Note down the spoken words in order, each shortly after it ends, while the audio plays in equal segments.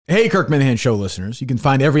Hey, Kirk Minahan Show listeners. You can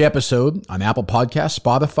find every episode on Apple Podcasts,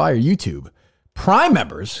 Spotify, or YouTube. Prime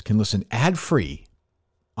members can listen ad-free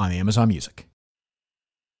on Amazon Music.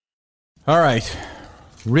 All right.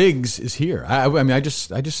 Riggs is here. I mean, I just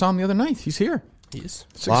saw him the other night. He's here. It's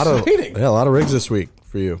exciting. A lot of Riggs this week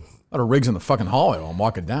for you. A lot of Riggs in the fucking hallway while I'm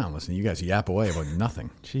walking down. Listen, you guys yap away about nothing.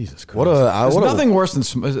 Jesus Christ. There's nothing worse than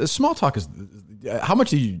small talk.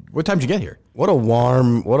 What time did you get here? What a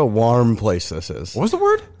warm place this is. What was the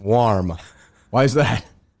word? Warm. Why is that?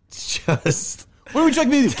 It's just... What, would you like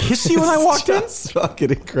me to kiss you when I walked in? It's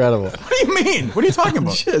fucking incredible. What do you mean? What are you talking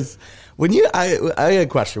about? I had a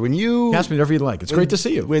question. When you... Ask me whatever you'd like. It's great to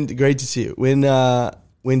see you. Great to see you.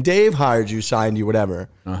 When Dave hired you, signed you, whatever,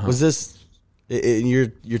 was this...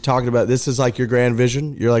 You're talking about this is like your grand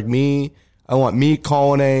vision. You're like me. I want me,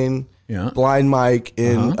 Colin, Blind Mike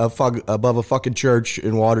in above a fucking church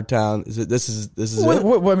in Watertown. This is it?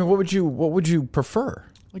 I mean, what would you prefer?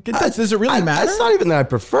 Like, does it really matter? It's not even that I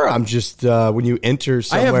prefer. I'm just when you enter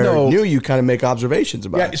somewhere new, you kind of make observations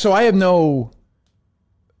about it. So I have no.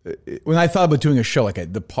 When I thought about doing a show,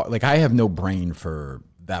 I have no brain for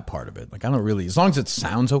that part of it. Like, I don't really, as long as it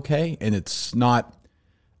sounds okay and it's not.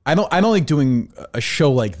 I don't think doing a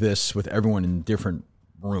show like this with everyone in different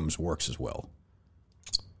rooms works as well.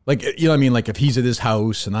 Like, you know what I mean? Like, if he's at his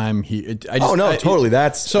house and I'm here, totally.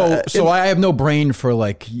 That's so I have no brain for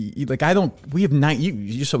we have 90.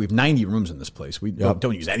 You said we have 90 rooms in this place. We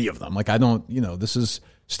don't use any of them. Like, I don't. This is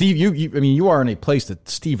Steve. You are in a place that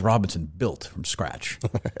Steve Robinson built from scratch.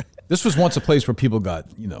 This was once a place where people got,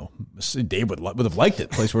 Dave would have liked it. A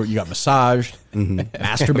place where you got massaged,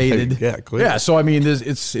 masturbated. Yeah. So I mean,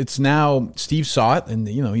 it's now Steve saw it, and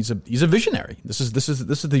he's a visionary. This is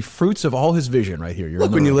the fruits of all his vision right here.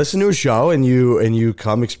 Look, when you listen to a show and you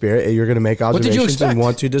come experience, you're going to make observations what did you expect? And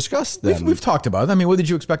want to discuss them. We've talked about it. I mean, what did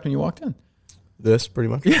you expect when you walked in? This, pretty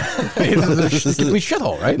much. Yeah. It's a complete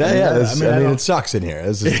shithole, right? It sucks in here.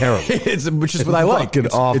 This is terrible. Which is what I like.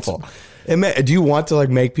 It's awful. Do you want to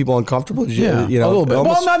make people uncomfortable? A little bit.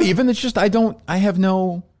 Well, not even. It's just I have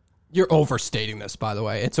no... You're overstating this, by the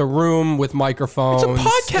way. It's a room with microphones. It's a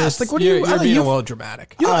podcast. You're being a little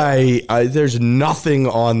dramatic. There's nothing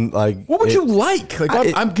on What would you like?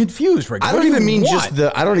 I'm confused, Rick. I don't even mean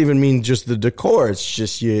just the decor. It's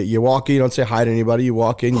just you walk in, you don't say hi to anybody. You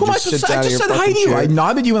walk in, you just sit down. I just said hi to you. I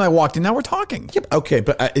nodded you when I walked in. Now we're talking. Yep. Okay,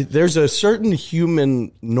 but there's a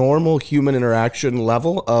certain normal human interaction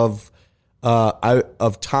level of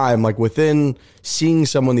time, like within seeing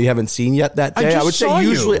someone that you haven't seen yet that day. I would say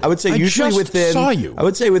usually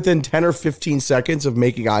within 10 or 15 seconds of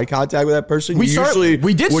making eye contact with that person, we did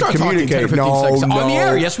start talking 10 or 15 seconds. On the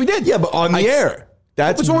air, yes we did. Yeah, but on the air.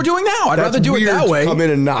 That's what we're doing now. I'd rather do it that way. Come in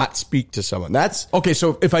and not speak to someone. That's okay.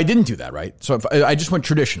 So if I didn't do that, right? So if I just went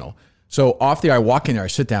traditional. So off the air, I walk in there, I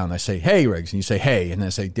sit down, and I say, "Hey, Riggs," and you say, "Hey," and then I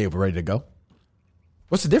say, "Dave, we're ready to go."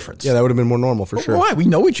 What's the difference? Yeah, that would have been more normal for sure. Why? We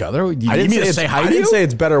know each other. I didn't say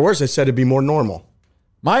it's better or worse. I said it'd be more normal.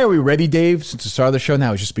 Are we ready, Dave? Since the start of the show,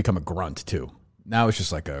 now it's just become a grunt too. Now it's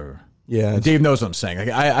just like a... Yeah. Dave knows what I'm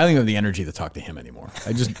saying. I don't have the energy to talk to him anymore.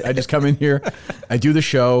 I just come in here, I do the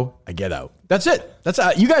show, I get out. That's it.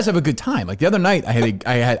 You guys have a good time. Like the other night,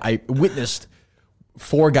 I witnessed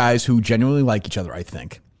 4 guys who genuinely like each other, I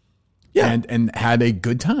think. Yeah. And had a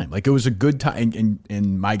good time. Like it was a good time.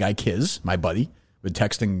 And my guy Kiz, my buddy, been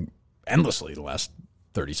texting endlessly the last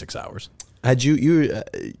 36 hours. Had you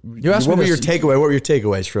asked what were your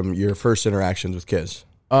takeaways from your first interactions with Kiz?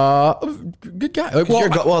 Good guy.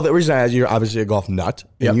 The reason I asked, you're obviously a golf nut,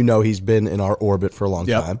 and he's been in our orbit for a long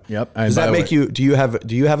time. Yep. Does that make you? Do you have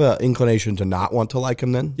an inclination to not want to like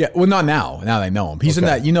him then? Yeah. Well, not now. Now that I know him, he's in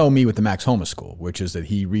that. Me with the Max Homa School, which is that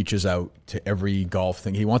he reaches out to every golf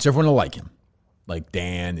thing. He wants everyone to like him. Like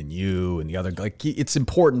Dan and you and the other, it's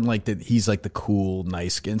important, that he's like the cool,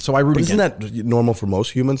 nice skin. So I root against him. Isn't that normal for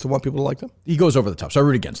most humans to want people to like them? He goes over the top, so I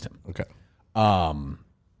root against him. Okay.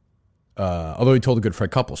 Although he told a good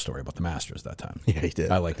Fred Couples story about the Masters that time. Yeah, he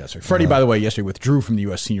did. I like that story. Freddie, by the way, yesterday withdrew from the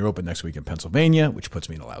U.S. Senior Open next week in Pennsylvania, which puts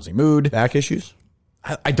me in a lousy mood. Back issues?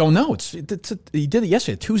 I don't know. He did it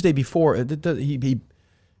yesterday, Tuesday before.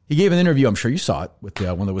 He gave an interview, I'm sure you saw it, with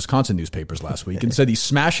one of the Wisconsin newspapers last week, and said he's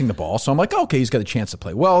smashing the ball. So I'm like, okay, he's got a chance to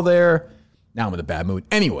play well there. Now I'm in a bad mood.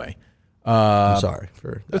 Anyway. I'm sorry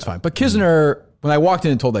for that. That's fine. But Kisner, when I walked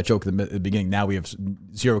in and told that joke at the beginning, now we have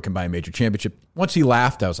 0 combined major championship. Once he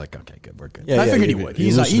laughed, I was like, okay, good, we're good. Yeah, I figured he would.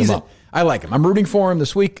 I like him. I'm rooting for him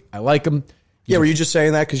this week. I like him. Were you just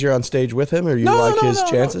saying that because you're on stage with him, or you his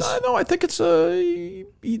chances? No, I think it's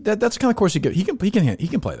that's the kind of course he can play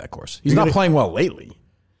that course. He's not playing well lately.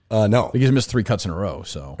 No. Because he missed 3 cuts in a row.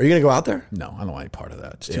 So Are you going to go out there? no, I don't want any part of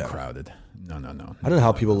that. It's too crowded. No. I don't know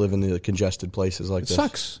how people live in the congested places like this.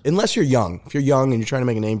 Sucks. Unless you're young. If you're young and you're trying to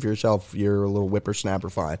make a name for yourself, you're a little whippersnapper,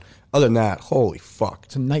 fine. Other than that, holy fuck.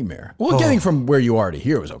 It's a nightmare. Well, getting from where you are to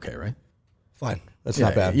here was okay, right? Fine. That's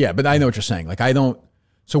not bad. Yeah, but I know what you're saying. Like, I don't.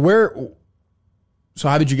 So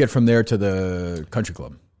how did you get from there to the country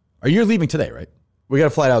club? Are you leaving today, right? We got a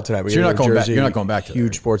flight out tonight. So you're not going back. You're not going back to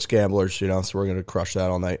huge sports gamblers, so we're going to crush that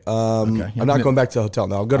all night. I'm not going back to the hotel.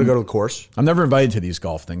 No, I'm going to go to the course. I'm never invited to these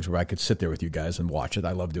golf things where I could sit there with you guys and watch it.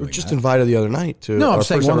 I love doing. Just that. invited the other night to. No, I'm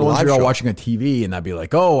saying one of the ones you're all show. watching on TV, and I'd be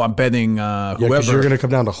like, "Oh, I'm betting whoever." Because you're going to come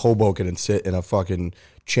down to Hoboken and sit in a fucking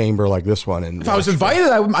chamber like this one. And if I was invited,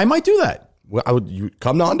 I might do that. Well, you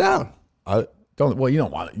come on down. Well, you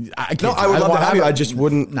don't want it. I can't. No, I would love to have you. I just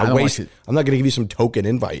wouldn't waste. it. I'm not going to give you some token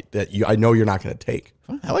invite that I know you're not going to take.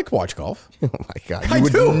 I like to watch golf. Oh my god, I you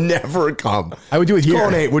would do. never come. I would do it here.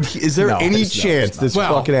 Nate, is there any chance this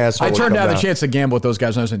fucking asshole? I would turned come down the chance to gamble with those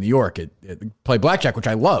guys when I was in New York. Play blackjack, which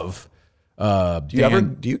I love. Do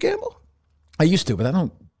you gamble? I used to, but I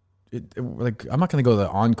don't. I'm not going to go to the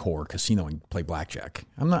Encore casino and play blackjack.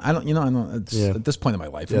 I'm not. I don't. I don't. At this point in my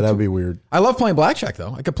life. Yeah, that would be weird. I love playing blackjack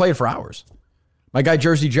though. I could play it for hours. My guy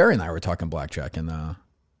Jersey Jerry and I were talking blackjack in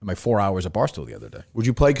my 4 hours at Barstool the other day. Would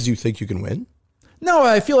you play because you think you can win? No,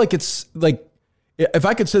 I feel like it's like if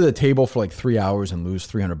I could sit at a table for like 3 hours and lose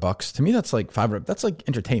 $300, to me that's like $500. That's like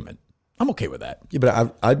entertainment. I'm okay with that. Yeah,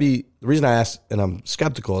 but I'd be the reason I asked, and I'm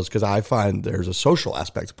skeptical, is because I find there's a social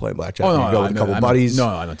aspect to playing blackjack. Oh, no, you go with a couple buddies. No,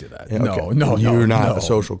 I don't do that. Yeah, No, okay. You're not a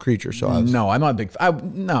social creature, so no, I'm not a big.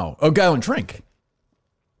 No, a guy don't drink.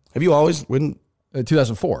 Have you always when?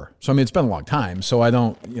 2004. So I mean, it's been a long time. So I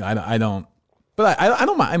don't. I don't. But I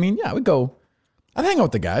don't mind. I mean, yeah, I would go. I'd hang out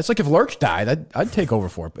with the guys. Like if Lurch died, I'd take over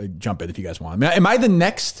for it. Jump in if you guys want. I mean, am I the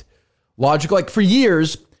next logical? Like for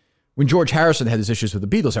years, when George Harrison had his issues with the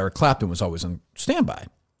Beatles, Eric Clapton was always on standby.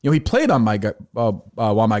 He played on my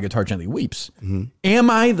While My Guitar Gently Weeps. Mm-hmm. Am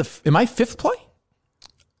I fifth play?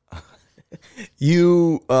 I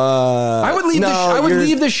would leave. No, I would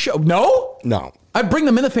leave the show. No. I'd bring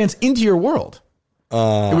the Minifans into your world.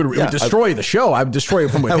 It would destroy the show. I would destroy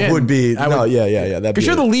it from within. That would be yeah. Because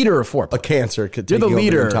you're the leader of foreplay. A cancer could you're take the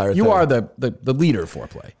leader. over the entire you thing. are the leader of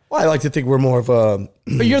foreplay. Well, I like to think we're more of a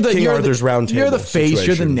but you're the King you're Arthur's the, round table. You're the face. Situation.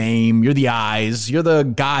 You're the name. You're the eyes. You're the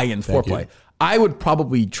guy in foreplay. you. I would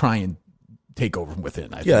probably try and take over from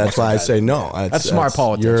within. That's why I say no. That's smart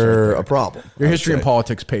politics. You're a problem. Your history in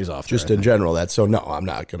politics pays off. Just in general. No, I'm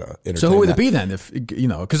not going to entertain So who would that. it be then? If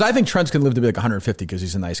because I think Trent's going to live to be like 150 because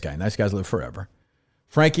he's a nice guy. Nice guys live forever.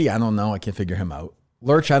 Frankie, I don't know. I can't figure him out.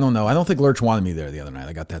 Lurch, I don't know. I don't think Lurch wanted me there the other night.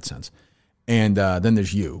 I got that sense. And then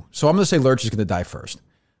there's you. So I'm going to say Lurch is going to die first.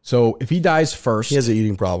 So if he dies first, He has an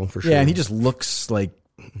eating problem for sure. yeah, and he just looks like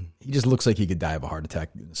he could die of a heart attack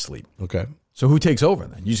in his sleep. Okay. So who takes over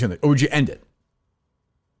then? You just gonna, or would you end it?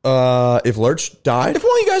 If Lurch died, If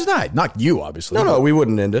one of you guys died, not you, obviously. no, we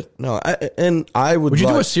wouldn't end it. No, I would. Would you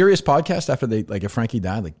do a serious podcast after if Frankie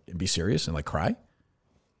died, like be serious and like cry?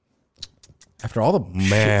 After all the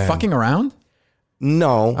shit fucking around?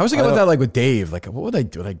 No. I was thinking about that like with Dave. Like, what would I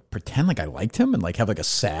do? Like pretend like I liked him and like have like a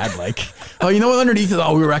sad like, oh, you know what? Underneath it,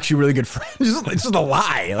 we were actually really good friends. It's just a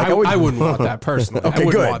lie. Like, I wouldn't want that personally. Okay,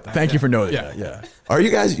 I good. Want that. Thank you for noting that. Yeah. Are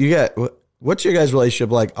you guys? What's your guys'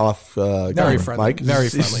 relationship like off? Very friendly. Mike? Very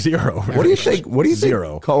friendly. Zero. What do you think? What do you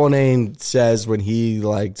Zero. think Cullinane says when he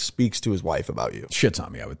like speaks to his wife about you? Shits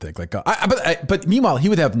on me, I would think. Like, but meanwhile, he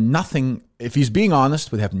would have nothing. If he's being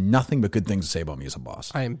honest, would have nothing but good things to say about me as a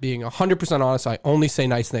boss. I am being 100% honest. I only say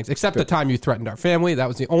nice things, except the time you threatened our family. That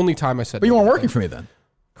was the only time I said. But you weren't working for me then.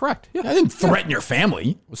 Correct. Yeah. I didn't threaten your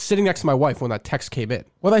family. I was sitting next to my wife when that text came in.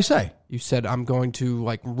 What did I say? You said I'm going to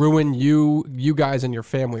like ruin you guys and your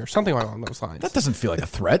family, or something along those lines. That doesn't feel like a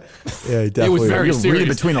threat. Yeah, It was very You're serious. reading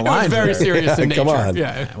between the It was lines very there. serious in nature. Come on.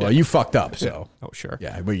 Yeah. Well, you fucked up. So Oh sure.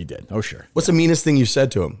 yeah, well you did. Oh sure. What's the meanest thing you said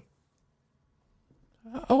to him?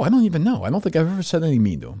 Oh, I don't even know. I don't think I've ever said anything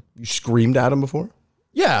mean to him. You screamed at him before?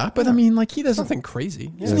 Yeah, but I mean, like he doesn't. Nothing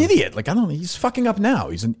crazy. He's an idiot. Like I don't. He's fucking up now.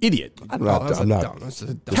 He's an idiot. I'm not. That's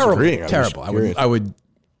Terrible. disagreeing. I'm Terrible. just curious. I would.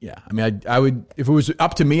 Yeah. I mean, I would. If it was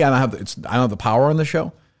up to me, I don't have the power on the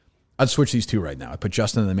show. I'd switch these two right now. I'd put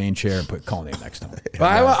Justin in the main chair and put Cullinane next to him. But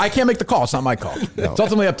I can't make the call. It's not my call. It's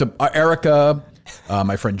ultimately up to Erica,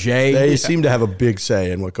 my friend Jay. They seem to have a big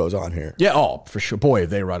say in what goes on here. Yeah, for sure. Boy, if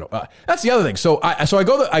they run. That's the other thing. So I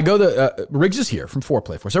go to Riggs is here from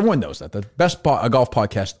Foreplay Force. Everyone knows that the best golf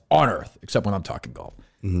podcast on earth, except when I'm talking golf.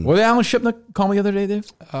 Mm-hmm. What did Alan Shipnuck call me the other day, Dave?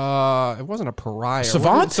 It wasn't a pariah.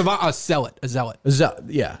 Savant? A zealot. A zealot.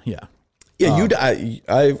 Yeah. Yeah,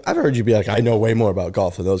 I've heard you be like, I know way more about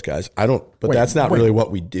golf than those guys. I don't, but that's not really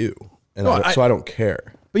what we do, and so I don't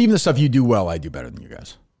care. But even the stuff you do well, I do better than you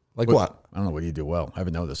guys. Like what? I don't know what you do well. I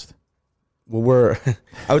haven't noticed. Well,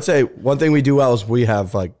 I would say one thing we do well is we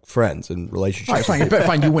have like friends and relationships. All right,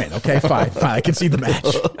 fine, you win. Okay, fine. I can see the match.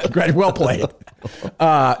 Great, well played.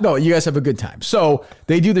 No, you guys have a good time. So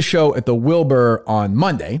they do the show at the Wilbur on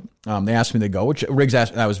Monday. They asked me to go, which Riggs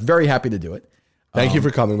asked, and I was very happy to do it. Thank you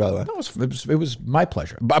for coming, by the way. It was my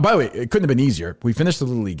pleasure. By the way, it couldn't have been easier. We finished the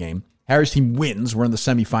Little League game. Harry's team wins. We're in the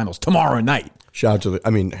semifinals tomorrow night. Shout out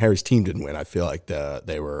to Harry's team didn't win. I feel like they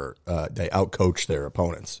outcoached their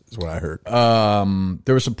opponents, is what I heard.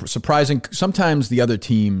 There was some surprising. Sometimes the other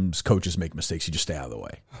team's coaches make mistakes. You just stay out of the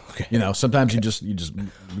way. Okay. Sometimes you just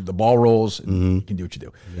the ball rolls and you can do what you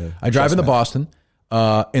do. Yeah. I drive into Boston,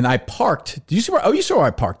 and I parked. Did you see where? Oh, you saw where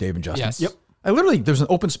I parked, Dave and Justin. Yes. Yep. There's an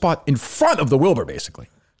open spot in front of the Wilbur, basically,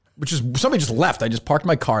 which is somebody just left. I just parked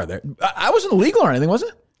my car there. I wasn't illegal or anything, was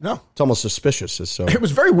it? No, it's almost suspicious. It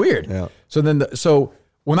was very weird. Yeah. So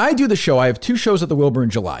when I do the show, I have 2 shows at the Wilbur in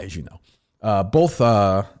July, as you know, both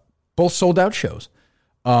sold out shows.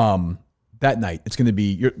 That night, it's going to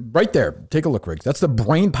be you're right there. Take a look, Riggs. That's the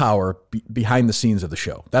brain power behind the scenes of the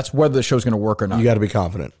show. That's whether the show's going to work or not. You got to be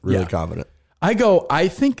confident, really confident. I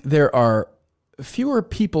think there are fewer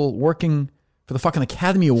people working for the fucking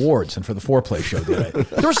Academy Awards and for the Foreplay show today.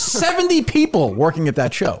 There were 70 people working at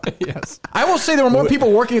that show. Yes. I will say there were more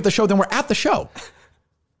people working at the show than were at the show.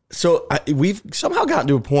 So we've somehow gotten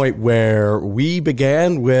to a point where we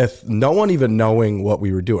began with no one even knowing what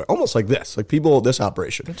we were doing. Almost like this, this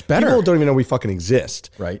operation. It's better. People don't even know we fucking exist.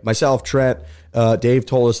 Right. Myself, Trent, Dave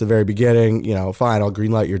told us at the very beginning, fine, I'll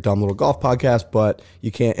greenlight your dumb little golf podcast, but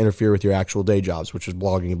you can't interfere with your actual day jobs, which is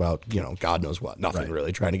blogging about, God knows what. Nothing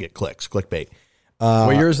really, trying to get clicks, clickbait.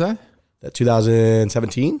 What year is that?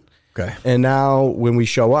 2017. Okay. And now when we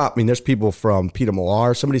show up, there's people from Peter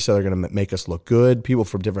Millar. Somebody said they're going to make us look good. People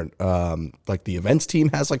from different, like the events team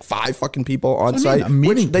has like 5 fucking people on site.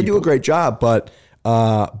 Which they do a great job, but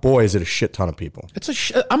boy, is it a shit ton of people.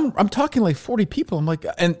 It's I'm talking like 40 people. I'm like,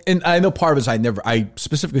 and I know part of it is I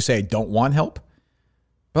specifically say I don't want help,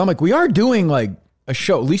 but I'm like, we are doing like a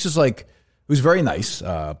show. Lisa's like, who's very nice,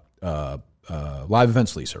 live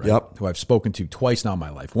events Lisa, right? Yep. Who I've spoken to twice now in my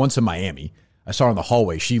life. Once in Miami. I saw her in the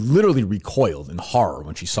hallway. She literally recoiled in horror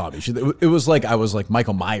when she saw me. It was like I was like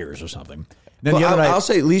Michael Myers or something. And then the other night, I'll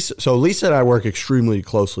say Lisa. So Lisa and I work extremely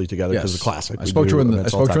closely together because of Classic. I spoke to her in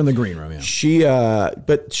the green room. Yeah.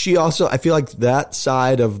 But she also, I feel like that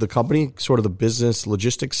side of the company, sort of the business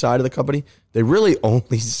logistics side of the company, they really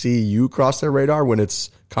only see you cross their radar when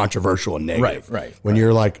it's controversial and negative. Right. When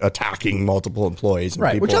you're like attacking multiple employees. And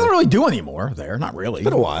right. Which I don't really do anymore there. Not really. It's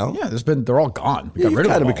been a while. Yeah. They're all gone. We got rid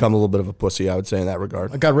of them. Kind of become a little bit of a pussy, I would say, in that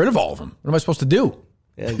regard. I got rid of all of them. What am I supposed to do?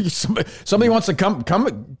 Yeah. Somebody wants to come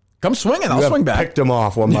swinging. I'll swing back. Picked them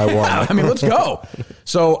off one by one. Let's go.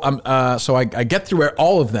 So I get through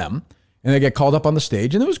all of them, and I get called up on the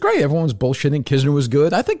stage, and it was great. Everyone was bullshitting. Kisner was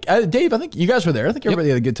good. I think Dave. I think you guys were there. I think everybody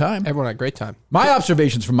had a good time. Everyone had a great time. My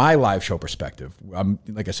observations from my live show perspective,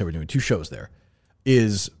 like I said, we're doing 2 shows there.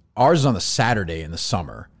 Is ours is on the Saturday in the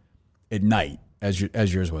summer at night, as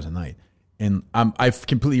yours was at night, and I've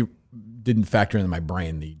completely didn't factor into my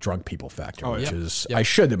brain the drunk people factor, which is I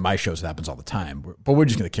should at my shows. It happens all the time, but we're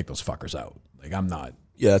just going to kick those fuckers out. Like I'm not.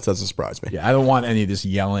 Yeah, that doesn't surprise me. Yeah, I don't want any of this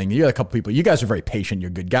yelling. You got a couple people. You guys are very patient.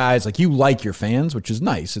 You're good guys. Like you like your fans, which is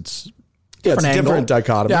nice. It's different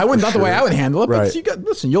dichotomy. Yeah, not the way I would handle it. But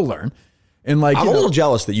listen, you'll learn. And like I'm a little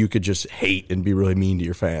jealous that you could just hate and be really mean to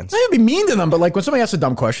your fans. I would be mean to them, but like when somebody asks a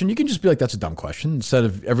dumb question, you can just be like, "That's a dumb question," instead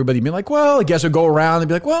of everybody being like, "Well, I guess I'll go around and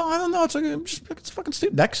be like, well, I don't know. It's fucking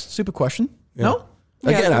stupid. Next stupid question." Yeah. No.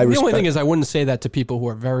 Again, the only thing is I wouldn't say that to people who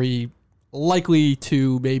are very likely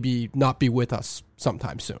to maybe not be with us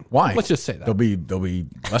sometime soon. Why? Let's just say that. There'll be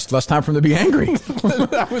less time for them to be angry.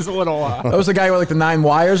 That was a little... that was the guy with like the 9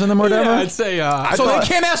 wires in them or whatever? Yeah, I'd say... they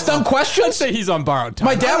can't ask dumb questions? I'd say he's on borrowed time.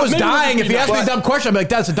 My dad was dying. If he asked me a dumb question, I'd be like,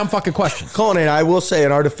 that's a dumb fucking question. Conan, I will say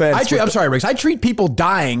in our defense... I'm sorry, Riggs. I treat people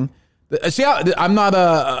dying... See, I'm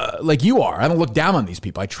not like you are. I don't look down on these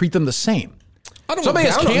people. I treat them the same. Somebody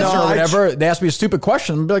has cancer or whatever. They ask me a stupid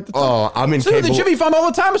question. I'd be like, I'm incapable. The Jimmy Fund all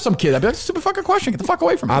the time with some kid. I'd be like, stupid fucking question. Get the fuck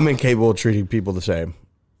away from me. I'm incapable of treating people the same.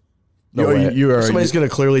 No way. Somebody's going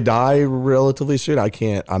to clearly die relatively soon. I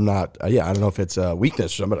can't. I'm not. I don't know if it's a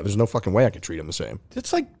weakness or something. There's no fucking way I could treat them the same.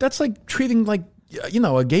 That's like treating like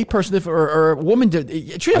a gay person or a woman.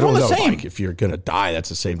 Treat everyone the same. Like if you're going to die, that's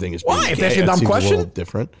the same thing as being why? gay. If that's a dumb question, a little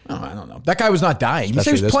different. Oh, I don't know. That guy was not dying.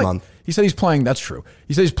 Especially this month. He said he's playing. That's true.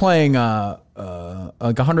 He said he's playing like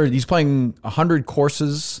 100. He's playing 100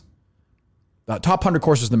 courses Top 100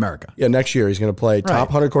 courses in America. Yeah, next year he's going to play top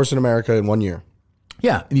 100 course in America in 1 year.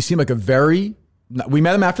 Yeah, and he seemed like we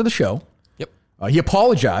met him after the show. Yep. He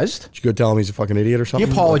apologized. Did you go tell him he's a fucking idiot or something?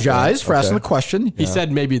 He apologized for asking the question. He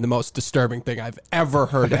said maybe the most disturbing thing I've ever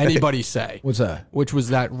heard anybody say. What's that? Which was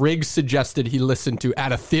that Riggs suggested he listen to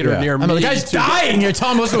at a theater near me. I mean, the guy's dying. You're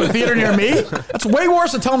telling him to listen to a theater near me? That's way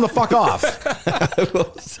worse than telling him to fuck off.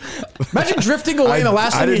 Imagine drifting away and the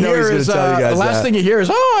last thing you hear is,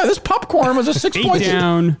 oh, this popcorn was a 6 8 points.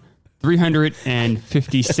 down,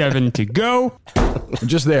 357 to go.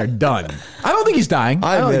 Just there, done. I don't think he's dying.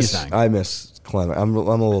 I miss Clement. I'm a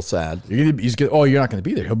little sad. You're not going to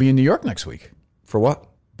be there. He'll be in New York next week. For what?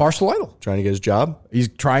 Barstool Idol. Trying to get his job? He's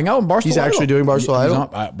trying out in Barstool He's Idol. actually doing Barstool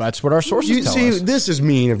Idol? That's what our sources tell us. This is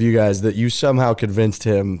mean of you guys that you somehow convincst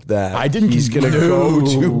him that I didn't. he's going to go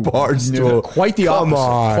to Barstool. No, quite the opposite.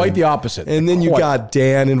 On. Quite the opposite. And then you got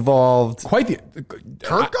Dan involved. Kirk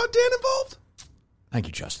got Dan involved? Thank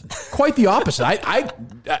you, Justin. Quite the opposite.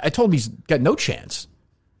 I told him he's got no chance.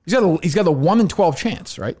 He's got a 1 in 12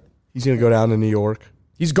 chance, right? He's going to go down to New York.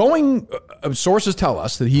 He's going. Sources tell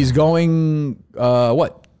us that he's going.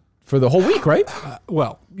 For the whole week, right?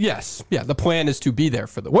 Well, yes, yeah. The plan is to be there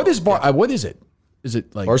for the. What is what is it? Is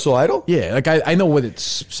it like Barstool Idol? Yeah, like I know what it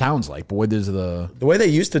sounds like, but what is the way they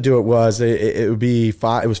used to do it was it would be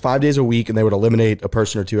it was 5 days a week, and they would eliminate a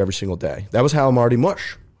person or two every single day. That was how Marty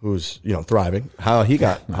Mush, who's thriving, how he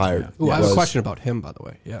got hired. Ooh, I have a question about him, by the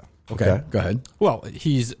way. Yeah. Okay, go ahead. Well,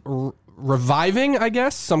 he's reviving, I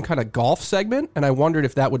guess, some kind of golf segment, and I wondered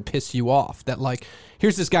if that would piss you off. That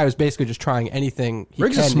here's this guy who's basically just trying anything.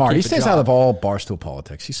 Riggs is smart. He stays out of all Barstool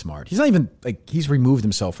politics. He's smart. He's not even he's removed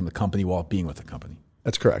himself from the company while being with the company.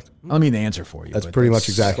 That's correct. I don't mean the answer for you. That's pretty much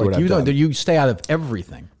exactly what I've done. You stay out of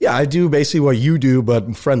everything. Yeah, I do basically what you do,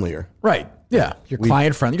 but friendlier. Right. Yeah. You're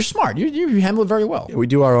client friendly. You're smart. You handle it very well. Yeah, we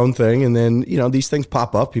do our own thing, and then these things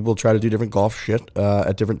pop up. People try to do different golf shit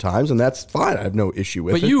at different times, and that's fine. I have no issue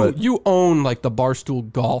with it. But you own the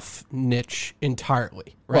Barstool golf niche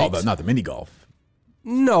entirely, right? Well, not the mini golf.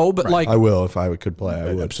 No, but I will if I could play.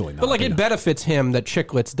 I would. Absolutely not. But it benefits him that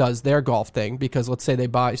Chicklets does their golf thing, because let's say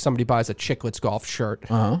somebody buys a Chicklets golf shirt.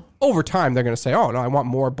 Over time, they're going to say, "Oh no, I want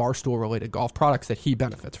more Barstool related golf products that he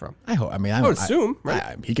benefits from." I hope. I would assume,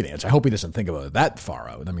 right? He can answer. I hope he doesn't think about it that far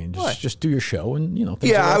out. I mean, just do your show and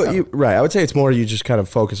things right. I would say it's more you just kind of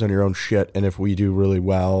focus on your own shit, and if we do really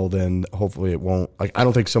well, then hopefully it won't. I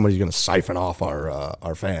don't think somebody's going to siphon off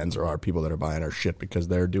our fans or our people that are buying our shit because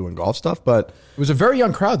they're doing golf stuff. But it was a very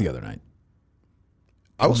young crowd the other night.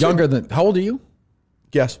 I was younger than. How old are you?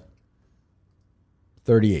 Yes.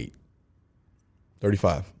 38.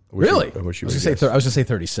 35. Really? I was going to say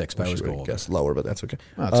 36, but I was going guess lower, but that's okay.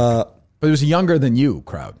 Okay. But it was a younger than you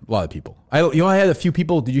crowd. A lot of people. I had a few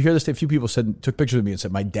people. Did you hear this? A few people took pictures of me and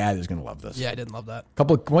said, "My dad is going to love this." Yeah, I didn't love that.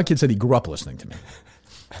 One kid said he grew up listening to me.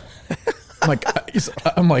 I'm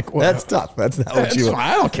like, well, that's tough. That's not what you.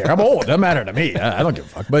 I don't care. I'm old. It doesn't matter to me. I don't give a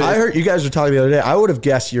fuck. But I heard you guys were talking the other day. I would have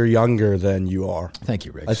guessed you're younger than you are. Thank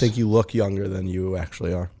you, Riggs. I think you look younger than you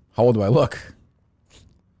actually are. How old do I look?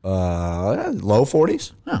 Low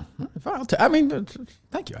 40s. Oh,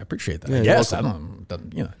 thank you. I appreciate that. Yeah, yes, I don't.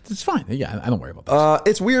 It's fine. Yeah, I don't worry about that.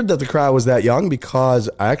 It's weird that the crowd was that young because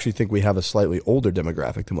I actually think we have a slightly older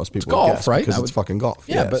demographic than most people. It's golf, would guess, right? Because it's fucking golf.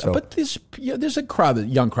 Yeah, but there's a crowd, a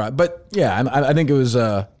young crowd. But yeah, I think it was.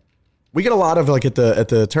 We get a lot of at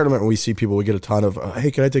the tournament when we see people, we get a ton of, hey,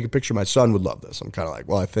 can I take a picture? My son would love this. I'm kind of like,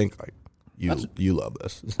 well, I think you love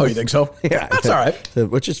this. Oh, you think so? Yeah, that's all right.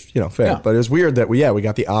 Which is fair. Yeah. But it was weird that we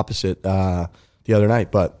got the opposite the other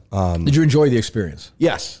night. But did you enjoy the experience?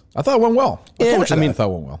 Yes, I thought it went well. I thought it went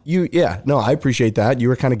well. I appreciate that. You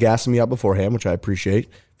were kind of gassing me up beforehand, which I appreciate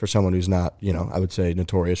for someone who's not, I would say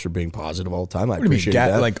notorious for being positive all the time. I appreciate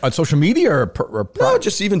that. Like on social media or no,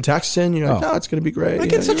 just even texting. No, it's going to be great. I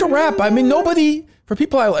get such a rap. I mean, nobody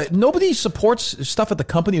supports stuff at the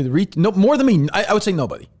company. More than me. I would say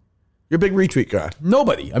nobody. You're a big retweet guy.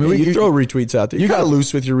 Nobody. I mean, you throw retweets out there. You got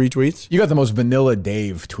loose with your retweets. You got the most vanilla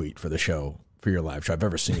Dave tweet for the show, for your live show I've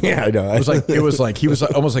ever seen. Yeah, I know. It was like he was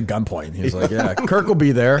almost like gunpoint. He was like, "Yeah, Kirk will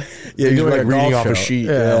be there." Yeah, he's like reading off a sheet.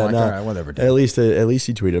 Yeah, all right, whatever. Dude. At least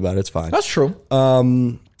he tweeted about it. It's fine. That's true.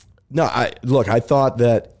 I thought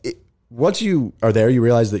that once you are there, you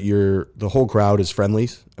realize that the whole crowd is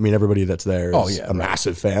friendlies. I mean, everybody that's there is a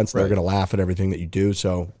massive fan, so they're going to laugh at everything that you do.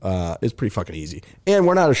 So it's pretty fucking easy. And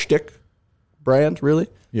we're not a shtick brand, really.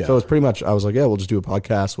 Yeah. So it's pretty much, I was like, yeah, we'll just do a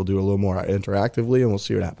podcast. We'll do a little more interactively, and we'll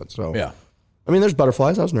see what happens. So yeah. I mean, there's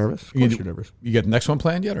butterflies. I was nervous. Of course you're nervous. You got the next one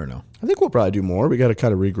planned yet or no? I think we'll probably do more. We got to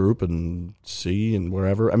kind of regroup and see and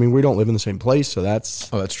wherever. I mean, we don't live in the same place, so that's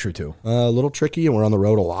true too. a little tricky, and we're on the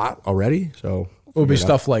road a lot already. So Will it be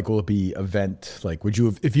stuff like, will it be event, like, would you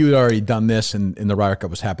have, if you had already done this and the Ryder Cup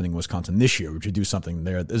was happening in Wisconsin this year, would you do something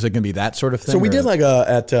there? Is it going to be that sort of thing? So we did like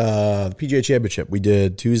at the PGA Championship, we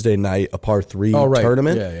did Tuesday night a par 3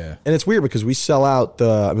 tournament. Yeah. And it's weird because we sell out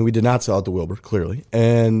we did not sell out the Wilbur, clearly.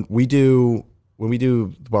 And when we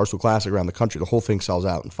do the Barstool Classic around the country, the whole thing sells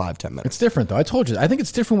out in 5-10 minutes. It's different though. I told you. I think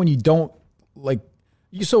it's different when you don't, like,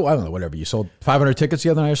 you sold, I don't know, whatever. You sold 500 tickets the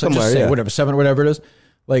other night or something. Just say whatever, 7, whatever it is.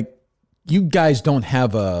 Like, you guys don't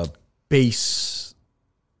have a base,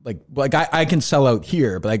 like I can sell out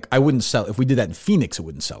here, but I wouldn't sell, if we did that in Phoenix, it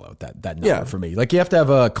wouldn't sell out that number for me. Like, you have to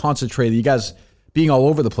have a concentrated, you guys being all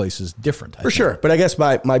over the place is different. I think. Sure. But I guess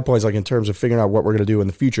my point is, like, in terms of figuring out what we're going to do in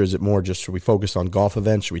the future, is it more just, should we focus on golf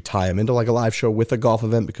events? Should we tie them into like a live show with a golf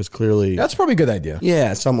event? Because clearly That's probably a good idea.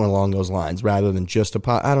 Yeah, somewhere along those lines, rather than just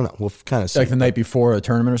I don't know. We'll kind of see. Like the night before a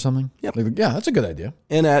tournament or something? Yep. Like, yeah, that's a good idea.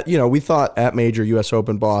 And we thought at Major, US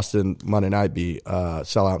Open, Boston, Monday night be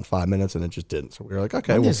sell out in 5 minutes, and it just didn't. So we were like,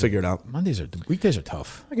 okay, we'll figure it out. Weekdays are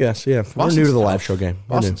tough. I guess, yeah. We're new to the live show game.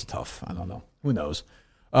 Boston's tough. I don't know. Who knows?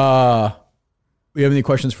 We have any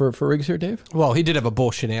questions for Riggs here, Dave? Well, he did have a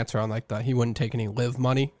bullshit answer on like that. He wouldn't take any live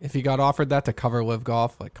money if he got offered that to cover live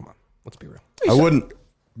golf. Like, come on, let's be real. I wouldn't.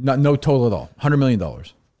 No total at all. $100 million.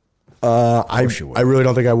 I really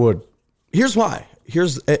don't think I would. Here's why.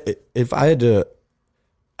 If I had to,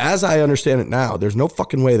 as I understand it now, there's no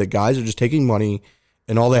fucking way that guys are just taking money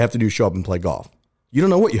and all they have to do is show up and play golf. You don't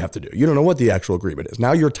know what you have to do. You don't know what the actual agreement is.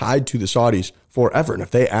 Now you're tied to the Saudis forever. And if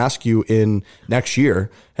they ask you in next year,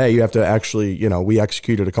 hey, you have to actually, we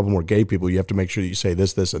executed a couple more gay people. You have to make sure that you say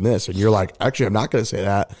this, this, and this. And you're like, actually, I'm not going to say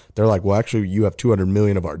that. They're like, well, actually, you have $200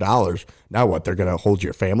 million of our dollars. Now what? They're going to hold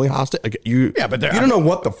your family hostage? But you don't know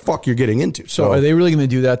what the fuck you're getting into. So are they really going to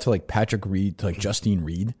do that to like Patrick Reed, to like Justine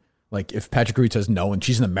Reed? Like if Patrick Reed says no and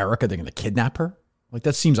she's in America, they're going to kidnap her? Like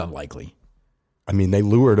that seems unlikely. I mean, they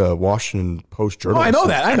lured a Washington Post journalist. I know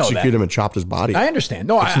that. Executed him and chopped his body. I understand.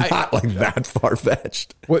 No, it's not like that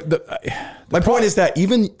far-fetched. My point is that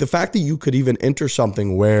even the fact that you could even enter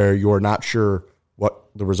something where you're not sure what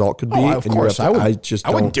the result could be. Of course, I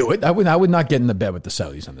wouldn't do it. I would not get in the bed with the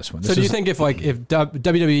Saudis on this one. So do you think if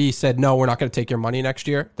WWE said, no, we're not going to take your money next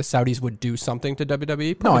year, the Saudis would do something to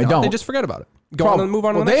WWE? Probably no, I don't. They just forget about it. Go on and move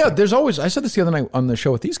on to the next one. There's always, I said this the other night on the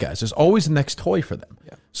show with these guys, there's always the next toy for them.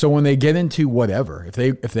 Yeah. So when they get into whatever, if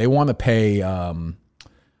they want to pay, I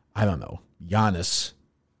don't know, Giannis,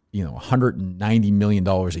 $190 million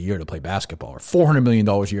a year to play basketball or $400 million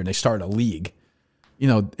a year and they start a league,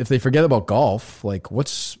 if they forget about golf, like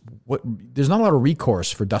there's not a lot of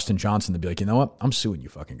recourse for Dustin Johnson to be like, you know what, I'm suing you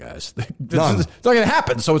fucking guys. It's not going to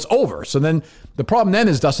happen. So it's over. So then the problem then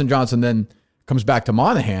is Dustin Johnson then comes back to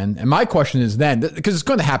Monahan. And my question is then, because it's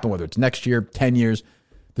going to happen, whether it's next year, 10 years,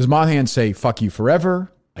 does Monahan say, fuck you forever,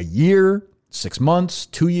 a year, 6 months,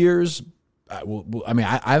 2 years? I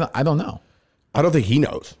don't know. I don't think he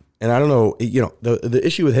knows. And I don't know, the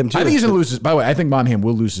issue with him too. I think he's going to lose his, by the way, I think Monahan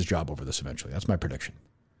will lose his job over this eventually. That's my prediction.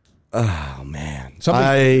 Oh, man.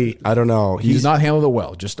 I don't know. He's not handled it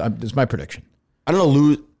well. It's my prediction. I don't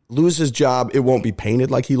know, lose his job. It won't be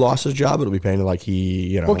painted like he lost his job. It'll be painted like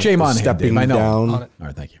he, Jay Monahan, stepping Dave, down. All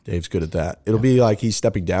right, thank you. Dave's good at that. It'll be like he's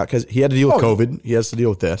stepping down because he had to deal with COVID. He has to deal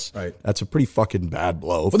with this. Right. That's a pretty fucking bad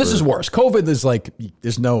blow. Well, this is worse. COVID is like,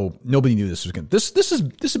 nobody knew this was going to, this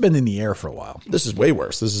has been in the air for a while. This is way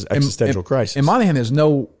worse. This is existential crisis. And Monahan has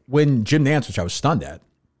when Jim Nantz, which I was stunned at,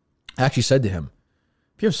 I actually said to him,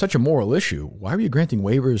 if you have such a moral issue, why were you granting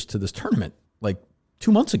waivers to this tournament? Like,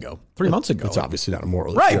 2 months ago, 3 months ago. It's obviously not a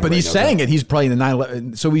moral issue. Right, but he's saying it. He's probably in the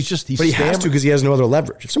 9/11. So he's But he has to because he has no other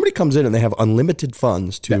leverage. If somebody comes in and they have unlimited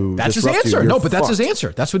funds to that's his answer. No, but that's his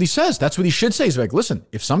answer. That's what he says. That's what he should say. He's like, listen,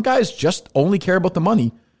 if some guys just only care about the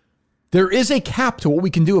money, there is a cap to what we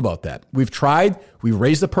can do about that. We've tried. We've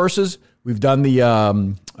raised the purses. We've done the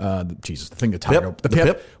thing, the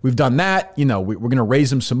PIP. We've done that. We're going to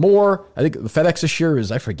raise them some more. I think the FedEx this year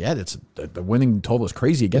is, I forget, it's the winning total is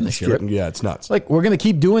crazy again this year. Yeah, it's nuts. Like, we're going to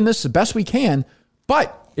keep doing this the best we can.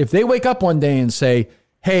 But if they wake up one day and say,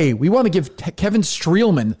 hey, we want to give Kevin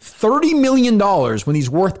Streelman $30 million when he's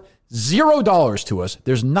worth $0 to us,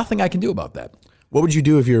 there's nothing I can do about that. What would you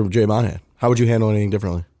do if you're Jay Monahan? How would you handle anything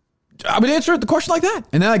differently? I would answer the question like that.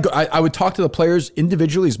 And then I would talk to the players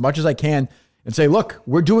individually as much as I can and say, look,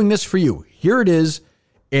 we're doing this for you. Here it is.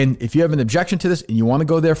 And if you have an objection to this and you want to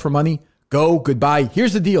go there for money, Go, goodbye.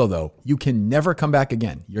 Here's the deal, though. You can never come back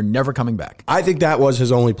again. You're never coming back. I think that was his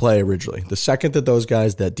only play originally. The second that those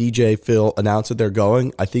guys, that DJ, Phil, announced that they're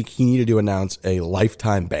going, I think he needed to announce a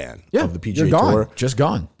lifetime ban of the PGA you're gone. Tour. Just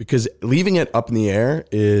gone. Because leaving it up in the air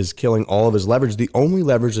is killing all of his leverage. The only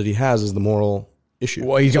leverage that he has is the moral issue.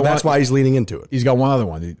 Well, that's why he's leaning into it. He's got one other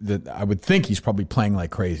one that I would think he's probably playing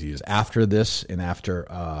like crazy. Is after this and after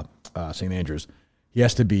St. Andrews, he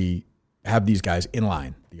has to have these guys in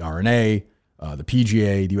line. The RNA, the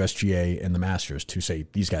PGA, the USGA, and the Masters to say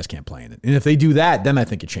these guys can't play in it. And if they do that, then I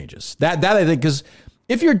think it changes. That I think, because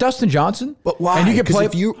if you're Dustin Johnson, but why? And you can play,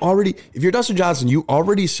 if you're Dustin Johnson, you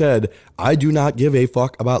already said, I do not give a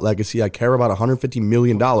fuck about legacy. I care about $150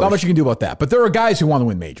 million. Not much you can do about that. But there are guys who want to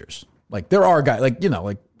win majors. Like there are guys, like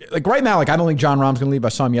right now, like I don't think John Rahm's going to leave. I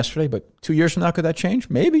saw him yesterday, but 2 years from now, could that change?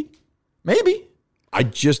 Maybe. I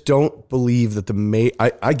just don't believe that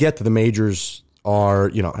I get that the majors are,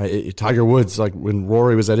 Tiger Woods, like when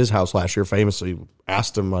Rory was at his house last year, famously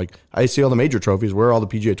asked him, like, I see all the major trophies. Where are all the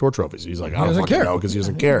PGA Tour trophies? He's like, I don't fucking know, because he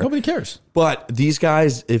doesn't care. Nobody cares. But these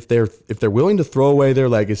guys, if they're willing to throw away their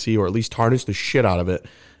legacy or at least tarnish the shit out of it,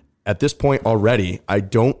 at this point already, I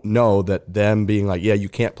don't know that them being like, yeah, you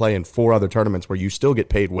can't play in 4 other tournaments where you still get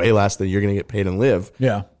paid way less than you're going to get paid in Live.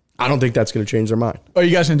 Yeah. I don't think that's going to change their mind. Are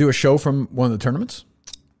you guys going to do a show from one of the tournaments?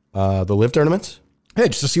 The Live tournaments? Hey,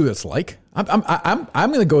 just to see what it's like. I'm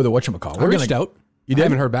going to go to whatchamacallit. I reached out. You did? I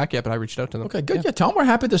haven't heard back yet, but I reached out to them. Okay, good. Yeah, tell them we're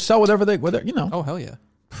happy to sell whatever Oh, hell yeah.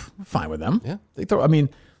 We're fine with them. Yeah.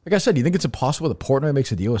 Like I said, do you think it's impossible that Portnoy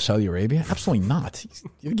makes a deal with Saudi Arabia? Absolutely not.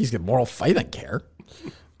 You think he's got moral fight? I don't care.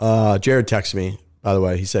 Jared texted me, by the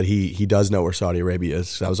way. He said he does know where Saudi Arabia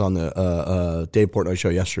is. I was on the Dave Portnoy show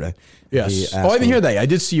yesterday. Yes. I didn't hear that. I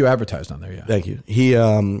did see you advertised on there. Yeah. Thank you. He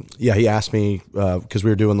asked me, because we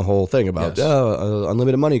were doing the whole thing about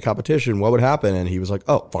unlimited money competition, what would happen? And he was like,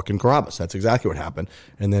 oh, fucking Carabas. That's exactly what happened.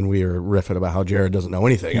 And then we were riffing about how Jared doesn't know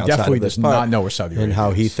anything. He definitely does not know where Saudi Arabia is. And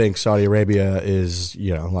how he thinks Saudi Arabia is,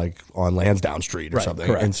 like on Lansdowne Street or something.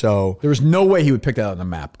 Correct. And so there was no way he would pick that on the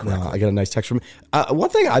map. Correctly. I got a nice text from him. One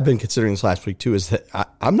thing I've been considering this last week too is that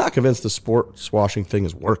I'm not convinced the sports washing thing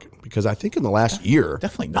is working, because I think in the last year,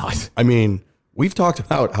 definitely not. I mean, we've talked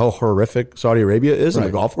about how horrific Saudi Arabia is in the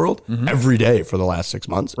golf world every day for the last 6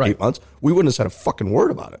 months, 8 months. We wouldn't have said a fucking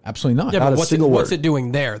word about it. Absolutely not. Yeah, Not but a single what's word. it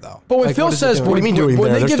doing there, though? But when Phil says, What do you mean doing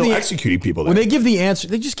when there? they They're give still the executing people there. when they give the answer,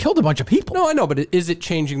 they just killed a bunch of people. No, I know, but is it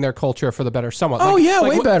changing their culture for the better somewhat? Oh, yeah,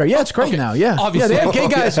 way what- better. Yeah, it's great okay, now. Yeah. Obviously. Yeah, they have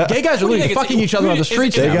gay guys. Gay guys are What do you literally think? fucking each other on the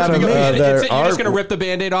streets. They now. got It's them, amazing. there you're just are- going to rip the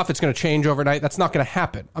Band-Aid off. It's going to change overnight. That's not going to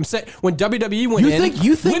happen. I'm saying when WWE went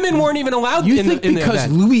You think women weren't even allowed You in think the, in because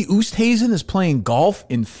the event. Louis Oosthuizen is playing golf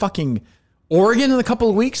in fucking Oregon in a couple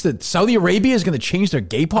of weeks that Saudi Arabia is going to change their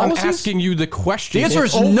gay I'm policies? asking you the question. The answer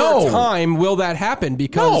is over no. time, will that happen?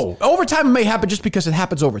 Because No, over time it may happen just because it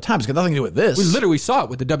happens over time. It's got nothing to do with this. we literally saw it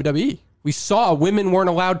with the WWE. We saw women weren't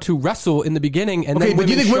allowed to wrestle in the beginning, and Okay, then but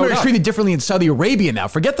do you think women showed are up. treated differently in Saudi Arabia now?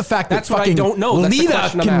 Forget the fact That's that what I fucking don't know. That's the Lita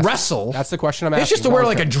question I'm can asking. wrestle. That's the question I'm It's just to asking. wear Long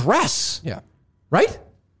like a term. dress, Yeah. right?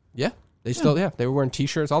 Yeah. They still, they were wearing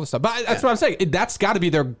T-shirts, all this stuff. But that's what I'm saying. That's got to be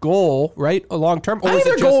their goal, right? Long term. I think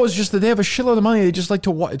their goal is just that they have a shitload of money. They just like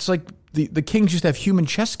to watch. It's like the Kings used to have human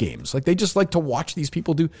chess games. Like they just like to watch these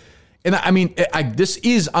people do. And I mean, this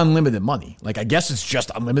is unlimited money. Like I guess it's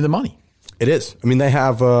just unlimited money. It is. I mean, they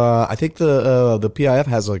have. I think the PIF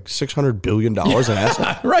has like $600 billion in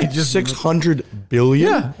assets. Right, just $600 billion.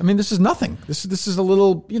 Yeah, I mean, this is nothing. This is a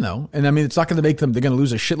little, and I mean, it's not going to make them. They're going to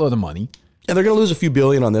lose a shitload of money. Yeah, they're going to lose a few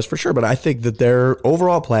billion on this for sure. But I think that their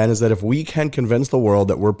overall plan is that if we can convince the world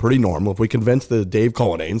that we're pretty normal, if we convince the Dave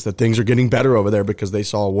Culliнаnes that things are getting better over there because they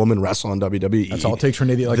saw a woman wrestle on WWE, That's all it takes for an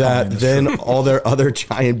idiot like that. Cullinane. Then all their other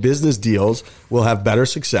giant business deals will have better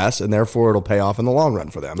success, and therefore it'll pay off in the long run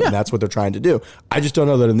for them. Yeah. And that's what they're trying to do. I just don't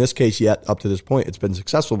know that in this case yet, up to this point, it's been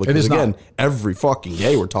successful because is again, not. every fucking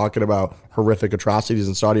day we're talking about horrific atrocities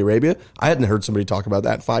in Saudi Arabia. I hadn't heard somebody talk about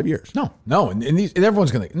that in 5 years. No, and everyone's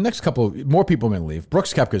going to. Next couple, more people are going to leave.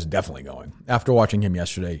 Brooks Koepka is definitely going. After watching him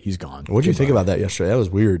yesterday, he's gone. What did you think about that yesterday? That was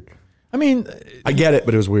weird. I mean, I get it,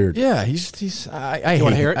 but it was weird. yeah, he's. I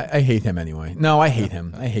wanna hate hear it? I hate him anyway. No, I hate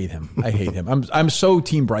him. I hate him. I hate him. I'm so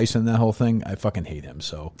Team Bryson. That whole thing. I fucking hate him.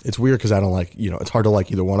 So It's weird because I don't like, it's hard to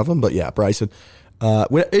like either one of them. But yeah, Bryson.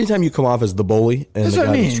 Anytime you come off as the bully and that's the what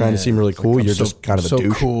guy I mean. that's trying to seem really It's cool, like, I'm you're so- just kind of a so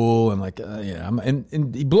douche. cool and like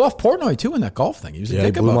and he blew off Portnoy too in that golf thing. He was a Yeah, he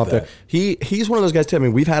dick blew him about off that. there. He's one of those guys too. I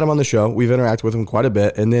mean, we've had him on the show. We've interacted with him quite a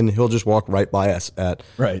bit, and then he'll just walk right by us at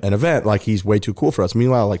Right. an event like he's way too cool for us.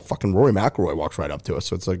 Meanwhile, like fucking Rory McIlroy walks right up to us.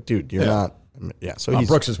 So it's like, dude, you're not. Yeah. So he's,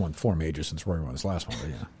 Brooks has won 4 majors since Rory won his last one.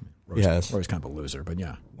 But yeah, Yes. Rory's kind of a loser. But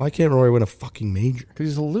yeah, why can't Rory win a fucking major? because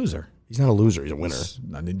he's a loser. He's not a loser. He's a winner.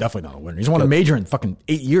 Definitely not a winner. He's won a major in fucking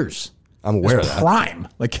 8 years. I'm aware of that. Prime.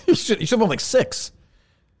 Like, he should have won like 6.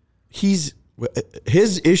 His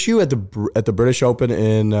issue at the British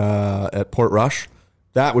Open at Portrush,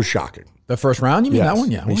 that was shocking. The first round, you mean that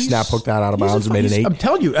one? Yeah. He snap hooked that out of bounds and made an 8. I'm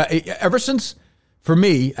telling you, ever since, for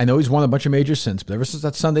me, I know he's won a bunch of majors since, but ever since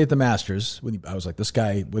that Sunday at the Masters, I was like, this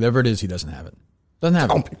guy, whatever it is, he doesn't have it. Doesn't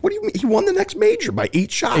have it. What do you mean? He won the next major by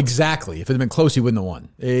 8 shots. Exactly. If it had been close, he wouldn't have won.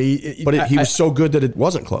 But he was so good that it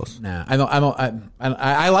wasn't close. Nah,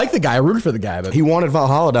 I like the guy. I rooted for the guy, but he wanted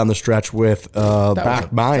Valhalla down the stretch with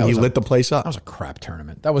back nine. He lit the place up. That was a crap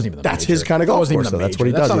tournament. That wasn't even. That's his kind of golf course. That's what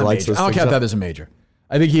he does. He likes those. I don't count that as a major.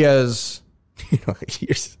 I think he has.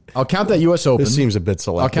 I'll count that U.S. Open. This seems a bit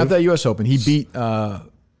selective. I'll count that U.S. Open. He beat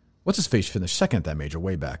what's his face finished second at that major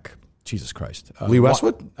way back. Jesus Christ, Lee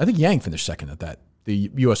Westwood. I think Yang finished second at that.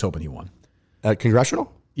 The U.S. Open he won. At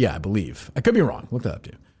Congressional? Yeah, I believe. I could be wrong. Look that up,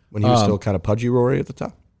 dude. When he was still kind of pudgy Rory at the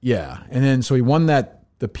time? Yeah. And then, so he won the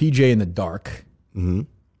PJ in the dark. Mm-hmm.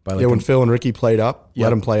 When Phil and Ricky played up,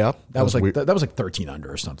 let him play up. That was like that was like 13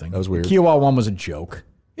 under or something. That was weird. The Kiowa one was a joke.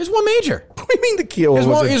 He has one major. What do you mean the Kiowa was a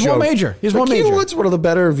joke? He's one major. He's one major. Kiowa's one of the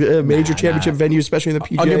better major championship venues, especially in the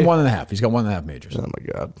PGA. I'll give him 1.5. He's got 1.5 majors. Oh,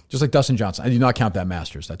 my God. Just like Dustin Johnson. I do not count that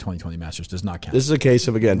Masters. That 2020 Masters does not count. This is a case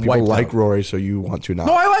of, again, people like Rory, so you want to not.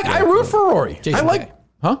 No, I root for Rory.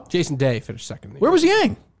 Jason Day finished second. Where was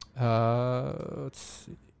Yang? Let's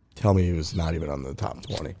see. Tell me he was not even on the top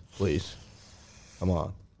 20, please. Come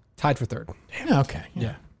on. Tied for third. Damn, okay.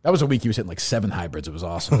 Yeah. That was a week he was hitting like 7 hybrids. It was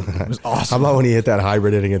awesome. It was awesome. How about when he hit that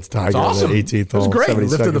hybrid hit against Tiger on the 18th hole? It was great. He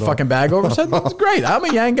lifted the fucking bag over. It was great. I'm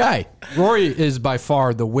a Yang guy. Rory is by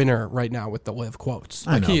far the winner right now with the live quotes.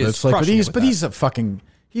 I know, he is but he's a fucking.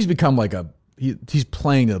 He's become like a. He's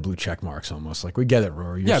playing to the blue check marks almost. Like, we get it,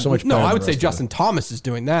 Rory. You're so much better. No, I would say Justin Thomas is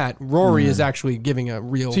doing that. Rory is actually giving a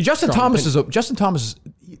real. See, Justin Thomas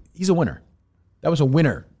he's a winner. That was a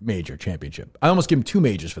winner major championship. I almost give him 2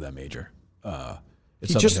 majors for that major.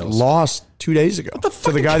 He just lost 2 days ago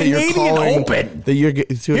to the guy that you're calling Open.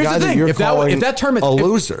 If that tournament, a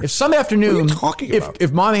loser. If Sunday afternoon, what are you talking about?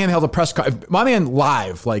 If Monahan held a press conference, if Monahan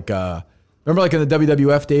live, like remember, like in the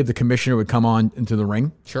WWF, Dave, the commissioner would come on into the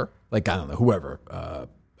ring. Sure. Like, I don't know, whoever.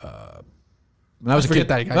 When I was a kid,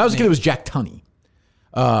 it was Jack Tunney.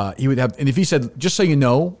 He would have, and if he said, "Just so you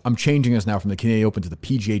know, I'm changing this now from the Canadian Open to the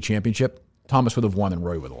PGA Championship," Thomas would have won and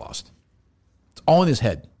Rory would have lost. It's all in his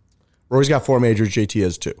head. Rory's got 4 majors. JT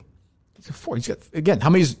has 2. He's got 4. He's got, again, how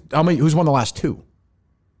many? Who's won the last 2?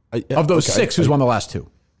 Of those 6, who's won the last 2?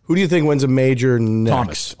 Who do you think wins a major next?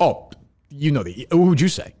 Thomas. Oh, who would you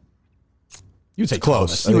say? You'd say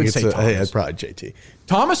close. Thomas. You would say Thomas. Hey, it's probably JT.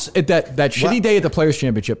 Thomas, at that shitty day at the Players'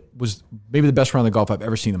 Championship, was maybe the best round of golf I've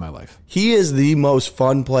ever seen in my life. He is the most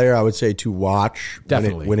fun player, I would say, to watch.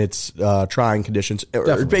 Definitely. When it's trying conditions.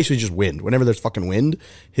 Or basically just wind. Whenever there's fucking wind,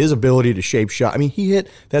 his ability to shape shot. I mean, he hit,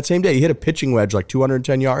 that same day, he hit a pitching wedge like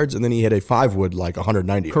 210 yards, and then he hit a 5-wood like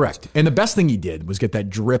 190 yards. Correct. And the best thing he did was get that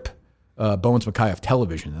drip Bones Mikhailov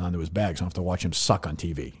television onto his bag, so I don't have to watch him suck on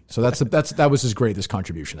TV. So that was his greatest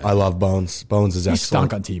contribution. I love Bones. Bones is excellent. He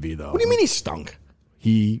stunk on TV, though. What do you mean he stunk?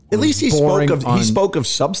 At least he spoke of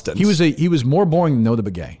substance. He was more boring than Noda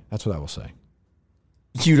Begay. That's what I will say.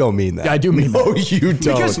 You don't mean that. Yeah, I do mean that. No, you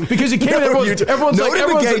don't. Because he came everyone's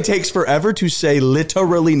like, takes forever to say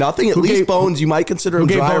literally nothing. At least Bones, you might consider him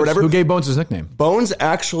dry or whatever. Who gave Bones his nickname? Bones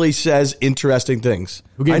actually says interesting things.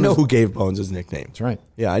 I know who gave Bones his nickname. That's right.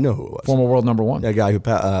 Yeah, I know who it was. Former world number 1. That guy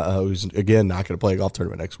who's, again, not going to play a golf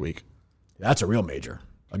tournament next week. That's a real major.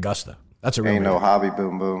 Augusta. That's a real major. Ain't no hobby,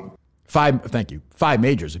 boom, boom. 5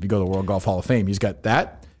 majors if you go to the World Golf Hall of Fame. He's got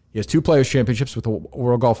that. He has 2 Players' Championships with the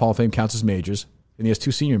World Golf Hall of Fame, counts as majors. And he has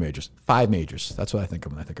 2 senior majors. 5 majors. That's what I think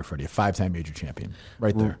of when I think of Freddie. A 5-time major champion.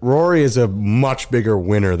 Right there. Rory is a much bigger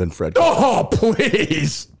winner than Fred. Oh,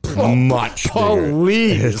 please. Much bigger.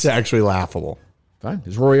 Please. It's actually laughable. Fine.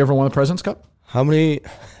 Has Rory ever won the President's Cup? How many?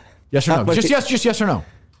 Yes or no? Just yes or no.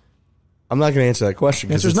 I'm not going to answer that question.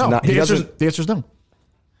 The answer's no. The answer's no.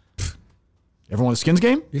 Ever won the Skins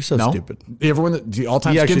game? You're so stupid. You ever won the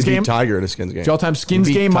all-time Skins game? Beat Tiger in a Skins game. The all-time Skins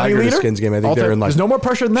game money leader? Skins game. I think they're in there's no more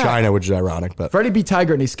pressure than that. China, which is ironic. But Freddie beat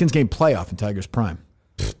Tiger in a Skins game playoff in Tiger's prime.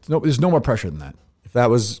 There's no more pressure than that. If that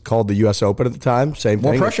was called the U.S. Open at the time, same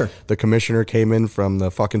thing. More pressure. The commissioner came in from the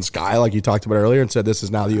fucking sky, like you talked about earlier, and said this is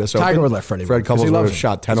now the U.S. Open. Tiger would let Freddie Fred Couples would have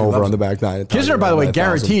shot 10 over on the back 9. Kisner, by the way,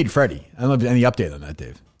 guaranteed Freddie. I don't know if any update on that,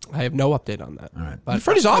 Dave. I have no update on that. All right. But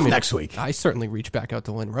Freddie's off next week. I certainly reached back out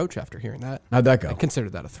to Lynn Roach after hearing that. How'd that go? I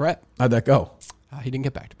considered that a threat. How'd that go? He didn't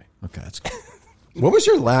get back to me. Okay, that's good. What was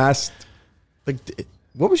your last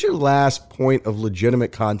point of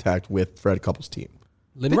legitimate contact with Fred Couples' team?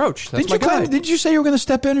 Lynn Roach. That's my guy. Did you say you were going to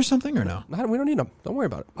step in or something or no? We don't need him. Don't worry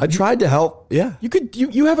about it. I tried to help. Yeah. You could.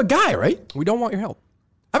 You have a guy, right? We don't want your help.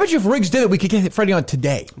 I bet you if Riggs did it, we could get Freddie on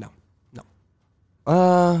today. No.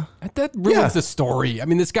 Yeah. That ruins the story. I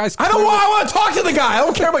mean, this guy's. I want to talk to the guy. I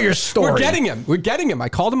don't care about your story. We're getting him. I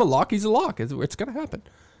called him a lock. He's a lock. It's going to happen.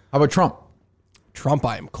 How about Trump? Trump,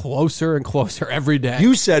 I am closer and closer every day.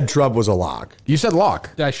 You said Trump was a lock. You said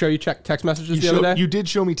lock. Did I show you text messages the other day? You did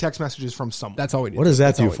show me text messages from someone. That's all we did. What does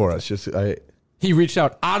that do for us? He reached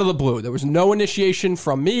out of the blue. There was no initiation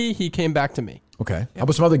from me. He came back to me. Okay. How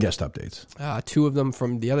about some other guest updates? 2 of them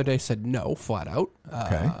from the other day said no, flat out.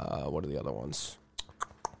 Okay. What are the other ones?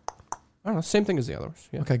 I don't know. Same thing as the others.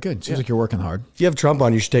 Yeah. Okay, good. Seems like you're working hard. If you have Trump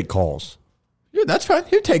on, you should take calls. Yeah, that's fine.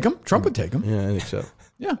 He'd take him. Trump would take him. Yeah, I think so.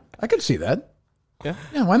 Yeah, I could see that. Yeah.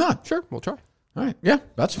 Yeah, why not? Sure, we'll try. All right. Yeah,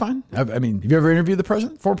 that's fine. I mean, have you ever interviewed the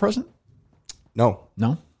president, former president? No.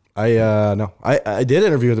 No? No. I did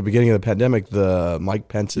interview at the beginning of the pandemic the Mike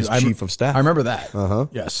Pence's chief of staff. I remember that. Uh-huh.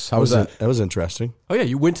 Yes. How was that? That was interesting. Oh, yeah.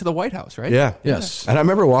 You went to the White House, right? Yeah. Yes. And I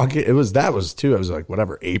remember walking. It was like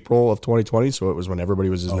whatever, April of 2020. So it was when everybody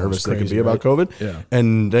was as nervous as they could be about COVID. Yeah.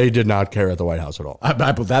 And they did not care at the White House at all.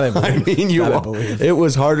 I believe. I mean, it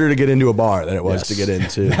was harder to get into a bar than it was to get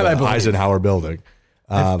into the Eisenhower building.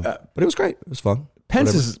 But it was great. It was fun.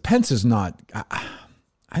 Pence is not.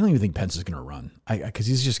 I don't even think Pence is going to run. Because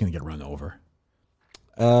he's just going to get run over.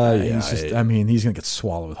 He's going to get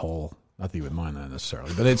swallowed whole. Not that you would mind that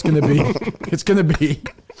necessarily, but it's going to be.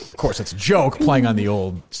 Of course, it's a joke playing on the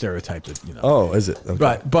old stereotype that Oh, is it?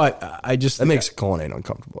 Okay. But I just that makes Cullinane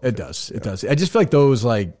uncomfortable. It does. It does. I just feel like those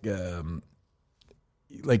like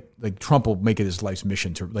Trump will make it his life's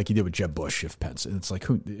mission to, like he did with Jeb Bush, if Pence. And it's like,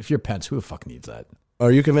 if you're Pence, who the fuck needs that?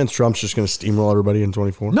 Are you convinced Trump's just going to steamroll everybody in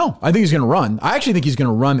 24? No, I think he's going to run. I actually think he's going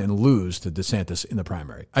to run and lose to DeSantis in the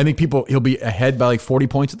primary. I think he'll be ahead by like 40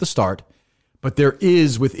 points at the start, but there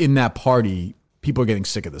is within that party, people are getting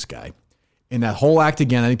sick of this guy. In that whole act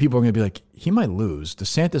again, I think people are going to be like, he might lose.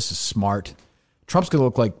 DeSantis is smart. Trump's going to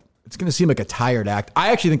look like, it's going to seem like a tired act.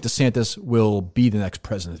 I actually think DeSantis will be the next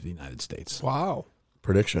president of the United States. Wow.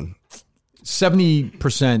 Prediction.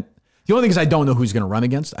 70%. The only thing is I don't know who's going to run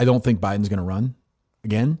against. I don't think Biden's going to run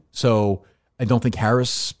again. So I don't think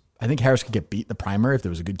Harris could get beat in the primary if there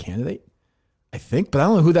was a good candidate. I think, but I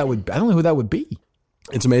don't know who that would be.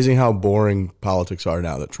 It's amazing how boring politics are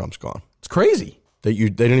now that Trump's gone. It's crazy. They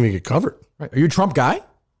don't even get covered. Right. Are you a Trump guy?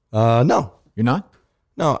 No. You're not?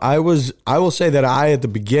 No, I will say that at the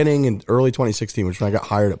beginning in early 2016, which when I got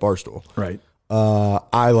hired at Barstool, right.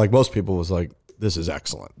 I, like most people, was like, this is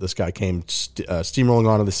excellent. This guy came steamrolling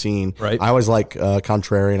onto the scene. Right. I always like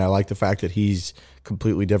contrarian. I like the fact that he's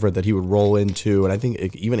completely different, that he would roll into. And I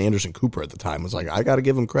think even Anderson Cooper at the time was like, I got to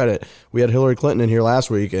give him credit. We had Hillary Clinton in here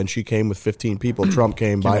last week, and she came with 15 people. Trump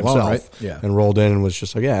came by alone, himself right? Yeah. and rolled in and was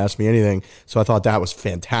just like, yeah, ask me anything. So I thought that was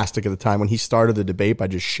fantastic at the time. When he started the debate by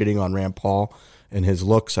just shitting on Rand Paul and his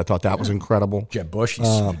looks, I thought that was incredible. Jeb Bush,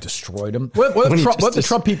 he destroyed him. What the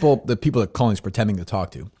Trump people, the people that Collins pretending to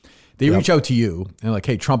talk to, they reach out to you and they're like,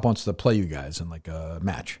 hey, Trump wants to play you guys in like a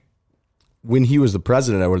match. When he was the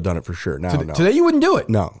president, I would have done it for sure. Now, no. Today you wouldn't do it.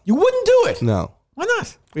 No. You wouldn't do it. No. Why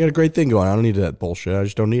not? We got a great thing going. I don't need that bullshit. I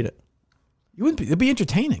just don't need it. You wouldn't be. It'd be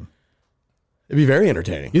entertaining. It'd be very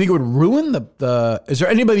entertaining. You think it would ruin the? Is there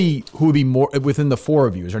anybody who would be more within the four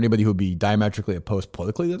of you? Is there anybody who would be diametrically opposed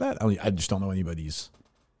politically to that? I just don't know anybody's.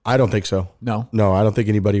 I don't think so. No, I don't think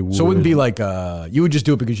anybody would. So it wouldn't be like you would just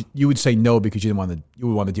do it because you would say no because you didn't want to. You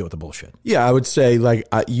would want to deal with the bullshit. Yeah, I would say like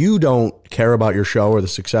you don't care about your show or the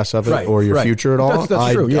success of it or your future at all.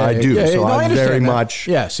 That's true. Yeah, I do. Yeah, so no, I very that. much.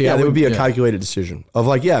 Yeah. See, there would be a calculated decision of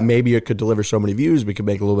like, maybe it could deliver so many views, we could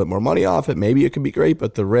make a little bit more money off it. Maybe it could be great,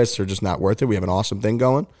 but the risks are just not worth it. We have an awesome thing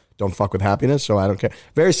going. Don't fuck with happiness, so I don't care.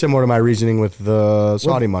 Very similar to my reasoning with the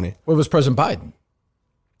Saudi money. What was President Biden?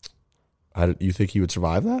 You think he would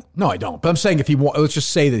survive that? No, I don't. But I'm saying if he, let's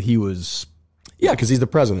just say that he was. Yeah, because he's the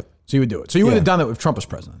president. So you would do it. So you would have done it if Trump was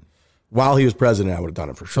president. While he was president, I would have done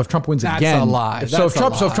it for sure. So if Trump wins That's again, a lie. So if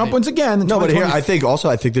Trump wins again, no. But here, I think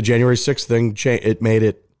the January 6th thing it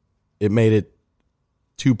made it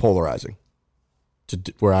too polarizing. To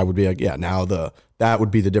where I would be like, now that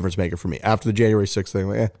would be the difference maker for me. After the January 6th thing,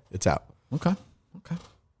 like, it's out. Okay. What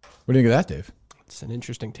do you think of that, Dave? It's an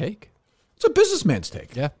interesting take. It's a businessman's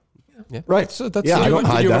take. Yeah. Right. So that's I don't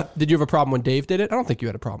hide that. Did you have a problem when Dave did it? I don't think you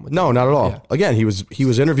had a problem with it. No, not at all. Yeah. Again, he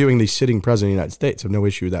was interviewing the sitting president of the United States. I have no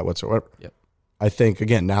issue with that whatsoever. Yep. I think,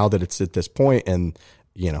 again, now that it's at this point and,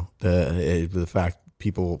 the fact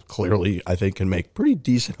people clearly, I think, can make pretty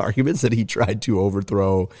decent arguments that he tried to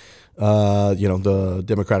overthrow the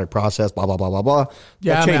democratic process, blah, blah, blah, blah, blah.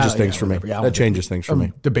 That changes things for me. Yeah, that changes things for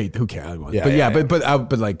me. Debate, who cares? Yeah,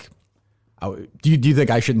 But like, do you think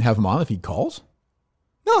I shouldn't have him on if he calls?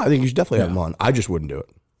 No, I think you should definitely have him on. I just wouldn't do it.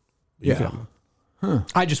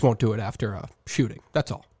 I just won't do it after a shooting.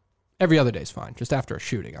 That's all. Every other day's fine. Just after a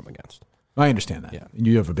shooting, I'm against. I understand that. Yeah.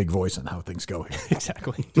 You have a big voice on how things go here.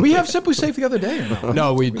 Exactly. Did we have Simply Safe the other day? Or no?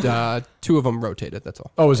 No, we two of them rotated. That's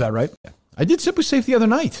all. Oh, is that right? Yeah. I did Simply Safe the other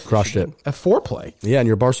night. Crushed it. At foreplay. Yeah, and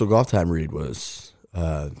your Barstool Golf Time read was I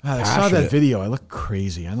saw passionate. that video. I look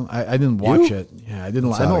crazy. I didn't watch You? it. Yeah, I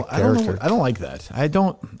didn't. Sound I don't know. character. I don't like that. I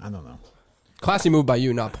don't know. Classy move by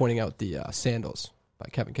you not pointing out the sandals by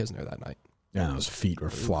Kevin Kisner that night. Yeah, those feet were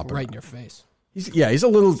flopping Right in your face. He's a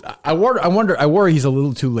little. I worry he's a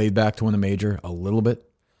little too laid back to win a major. A little bit.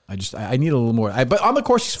 I need a little more. But on the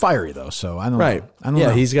course, he's fiery though. So I don't. right. I don't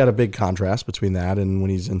know. He's got a big contrast between that and when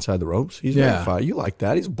he's inside the ropes. He's very fire. You like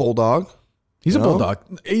that? He's a bulldog. He's a bulldog.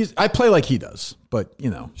 I play like he does, but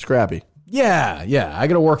Scrappy. Yeah. I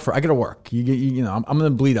gotta work. I'm gonna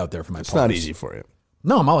bleed out there for my. It's not easy for you.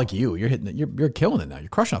 No, I'm not like you. You're hitting it. You're killing it now. You're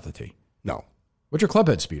crushing off the tee. No. What's your club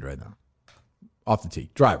head speed right now? Off the tee,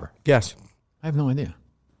 driver. Guess. I have no idea.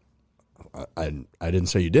 I didn't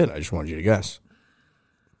say you did. I just wanted you to guess.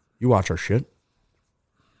 You watch our shit.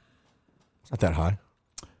 It's not that high.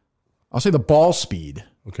 I'll say the ball speed,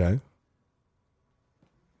 Okay.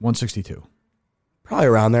 162. Probably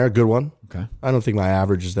around there. A good one. Okay. I don't think my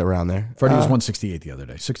average is around there. Freddie was 168 the other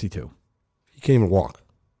day. 62. He can't even walk.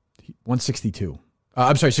 162.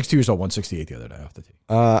 I'm sorry, 62 years old. 168 the other day off the tee.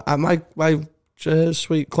 My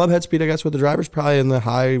sweet club head speed, I guess, with the driver's probably in the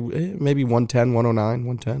high, maybe 110, 109,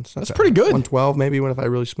 110. It's not That's bad. pretty good. 112 maybe if I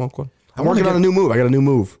really smoke one. I'm wanna working on a new move. I got a new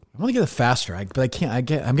move. I want to get it faster, but I can't.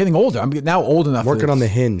 I'm getting older. I'm now old enough. I'm working that on the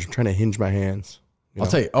it's- hinge. I'm trying to hinge my hands. I'll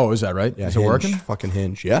tell you. Oh, is that right? Yeah, is it hinge, working? Fucking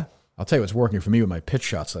hinge. Yeah. I'll tell you what's working for me with my pitch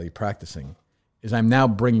shots that I'm practicing is I'm now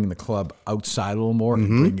bringing the club outside a little more and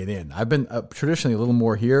bringing it in. I've been traditionally a little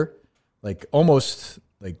more here, like almost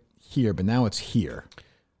like here, but now it's here.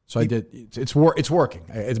 So it's working.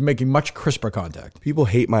 It's making much crisper contact. People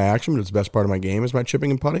hate my action, but it's the best part of my game is my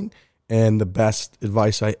chipping and putting. And the best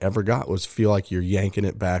advice I ever got was feel like you're yanking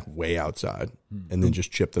it back way outside and then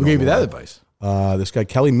just chip it. Who gave you that advice? This guy,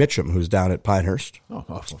 Kelly Mitchum, who's down at Pinehurst. Oh,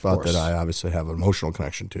 of Thought course. that I obviously have an emotional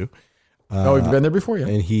connection to. Oh, you've been there before, yeah.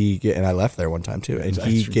 And I left there one time too. And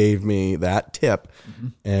he gave me that tip.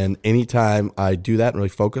 And anytime I do that and really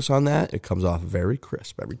focus on that, it comes off very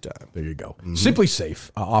crisp every time. There you go. Simply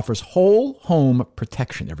Safe offers whole home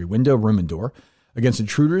protection, every window, room, and door against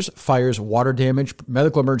intruders, fires, water damage,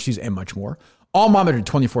 medical emergencies, and much more. All monitored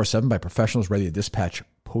 24/7 by professionals ready to dispatch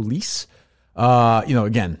police.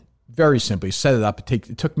 Again, very simply set it up.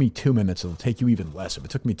 It took me 2 minutes. It'll take you even less. If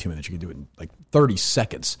it took me 2 minutes, you can do it in like 30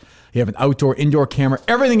 seconds. You have an outdoor, indoor camera.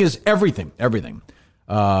 Everything is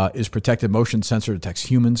protected. Motion sensor detects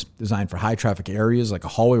humans. Designed for high traffic areas like a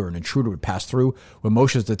hallway where an intruder would pass through. When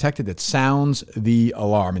motion is detected, it sounds the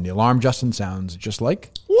alarm, and the alarm, Justin, sounds just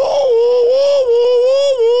like.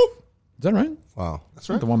 Is that right? Wow. That's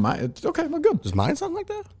right. The one. It's okay. Well, good. Does mine sound like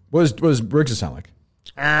that? What does Briggs' sound like?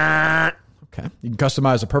 Okay. You can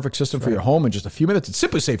customize a perfect system for your home in just a few minutes at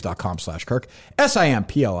simplysafe.com/Kirk.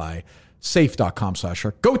 SIMPLI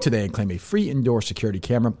safe.com/Kirk. Go today and claim a free indoor security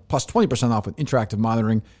camera plus 20% off with interactive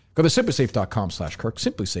monitoring. Go to simplysafe.com/Kirk.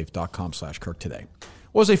 Simplysafe.com/Kirk today.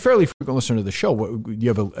 Well, as a fairly frequent listener to the show, do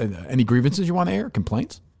you have any grievances you want to air?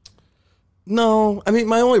 Complaints? No. I mean,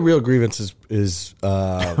 my only real grievance is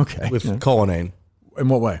with Cullinane. In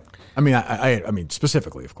what way? I mean, I mean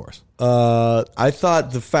specifically, of course. I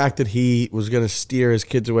thought the fact that he was going to steer his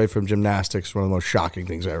kids away from gymnastics was one of the most shocking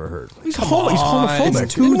things I ever heard. He's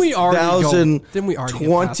homophobic. Didn't we already get past this?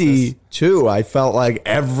 2022, I felt like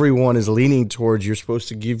everyone is leaning towards you're supposed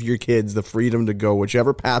to give your kids the freedom to go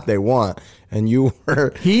whichever path they want, and you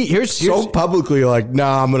were here's publicly like,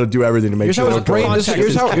 nah, I'm going to do everything to make sure.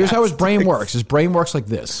 Here's how his brain works. His brain works like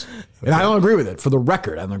this, and I don't agree with it. For the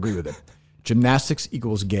record, I don't agree with it. Gymnastics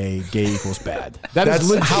equals gay. Gay equals bad.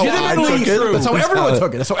 That's how I took it. True. That's how everyone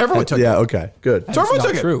took it. That's how everyone took it. Yeah. Okay. Good. That's how everyone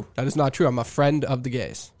took it. True. That is not true. I'm a friend of the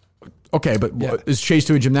gays. Okay, but is Chase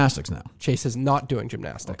doing gymnastics now? Chase is not doing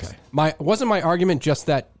gymnastics. Okay. Wasn't my argument just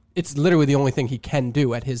that it's literally the only thing he can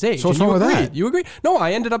do at his age? So what's and wrong with agreed. that? You agree? No,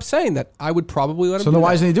 I ended up saying that I would probably let him. So do then why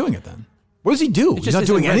that. isn't he doing it then? What does he do? He's not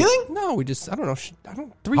doing anything? No, I don't know.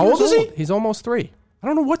 3 How years old is he? He's almost 3. I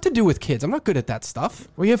don't know what to do with kids. I'm not good at that stuff.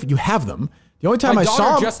 Well, you have them. The only time My I daughter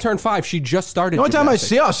saw him, just turned 5. She just started. the only time I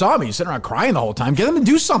gymnastics. saw him, he's sitting around crying the whole time. Get him to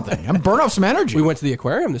do something. I'm burn off some energy. We went to the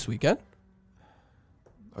aquarium this weekend.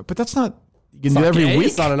 But that's not. You can do it every gay. week.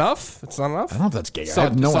 It's not enough. It's not enough. I don't know if that's gay. Saw, I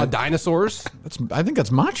have no saw idea. dinosaurs. I think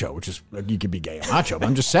that's macho, which is you could be gay and macho. But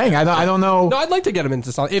I'm just saying. I don't know. No, I'd like to get him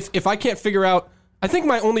into something. If I can't figure out, I think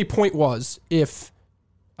my only point was if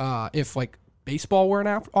like baseball were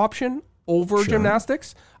an option over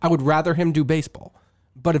gymnastics, I would rather him do baseball.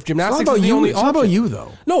 But if gymnastics is the only It's option, not about you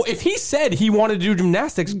though. No, if he said he wanted to do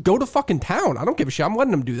gymnastics, go to fucking town. I don't give a shit. I'm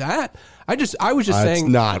letting him do that. I was just That's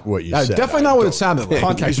saying. not what you said. Definitely not what it sounded like.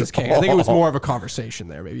 Context is king. I think it was more of a conversation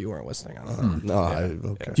there. Maybe you weren't listening. I don't know. No,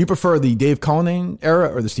 okay. Do you prefer the Dave Cullinane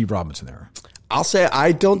era or the Steve Robinson era? I'll say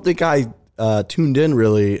I don't think I tuned in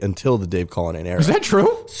really until the Dave Cullinane era. Is that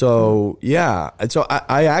true? So yeah, and so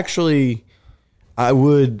I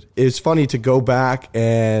would. It's funny to go back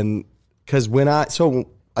and because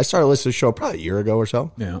I started listening to the show probably a year ago or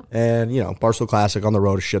so. Yeah. And Barstool Classic on the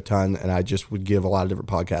road a shit ton, and I just would give a lot of different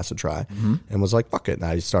podcasts a try, and was like, fuck it. And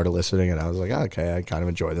I started listening, and I was like, okay, I kind of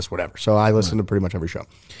enjoy this, whatever. So I listened to pretty much every show,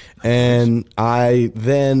 and I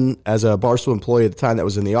then, as a Barstool employee at the time that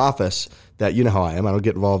was in the office, that you know how I am, I don't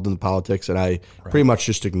get involved in the politics, and I pretty much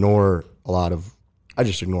just ignore I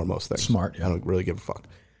just ignore most things. Smart, yeah. I don't really give a fuck.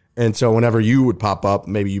 And so whenever you would pop up,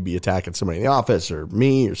 maybe you'd be attacking somebody in the office or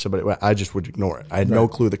me or somebody, I just would ignore it. I had no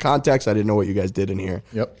clue the context. I didn't know what you guys did in here.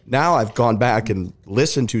 Yep. Now I've gone back and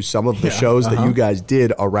listened to some of the shows that you guys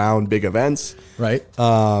did around big events. Right.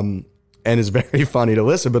 And it's very funny to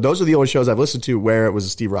listen. But those are the only shows I've listened to where it was a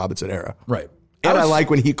Steve Robinson era. Right. And I like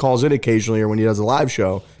when he calls in occasionally or when he does a live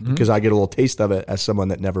show because I get a little taste of it as someone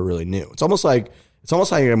that never really knew. It's almost like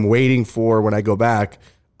I'm waiting for when I go back.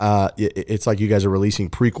 It's like you guys are releasing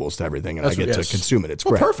prequels to everything, and I get to consume it. It's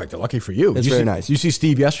great. Perfect. Lucky for you. It's very nice. You see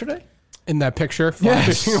Steve yesterday? In that picture,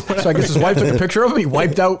 Yes. So I guess his wife took a picture of him. He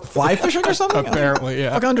wiped out fly fishing or something? Apparently,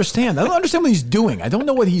 yeah. I don't understand. I don't understand what he's doing. I don't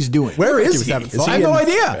know what he's doing. Where is was he? having Is fun. I he have no in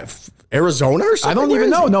idea. Arizona or something? I don't Where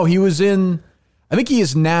even is know. he? No, he was in, I think he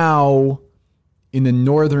is now in the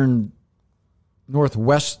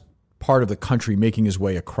northwest part of the country making his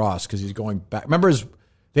way across because he's going back. Remember,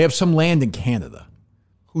 they have some land in Canada.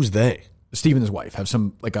 Who's they? Steve and his wife have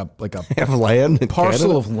some like a Have land in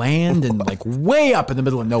parcel Canada? of land and like way up in the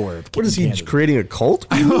middle of nowhere. What is he Canada. creating a cult?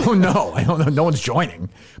 I don't know. I don't know. No one's joining.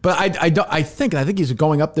 But I think he's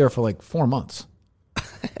going up there for like 4 months.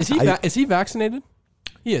 is he vaccinated?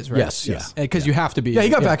 He is, right? Yes, yeah. Because you have to be. Yeah, he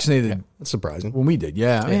got vaccinated That's surprising. when we did.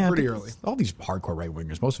 Yeah, I pretty think early. All these hardcore right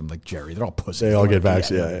wingers, most of them like Jerry, they're all pussies. They all get Like,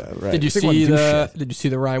 vaccinated. Yeah, right. Did you They wanna see do Did you see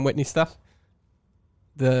the Ryan Whitney stuff?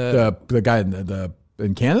 The guy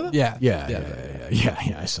in Canada? Yeah.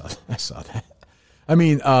 Yeah. I saw that. I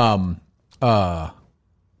mean, yeah.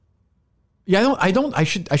 I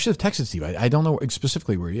should have texted Steve. I don't know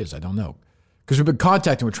specifically where he is. I don't know because we've been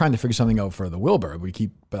contacting. We're trying to figure something out for the Wilbur.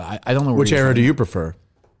 But I don't know where Which he is era right do you prefer?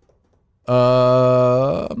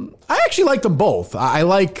 I actually like them both. I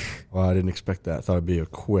like Well, I didn't expect that. I thought it'd be a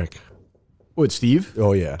quick. what Steve.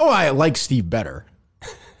 Oh, yeah. Oh, I like Steve better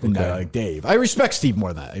than I like Dave. I respect Steve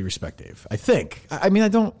more than I respect Dave. I think. I mean, I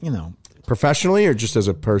don't. Professionally or just as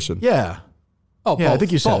a person? Yeah. Oh, Yeah, I both,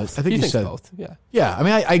 think you said both. it. I think he you thinks said it. both. Yeah. Yeah. I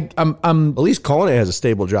mean, I'm. At least Cullinane has a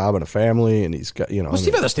stable job and a family, and he's got Well,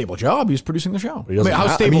 Steve had a stable job. He was producing the show. He doesn't how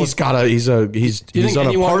have- stable? he's got a. He's think on a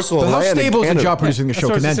anyone- parcel But of how land in stable is a Canada. job producing the show?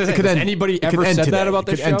 That's what I was It saying. could Has end. anybody it could ever end said that today. about It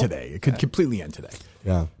could this end show? today. It could completely end today.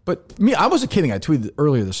 Yeah. But me, I wasn't kidding. I tweeted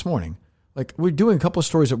earlier this morning. Like we're doing a couple of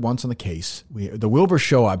stories at once on the case. The Wilbur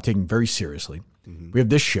show I'm taking very seriously. We have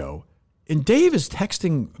this show, and Dave is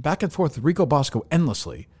texting back and forth with Rico Bosco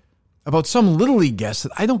endlessly about some Little League guest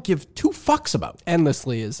that I don't give two fucks about.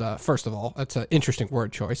 Endlessly is first of all, that's an interesting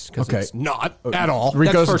word choice because Okay. it's not at all.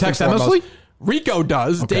 Rico That's doesn't first and text foremost. endlessly? Rico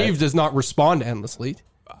does. Okay. Dave does not respond endlessly.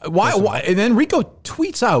 Why? And then Rico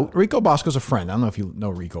tweets out. Rico Bosco's a friend. I don't know if you know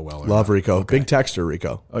Rico well. Or Love not. Rico. Big texter,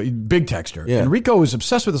 Rico. Big texter. Yeah. And Rico is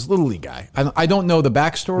obsessed with this Little League guy. I don't know the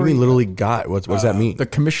backstory. What do you mean, Little League guy? What does that mean? The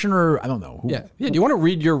commissioner. I don't know. Who, Yeah. Do you want to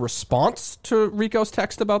read your response to Rico's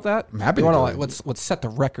text about that? I'm happy You to wanna, do like, let's set the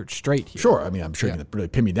record straight here. Sure. I mean, I'm sure you're going to really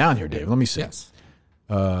pin me down here, Dave. Let me see. Yes.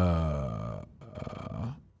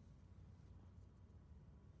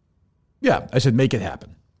 Yeah, I said make it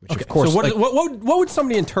happen. Which Okay. of course, so like, what would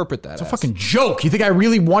somebody interpret that as? a fucking joke. You think I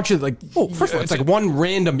really want you to like? Well, first of all, it's like one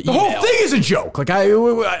random The email. whole thing is a joke. Like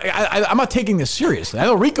I'm not taking this seriously. I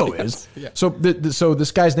know Rico is. yeah. So so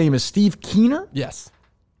this guy's name is Steve Keener. Yes.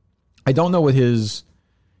 I don't know what he's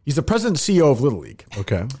the president and CEO of Little League.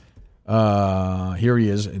 Okay. Here he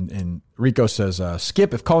is, and Rico says,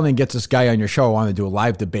 "Skip, if Cullinane gets this guy on your show, I want to do a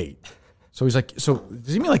live debate." So he's like, so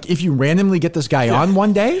does he mean like if you randomly get this guy on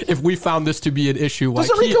one day? If we found this to be an issue,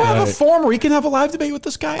 Doesn't Rico have a forum where he can have a live debate with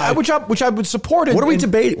this guy? Which I would support. What are we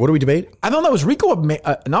debating? What are we debating? I don't know. Is Rico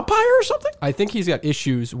an umpire or something? I think he's got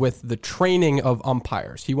issues with the training of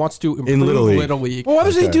umpires. He wants to improve In Little League. Well, why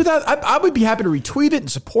does he do that? I would be happy to retweet it and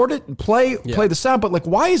support it and play the sound. But like,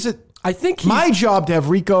 why is it I think my job to have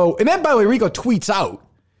Rico? And then, by the way, Rico tweets out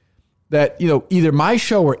that either my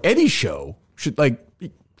show or Eddie's show should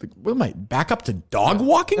what am I back up to dog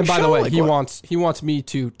walking? And by show? the way, Like, he what? wants me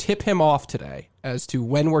to tip him off today as to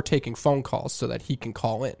when we're taking phone calls so that he can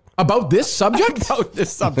call in About this subject? about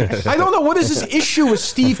this subject. I don't know. What is this issue with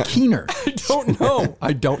Steve Keener?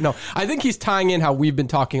 I don't know. I think he's tying in how we've been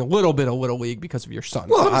talking a little bit of Little League because of your son.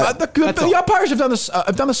 Well, the umpires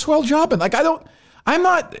have done a swell job, and like I'm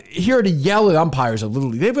not here to yell at umpires at Little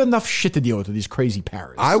League. They have enough shit to deal with these crazy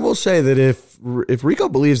parents. I will say that if Rico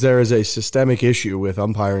believes there is a systemic issue with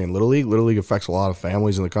umpiring in Little League affects a lot of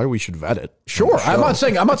families in the country. We should vet it. Sure, I'm not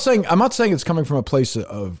saying it's coming from a place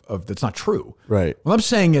of that's not true. Right. What I'm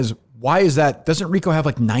saying is, why is that? Doesn't Rico have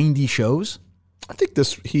like 90 shows? I think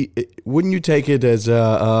wouldn't you take it as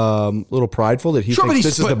a little prideful that he thinks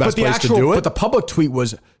this is the best place to do it? But the public tweet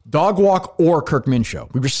was Dog Walk or Kirkman Show.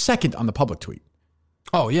 We were second on the public tweet.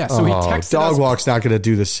 Oh, yeah. So he texted Dog us. Walk's not going to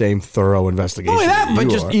do the same thorough investigation. Not only that, but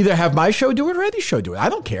you just are. either have my show do it or Eddie's show do it. I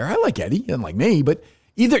don't care. I like Eddie. He doesn't like me, but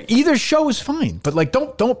either show is fine. But like,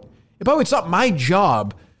 don't. By the way, it's not my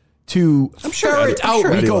job to ferret out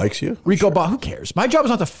Eddie Rico. likes you. Who cares? My job is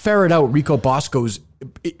not to ferret out Rico Bosco's.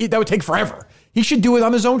 That would take forever. He should do it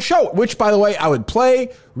on his own show, which, by the way, I would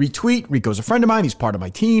play, retweet. Rico's a friend of mine. He's part of my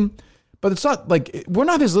team. But it's not like we're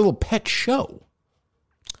not his little pet show.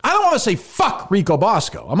 I don't want to say fuck Rico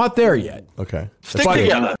Bosco. I'm not there yet. Okay. Stick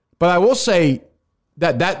together. But I will say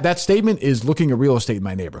that statement is looking at real estate in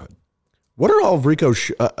my neighborhood. What are all of Rico's?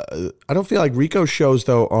 I don't feel like Rico's shows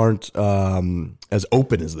though aren't as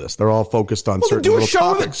open as this. They're all focused on certain do a little show.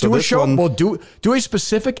 topics. Do So a this show. one- Well, do a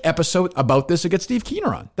specific episode about this and get Steve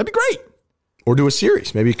Keener on. That'd be great. or do a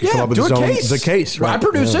series. Maybe he could come up with do his a own case. the case. Well, I Right?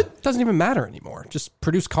 produce Yeah. it. It doesn't even matter anymore. Just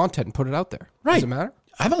produce content and put it out there. Right. Does it matter?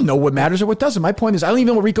 I don't know what matters or what doesn't. My point is, I don't even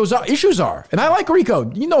know what Rico's issues are. And I like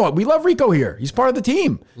Rico. You know what? We love Rico here. He's part of the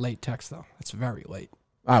team. Late text, though. It's very late.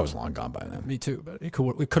 I was long gone by then. Me too, but it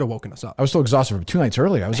could have woken us up. I was so exhausted from 2 nights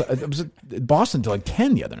earlier. I was at Boston till like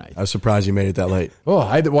 10 the other night. I was surprised you made it that late. Oh,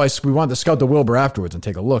 we wanted to scout the Wilbur afterwards and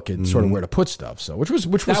take a look and sort of where to put stuff. So which was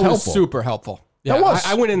That helpful. was super helpful. Yeah, That was.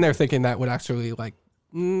 I went in there thinking that would actually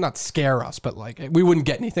not scare us, but we wouldn't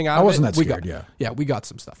get anything out of it. I wasn't that We scared, got, yeah, we got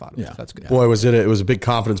some stuff out of it. Yeah. So that's good. Boy, it was a big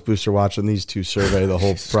confidence booster watching these two survey the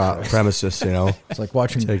whole premises. You know, It's like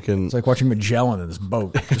watching Taking- It's like watching Magellan in his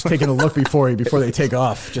boat, just taking a look before they take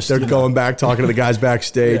off. Just they're you know. going back talking to the guys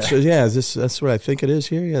backstage. So, that's what I think it is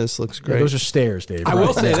here. Yeah, this looks Yeah, great. those are stairs, Dave. I Right.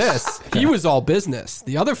 will say this: he was all business.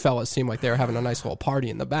 The other fellas seemed like they were having a nice little party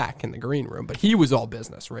in the back in the green room, but he was all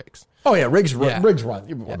business. Riggs. Oh yeah, Riggs run.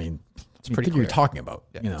 I mean, it's pretty what you're clear. talking about.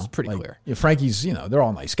 Yeah, you know, it's pretty clear. Frankie's, they're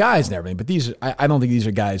all nice guys and everything, but I don't think these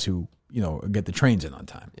are guys who get the trains in on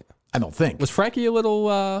time. I don't think. Was Frankie a little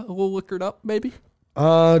liquored up? Maybe.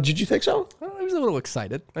 Did you think so? He was a little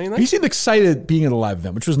excited. I mean, He seemed excited being at a live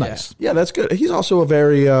event, which was nice. Yeah, that's good. He's also a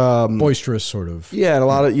very Boisterous, sort of. yeah, and a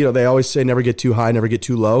lot of they always say never get too high, never get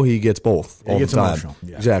too low. He gets both. he all gets the time. emotional.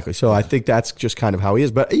 Yeah. Exactly. So I think that's just kind of how he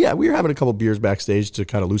is. But yeah, we were having a couple beers backstage to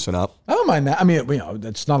kind of loosen up. I don't mind that. I mean,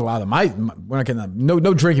 that's not allowed. We're not gonna no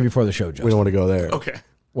drinking before the show, Justin. We don't want to go there. Okay.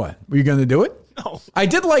 What? Were you going to do it? No. I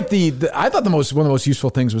did like I thought one of the most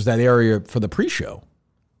useful things was that area for the pre-show.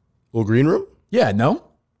 Little green room. Yeah, no?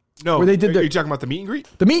 No. Where they did Are you talking about the meet and greet?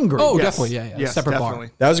 The meet and greet. oh, Yes. definitely, yeah. Yes, Separate definitely.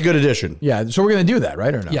 bar. That was a good addition. Yeah, so we're going to do that,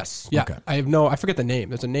 right, or no? Yes, yeah. Okay. I forget the name.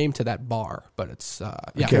 There's a name to that bar, but it's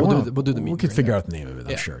Okay, we'll do the meet. We and could greet, figure yeah. out the name of it,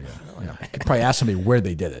 I'm sure, yeah. I could probably ask somebody where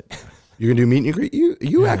they did it. You're gonna do meet and greet.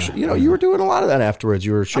 You actually, you were doing a lot of that afterwards.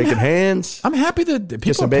 You were shaking hands, I'm happy that people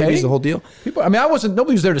kissing are babies, paying. the whole deal. People, I mean,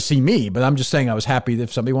 nobody was there to see me, but I'm just saying I was happy that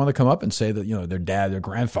if somebody wanted to come up and say that, their dad, their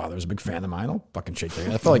grandfather was a big fan of mine, I'll fucking shake their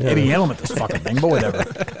hand. I felt like Eddie Allen at this fucking thing, but whatever.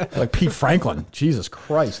 Like Pete Franklin. Jesus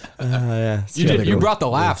Christ. Yeah, You brought the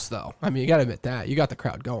laughs, though. I mean, you got to admit that. You got the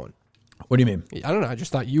crowd going. What do you mean? I don't know. I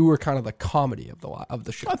just thought you were kind of the comedy of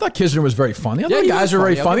the show. I thought Kisner was very funny. I thought Yeah, the he guys was were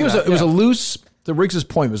very funny. funny. I'll give It was that, a loose. To Riggs's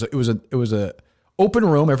point, it was a open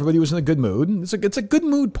room. Everybody was in a good mood. And it's a good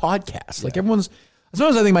mood podcast. Like everyone's.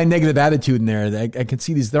 Sometimes I think my negative attitude in there. I can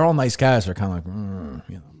see these. They're all nice guys. They're kind of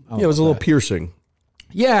like, it was a little piercing.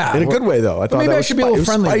 Yeah, in a good way though. I thought maybe that I was should be a little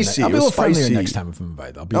friendly. spicy. I'll be a It was little friendlier spicy. next time if I'm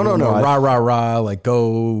invited. I'll be No. rah, like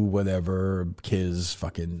go whatever, kids,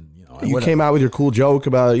 fucking. You came out with your cool joke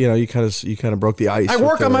about you kind of broke the ice. I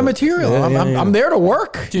work on my material. I'm there to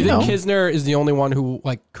work. Do you think Kisner is the only one who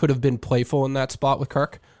like could have been playful in that spot with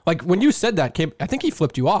Kirk? Like when you said that, I think he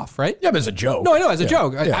flipped you off, right? Yeah, but as a joke. No, I know as a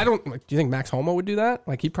joke. I don't. Like, do you think Max Homo would do that?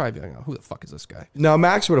 Like he'd probably be like, oh, "Who the fuck is this guy?" No,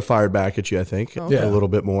 Max would have fired back at you. I think a little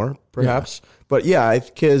bit more, perhaps. But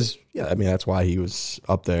Kiz. Yeah, I mean that's why he was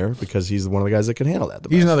up there because he's one of the guys that can handle that.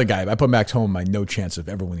 He's another guy. I put Max Homo on my no chance of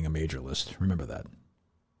ever winning a major list. Remember that.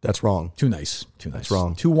 That's wrong. Too nice. That's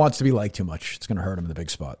wrong. Too wants to be liked too much. It's going to hurt him in the big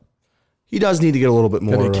spot. He does need to get a little bit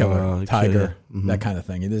more. Gotta be a killer, Tiger, that kind of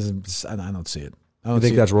thing. It is. I don't see it. You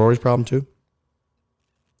think that's Rory's problem too?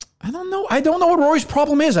 I don't know. I don't know what Rory's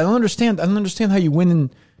problem is. I don't understand. I don't understand how you win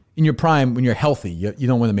in your prime when you're healthy. You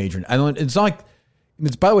don't win a major. I don't. It's not like.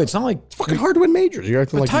 By the way, it's not like it's fucking hard to win majors. You're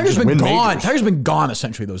acting like Tiger's you been just win gone. majors. Tiger's been gone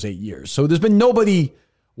essentially those 8 years. So there's been nobody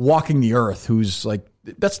walking the earth who's like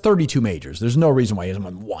that's 32 majors. There's no reason why he hasn't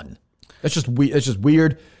won one. That's just weird. It's just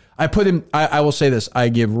weird. I put him. I will say this. I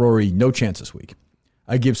give Rory no chance this week.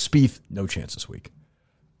 I give Spieth no chance this week.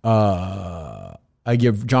 I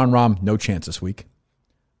give Jon Rahm no chance this week.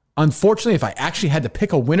 Unfortunately, if I actually had to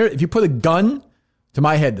pick a winner, if you put a gun to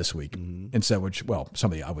my head this week and said,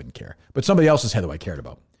 somebody I wouldn't care, but somebody else's head who I cared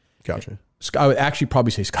about. Gotcha. I would actually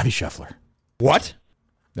probably say Scotty Scheffler. What?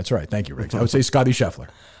 That's right. Thank you, Riggs. I would say Scotty Scheffler.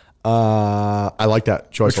 I like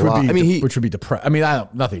that choice a lot. Which would be depressed. I mean,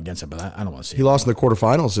 nothing against him, but I don't want to see. He lost in the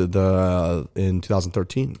quarterfinals in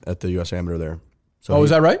 2013 at the U.S. Amateur there. So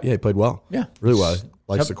is that right? Yeah, he played well. Yeah, really well.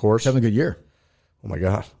 Likes the course. Having a good year. Oh my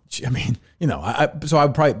god. I mean, so I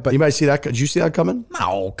would probably. But you might see that. Did you see that coming?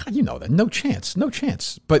 No, God, you know that. No chance.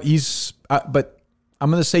 But he's. But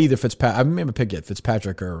I'm going to say either Fitzpatrick. I remember pick it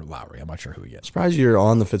Fitzpatrick or Lowry. I'm not sure who he gets. Surprised you're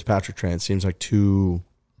on the Fitzpatrick train. It seems like too.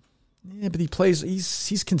 Yeah, but he plays.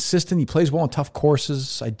 He's consistent. He plays well on tough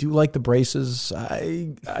courses. I do like the braces.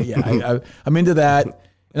 I'm into that,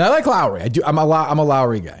 and I like Lowry. I do. I'm a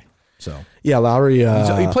Lowry guy. So yeah, Lowry.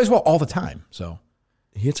 He plays well all the time. So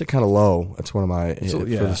he hits it kind of low. That's one of my for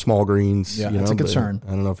the small greens. Yeah, that's a concern. I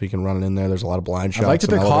don't know if he can run it in there. There's a lot of blind shots. I like to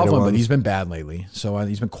pick Hovland, but he's been bad lately. So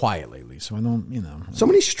he's been quiet lately. So I don't. So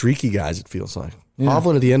many streaky guys. It feels like.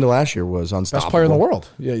 Hovland at the end of last year was unstoppable. Best player in the world.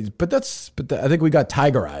 Yeah, but I think we got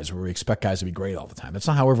Tiger eyes where we expect guys to be great all the time. That's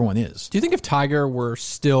not how everyone is. Do you think if Tiger were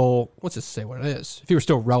still, let's just say what it is, if he were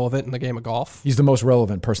still relevant in the game of golf? He's the most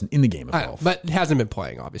relevant person in the game of golf. But hasn't been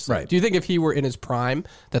playing, obviously. Right. Do you think if he were in his prime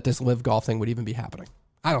that this live golf thing would even be happening?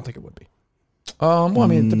 I don't think it would be. Well, I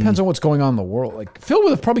mean, it depends on what's going on in the world. Like Phil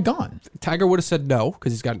would have probably gone. Tiger would have said no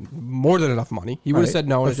because he's got more than enough money. He would have said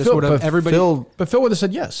no, and it just would have everybody. But Phil would have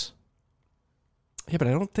said yes. Yeah, but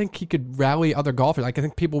I don't think he could rally other golfers. Like I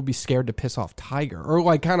think people would be scared to piss off Tiger, or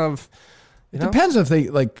like kind of. It depends if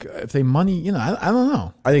they money. I don't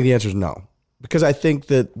know. I think the answer is no, because I think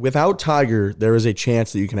that without Tiger, there is a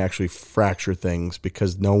chance that you can actually fracture things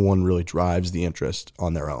because no one really drives the interest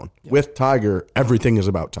on their own. Yep. With Tiger, everything is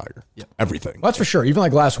about Tiger. Yep. Everything. Well, that's for sure. Even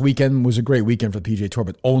like last weekend was a great weekend for the PGA Tour,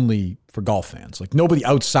 but only for golf fans. Like nobody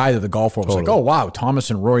outside of the golf world was like, oh wow,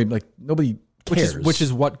 Thomas and Rory. Like nobody cares. Which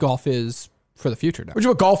is what golf is for the future now. Which is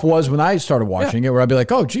what golf was when I started watching it, where I'd be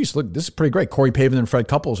like, oh, geez, look, this is pretty great. Corey Pavin and Fred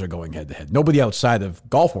Couples are going head-to-head. Nobody outside of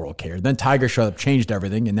golf world cared. Then Tiger showed up, changed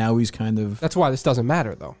everything, and now he's kind of... That's why this doesn't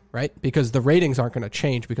matter, though, right? Because the ratings aren't going to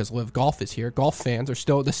change because Live Golf is here. Golf fans are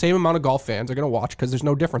still... The same amount of golf fans are going to watch because there's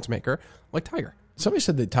no difference maker like Tiger. Somebody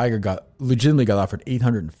said that Tiger legitimately got offered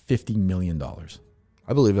 $850 million.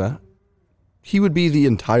 I believe that. He would be the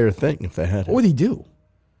entire thing if they had him. What would he do?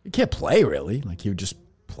 He can't play, really. Like, he would just...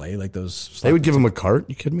 play like those. They would give him a cart.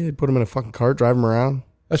 You kidding me? They'd put him in a fucking cart, drive him around.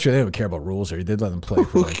 That's true. They don't care about rules here. They'd let him play.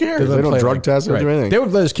 Who cares? They don't drug test or do anything. They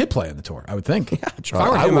would let his kid play on the tour, I would think. If I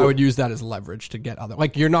were him, I would use that as leverage to get other.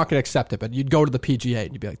 Like, you're not going to accept it, but you'd go to the PGA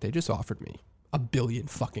and you'd be like, they just offered me $1 billion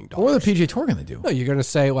fucking dollars. What are the PGA Tour going to do? No, you're going to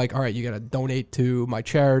say, like, all right, you got to donate to my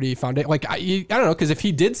charity foundation. Like, I don't know, because if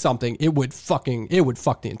he did something, it would fuck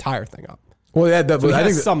the entire thing up. Well, I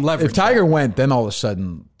think some leverage. If Tiger went, then all of a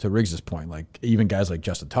sudden, to Riggs' point, like even guys like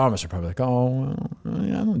Justin Thomas are probably like, oh, well,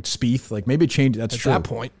 I don't Spieth. Like maybe change. That's true. At that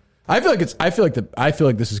point, I feel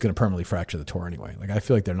like this is going to permanently fracture the tour anyway. Like I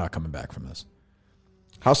feel like they're not coming back from this.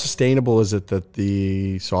 How sustainable is it that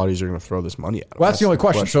the Saudis are going to throw this money at? Well, that's the only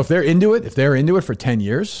question. So if they're into it for 10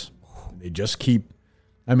 years, they just keep.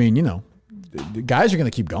 I mean, the guys are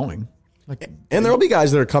going to keep going. And there will be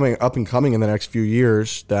guys that are coming up and coming in the next few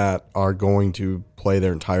years that are going to play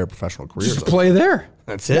their entire professional careers. Just play there.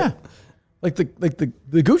 That's it. Yeah. Like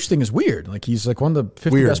the Gooch thing is weird. Like he's like one of the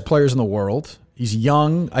 50 best players in the world. He's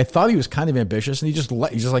young. I thought he was kind of ambitious, and he's just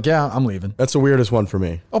like, yeah, I'm leaving. That's the weirdest one for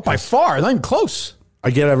me. Oh, by far, not even close. I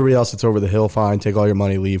get everybody else that's over the hill. Fine, take all your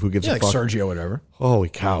money, leave. Who gives a like fuck? Sergio, whatever. Holy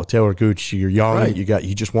cow, Taylor Gooch, you're young. Right.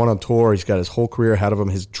 He just won on tour. He's got his whole career ahead of him.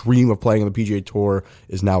 His dream of playing on the PGA Tour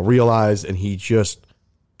is now realized, and he just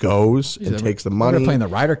goes and takes the money. They're playing the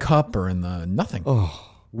Ryder Cup or in the nothing. Oh,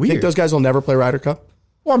 weird. Think those guys will never play Ryder Cup?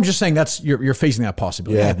 Well, I'm just saying that's you're facing that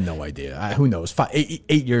possibility. Yeah. I have no idea. Who knows? 8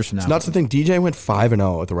 years from now. That's the thing. DJ went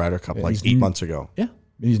 5-0 at the Ryder Cup like 8 months ago. Yeah,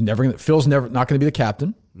 he's never gonna. Phil's not going to be the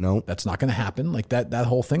captain. No, that's not going to happen. Like that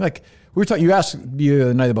whole thing. Like we were talking. You asked me the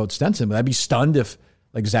other night about Stenson, but I'd be stunned if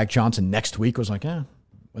like Zach Johnson next week was like,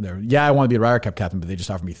 whatever. Yeah, I want to be a Ryder Cup captain, but they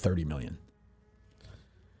just offered me $30 million.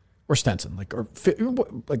 Or Stenson, like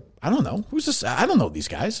I don't know who's this. I don't know these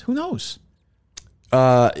guys. Who knows?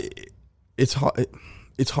 It's hard.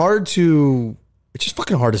 It's hard to. It's just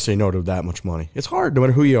fucking hard to say no to that much money. It's hard, no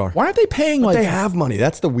matter who you are. Why aren't they paying they have money?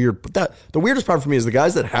 That's the weird. But the weirdest part for me is the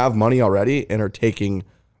guys that have money already and are taking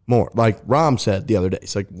more. Like Rahm said the other day,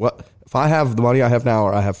 it's like, what if I have the money I have now,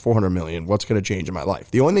 or I have $400 million? What's going to change in my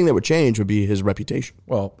life? The only thing that would change would be his reputation.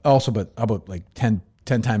 Well, also, but how about like 10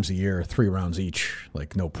 times a year, 3 rounds each,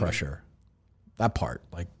 like no pressure. That part,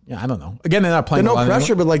 like, I don't know. Again, they're not playing. No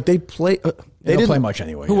pressure, but like they play. They don't play much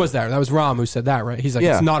anyway. Who was there? That was Rahm who said that, right? He's like,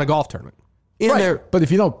 it's not a golf tournament. Right. But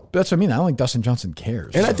if you don't, that's what I mean. I don't think Dustin Johnson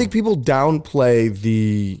cares. And I think people downplay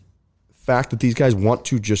the fact that these guys want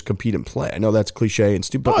to just compete and play. I know that's cliche and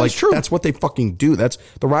stupid, but like that's what they fucking do. That's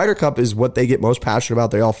the Ryder Cup is what they get most passionate about.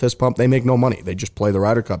 They all fist pump. They make no money. They just play the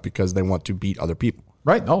Ryder Cup because they want to beat other people.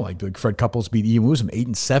 Right. No, like Fred Couples beat Ian Woosnam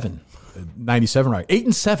 8-7, 97 right.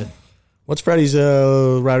 8-7. What's Freddie's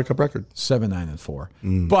Ryder Cup record?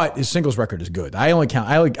 7-9-4. But his singles record is good. I only care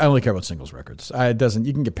about singles records. It doesn't.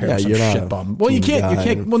 You can get paired with some shit bum. Well, you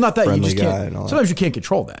can't. Well, not that you just can't. Sometimes you can't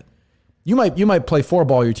control that. You might play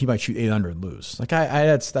 4-ball. Your team might shoot 8 under and lose. Like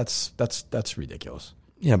that's ridiculous.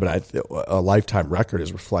 Yeah, but a lifetime record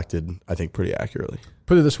is reflected, I think, pretty accurately.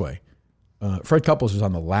 Put it this way: Fred Couples was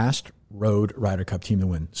on the last road Ryder Cup team to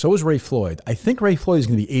win. So was Ray Floyd. I think Ray Floyd is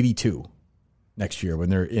going to be 82. Next year when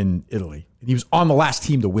they're in Italy. And he was on the last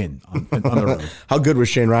team to win on the road. How good was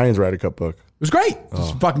Shane Ryan's Ryder Cup book? It was great. It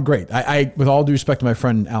was fucking great. I with all due respect to my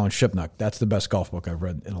friend Alan Shipnuck, that's the best golf book I've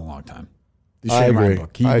read in a long time. The Shane Ryan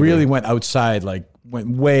book. He really went outside, like went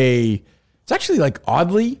way. It's actually like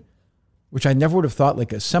oddly, which I never would have thought,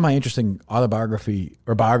 like a semi-interesting autobiography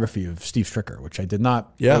or biography of Steve Stricker, which I did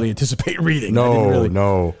not really anticipate reading.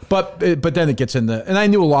 No. But then it gets in and I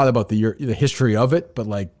knew a lot about the history of it, but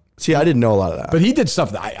like. See, I didn't know a lot of that. But he did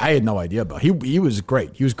stuff that I had no idea about. He was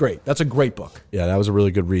great. He was great. That's a great book. Yeah, that was a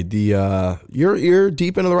really good read. The you're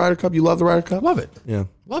deep into the Ryder Cup. You love the Ryder Cup? Love it. Yeah.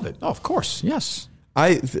 Love it. Oh, of course. Yes.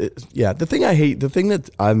 The thing I hate, the thing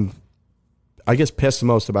that I guess pissed the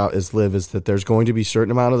most about is that there's going to be a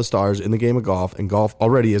certain amount of the stars in the game of golf, and golf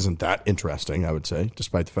already isn't that interesting, I would say,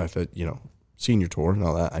 despite the fact that, senior tour and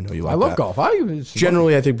all that. I know you like that. I love golf.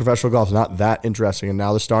 Generally, I think professional golf is not that interesting, and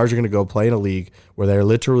now the stars are going to go play in a league where they're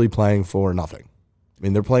literally playing for nothing. I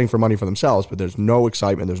mean, they're playing for money for themselves, but there's no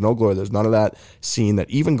excitement, there's no glory, there's none of that scene that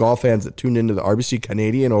even golf fans that tuned into the RBC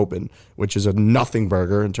Canadian Open, which is a nothing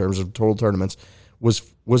burger in terms of total tournaments,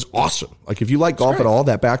 was awesome. Like, if you like golf at all,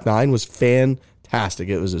 that back nine was fantastic.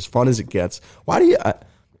 It was as fun as it gets.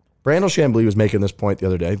 Brandel Chambly was making this point the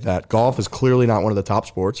other day that golf is clearly not one of the top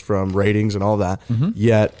sports from ratings and all that. Mm-hmm.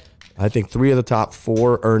 Yet, I think 3 of the top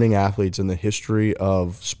 4 earning athletes in the history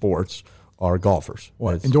of sports are golfers.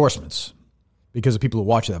 What? Endorsements. Because of people who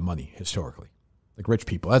watch that money historically. Like rich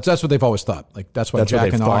people. That's what they've always thought. Like that's why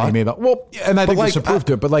Jack and I made up. Well, and I think there's some proof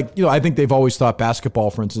to it. But I think they've always thought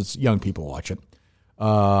basketball, for instance, young people watch it.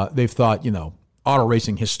 They've thought, auto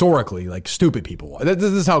racing historically, like stupid people. This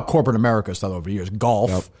is how corporate America has thought over years.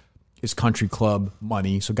 Golf is country club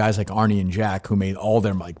money. So guys like Arnie and Jack, who made all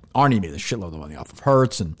their money, Arnie made a shitload of money off of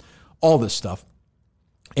Hertz and all this stuff.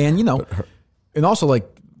 And, and also like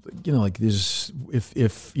there's,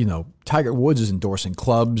 if Tiger Woods is endorsing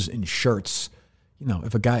clubs and shirts,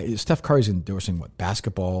 if Steph Curry's endorsing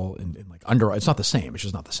basketball and like Under, it's not the same. It's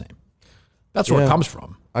just not the same. That's where it comes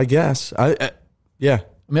from. I guess. Yeah.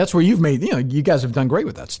 I mean, that's where you've made, you guys have done great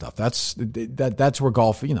with that stuff. That's where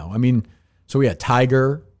golf, so we had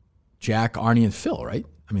Tiger, Jack, Arnie, and Phil, right?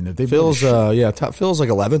 I mean, Phil's Phil's like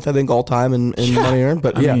 11th, I think, all time in money earned.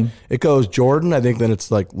 But it goes Jordan. I think then it's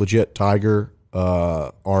like legit Tiger,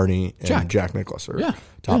 Arnie, and Jack Nicklaus are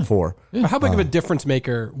top four. Yeah. How big of a difference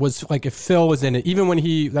maker was like if Phil was in it? Even when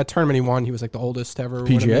that tournament he won, he was like the oldest ever PGA?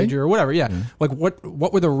 win a major or whatever. Yeah. Like what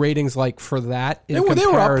were the ratings like for that in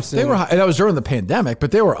comparison? They were up. That was during the pandemic,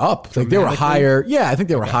 but they were up. Like they were higher. Yeah, I think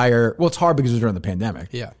they were higher. Well, it's hard because it was during the pandemic.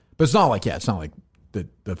 Yeah. But it's not like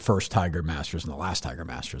the first Tiger Masters and the last Tiger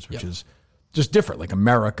Masters, which is just different. Like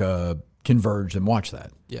America converged and watched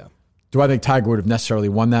that. Yeah. Do I think Tiger would have necessarily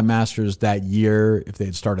won that Masters that year if they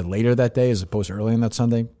had started later that day as opposed to early on that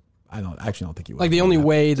Sunday? I don't think he would. Like the only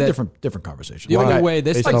way that different conversation. The only way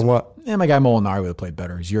this based on what? Yeah, my guy Molinari would have played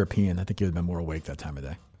better. He's European. I think he would have been more awake that time of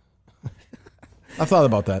day. I've thought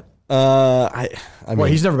about that. I mean, Well,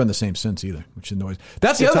 he's never been the same since either, which annoys.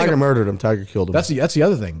 That's the other Tiger thing. murdered him. Tiger killed him. That's the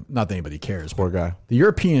other thing. Not that anybody cares. Poor guy. The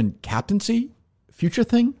European captaincy future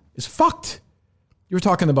thing is fucked. You were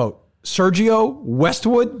talking about Sergio,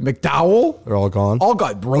 Westwood, McDowell. They're all gone. All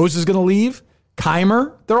gone. Rose is going to leave.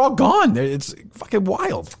 Keimer. They're all gone. It's fucking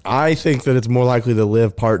wild. I think that it's more likely to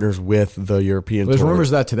live partners with the European There's Tour. rumors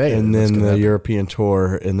of that today. And That's then gonna the happen. European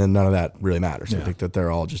Tour, and then none of that really matters. I think that they're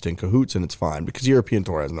all just in cahoots, and it's fine because the European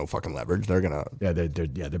Tour has no fucking leverage. They're going to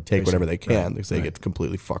They're take whatever they can right, because they get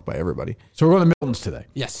completely fucked by everybody. So we're going to Milton's today.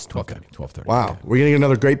 yes, 12:30. 12:30. Wow. Okay. We're getting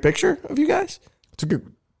another great picture of you guys? It's a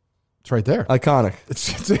good. It's right there. Iconic.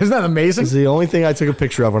 Isn't that amazing? It's the only thing I took a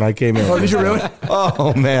picture of when I came in. Oh, did you really?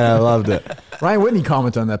 Oh, man, I loved it. Ryan Whitney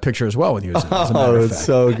commented on that picture as well when he was in. As a matter Oh, of it's fact.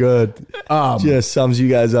 so good. Just sums you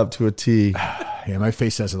guys up to a T. Yeah, my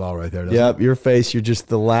face says it all right there. Doesn't Yep, your face. You're just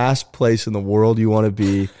the last place in the world you want to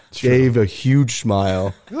be. Gave a huge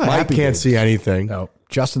smile. at Mike Happy can't Days. see anything. No,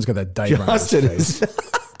 Justin's got that diaper Justin on his face.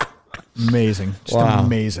 Amazing. Just Wow.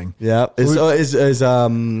 amazing. Yeah. Is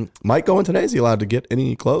Mike going today? Is he allowed to get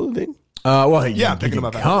any clothing? Well, Yeah, you picking can him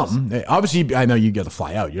up after come. Obviously, I know you got to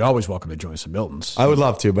fly out. You're always welcome to join us at Milton's. I would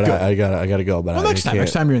love to, but I gotta go. But Well, next time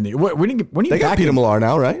you're in the when are you They got back Peter in- Millar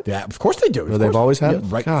now, right? Yeah, of course they do. Of They've course. always had Yeah, it?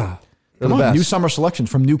 right. God, they're Come the on, best. new summer selections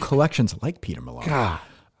from new collections like Peter Millar. God.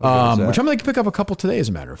 Which I'm going to pick up a couple today, as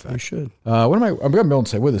a matter of fact. You should. What am I? I'm going to Milton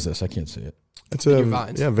say. What is this? I can't see it. It's a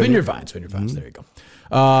Vines. yeah, Vineyard Vines. There you go.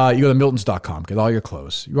 You go to miltons.com. Get all your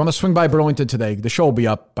clothes. You want to swing by Burlington today. The show will be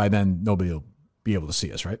up by then. Nobody will be able to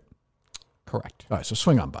see us, right? Correct. All right, so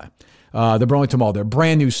swing on by. The Burlington Mall, their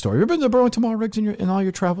brand new store. You ever been to the Burlington Mall, Riggs, in all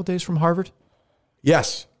your travel days from Harvard?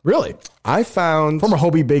 Yes, Really? I found. Former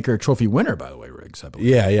Hobie Baker Trophy winner, by the way, Riggs, I believe.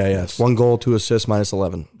 Yeah. Yes. 1 goal, 2 assists, minus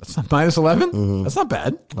 11. That's not minus 11? That's not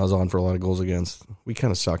bad. I was on for a lot of goals against. We kind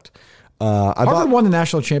of sucked. I Harvard bought won the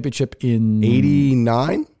national championship in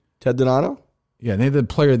 89. Ted Donato, Yeah, they had the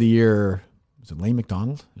player of the year. Was it Lane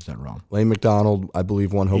McDonald? Is that wrong? Lane McDonald, I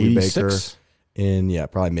believe, won Hobie 86? Baker in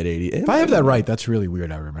probably mid 80s. If I have that right, that's really weird.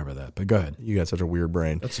 I remember that. But go ahead. You got such a weird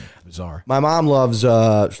brain. That's bizarre. My mom loves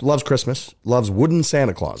Christmas, loves wooden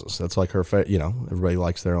Santa Clauses. That's like her, everybody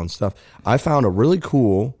likes their own stuff. I found a really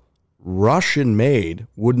cool Russian-made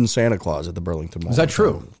wooden Santa Claus at the Burlington Mall. Is that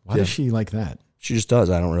true? Why Yeah. does she like that? She just does.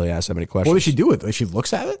 I don't really ask that many questions. What does she do with it? She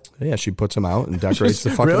looks at it? Yeah, she puts them out and decorates the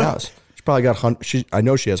fucking Really? house. She probably got I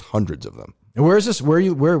know she has hundreds of them. And where is this? Where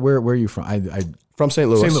are you from? From St.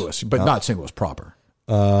 Louis. St. Louis, but not St. Louis proper.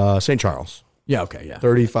 St. Charles. Yeah, okay, yeah.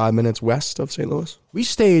 35 minutes west of St. Louis. We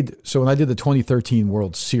stayed, so when I did the 2013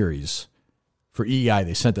 World Series for EEI,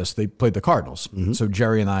 they played the Cardinals. Mm-hmm. So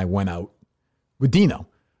Jerry and I went out with Dino,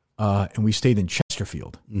 and we stayed in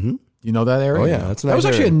Chesterfield. Mm-hmm. You know that area? Oh, yeah, that's a That nice was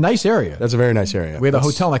actually area. a nice area. That's a very nice area. We had a That's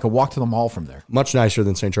hotel, and I could walk to the mall from there. much nicer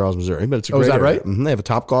than St. Charles, Missouri, but it's a Oh, great is that area. right? Mhm. They have a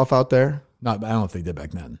Topgolf out there. I don't know if they did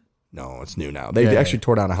back then. No, it's new now. They Yeah, actually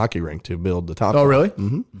tore down a hockey rink to build the Topgolf. Oh, really?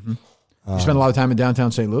 Mm-hmm. You spent a lot of time in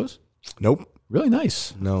downtown St. Louis? Nope. Really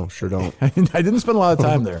nice. No, sure don't. I didn't spend a lot of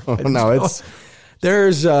time there. No,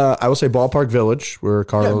 there's I will say Ballpark Village where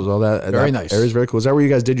Carlos, all that. very that nice. Area's very cool. Is that where you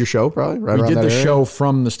guys did your show? Probably right We around did that the area? show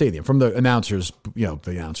from the stadium, from the announcers, the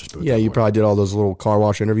announcers booth. Yeah, you probably did all those little car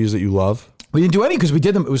wash interviews that you love. We didn't do any because we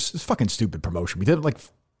did them. It was fucking stupid promotion. We did it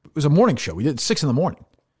it was a morning show. We did it 6 a.m.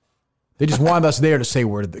 They just wanted us there to say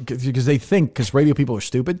because they think, because radio people are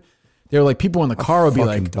stupid. They're like, people in the car would be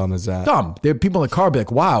Fucking like, dumb as that. dumb. People in the car would be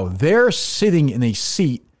like, wow, they're sitting in a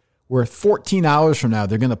seat where 14 hours from now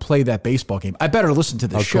they're going to play that baseball game. I better listen to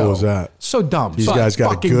the How show. cool is that? So dumb. These So guys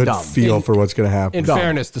got a fucking good dumb. feel for what's going to happen. In Dumb.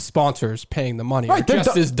 fairness, the sponsors paying the money Right, are they're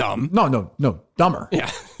just du- as dumb. No, dumber. Yeah.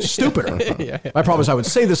 Stupider. My problem is I would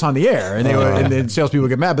say this on the air, and and then salespeople would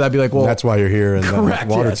get mad, but I'd be like, well, That's why you're here in correct.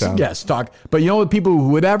 Watertown. Yes, talk. But you know what people who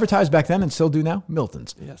would advertise back then and still do now?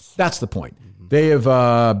 Milton's. Yes. That's the point. They have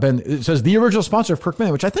been, it says the original sponsor of Kirk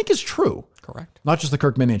Minnion, which I think is true. Correct. Not just the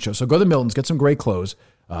Kirk Minnion show. So go to Milton's, get some great clothes.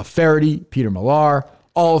 Faraday, Peter Millar,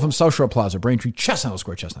 all of them, South Shore Plaza, Braintree, Chestnut Hill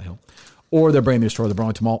Square, Chestnut Hill. or their brand new store, the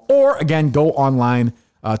Burlington Mall. Or, again, go online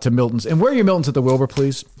to Milton's. And wear your Milton's at the Wilbur,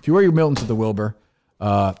 please. If you wear your Milton's at the Wilbur,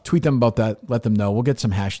 tweet them about that. Let them know. We'll get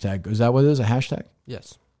some hashtag. Is that what it is, a hashtag?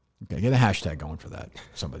 Yes. Okay, get a hashtag going for that.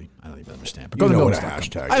 Somebody, I don't even understand. But You go to know what a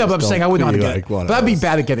Milton's.com. hashtag I know, but I'm is. saying I wouldn't know how to Don't get be it. like one But of I'd be us.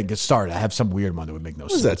 bad at getting it started. I have some weird one that would make no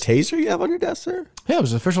What is sense. that taser you have on your desk there? Yeah, it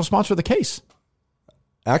was the official sponsor of the case.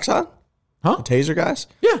 Axon? Huh? The taser guys?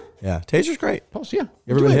 Yeah. Yeah, taser's great. Pulse, yeah.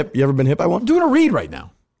 You ever been hit? You ever been hit by one? I'm doing a read right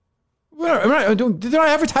now. They're not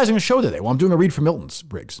advertising a show today. Well, I'm doing a read for Milton's,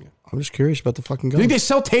 Briggs. Do I'm just curious about the fucking you gun. think they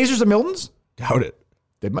sell tasers at Milton's? Doubt it.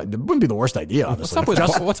 It wouldn't be the worst idea, What's honestly. up with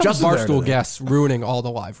Justin's there Barstool today. guests ruining all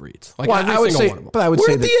the live reads? Like Well, every I would single say, one of them. but I would We're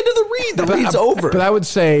say at the end of the read. The read's over. But I would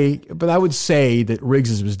say that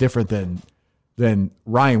Riggs's was different than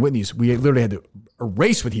Ryan Whitney's. We literally had to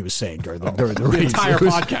erase what he was saying during the reads. entire It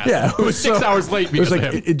was- podcast. Yeah, It was 6 hours late It was because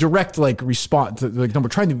like of him. a direct response. To, no, we're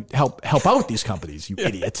trying to help out these companies. You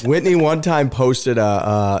idiot. Whitney one time posted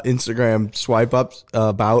a Instagram swipe ups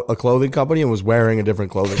about a clothing company and was wearing a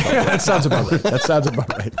different clothing company. That sounds about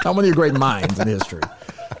right. How many great minds in history?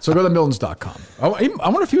 So go to Miltons.com. I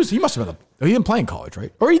wonder if he must have been he didn't play in college,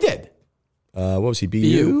 right? Or he did. What was he?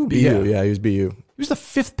 BU? BU. Yeah, he was BU. He was the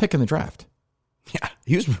 5th pick in the draft. Yeah,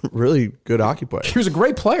 he was a really good hockey player He was a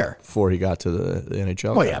great player. before he got to the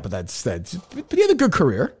NHL. Well, yeah, but but he had a good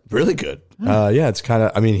career. Really good. Yeah, it's kind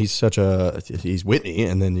of. I mean, he's Whitney,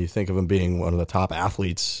 and then you think of him being one of the top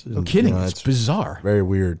athletes. No kidding. You know, it's bizarre. very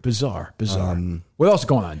weird. Bizarre. What else is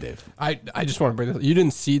going on, Dave? I just want to bring this. You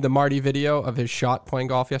didn't see the Marty video of his shot playing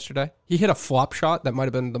golf yesterday? He hit a flop shot that might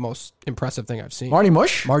have been the most impressive thing I've seen. Marty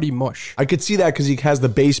Mush? Marty Mush. I could see that because he has the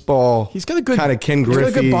baseball. He's got a good kind of Ken He's Griffey.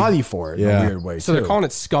 got a good body for it in Yeah. a weird way. So they're too. calling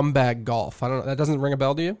it scumbag golf. I don't know. That doesn't ring a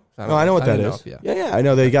bell to you? Oh, I know what that didn't is. know if- Yeah, I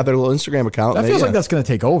know they got their little Instagram account. That and feels they, like that's going to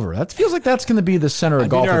take over. That feels like that's going to be the center of I'd be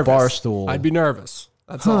golf at nervous. Barstool. I'd be nervous.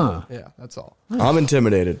 That's all. Yeah, that's all. I'm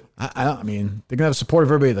intimidated. I mean, they're going to have support of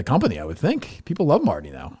everybody at the company, I would think. People love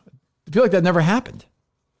Marty now. I feel like that never happened.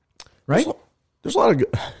 Right? There's a lot of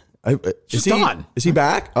good. Just gone. Is he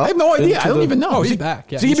back? I have no idea. I don't even know. Oh, Is he's he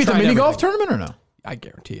back. Yeah, Is he he's beat the tried mini golf everything. tournament or no? I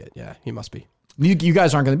guarantee it. Yeah, he must be. You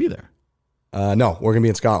guys aren't going to be there. No, we're gonna be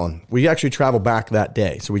in Scotland. We actually travel back that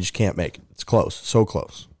day, so we just can't make it. It's close, so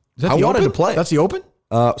close. Is that I the wanted Open? to play. That's the Open?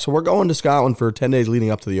 So we're going to Scotland for 10 days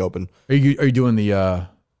leading up to the Open. Are you doing the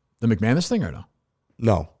McManus thing or no?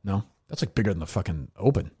 No, No, that's like bigger than the fucking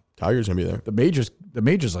Open. Tiger's gonna be there. The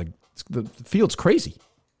majors like the field's crazy.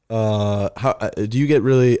 How do you get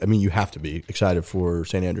really? I mean, you have to be excited for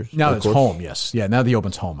St. Andrews. Now of that it's course. home, yes, yeah. Now the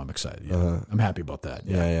Open's home, I'm excited. Yeah, I'm happy about that.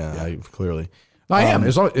 Yeah, clearly. I am.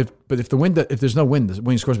 But if there's no wind, the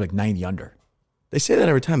winning scores like 90 under. They say that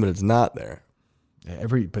every time, but it's not there.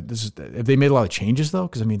 But this is have they made a lot of changes though?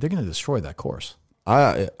 Because I mean they're going to destroy that course.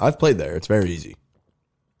 I've played there. It's very easy.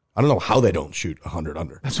 I don't know how they don't shoot 100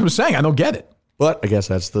 under, That's what I'm saying. I don't get it. but I guess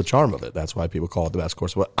that's the charm of it. That's why people call it the best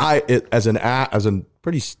course. But as a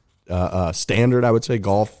pretty standard, I would say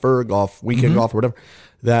golf weekend golf or whatever.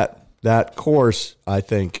 That course I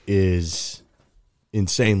think is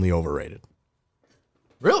insanely overrated.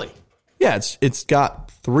 Really? Yeah, it's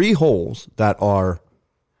got 3 holes that are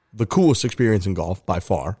the coolest experience in golf by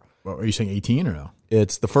far. Well, are you saying 18 or no?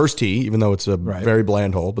 It's the first tee, even though it's a Right. very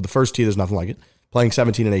bland hole, but the first tee, there's nothing like it. Playing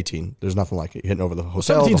 17 and 18, there's nothing like it. You're hitting over the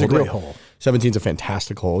hotel. 17's the a great deal. hole. 17's a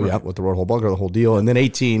fantastic hole, yeah, with the road hole bunker, the whole deal. And then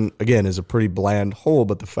 18, again, is a pretty bland hole,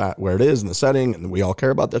 but the fact where it is and the setting, and we all care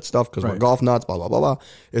about that stuff because we're Right. golf nuts, blah, blah, blah, blah.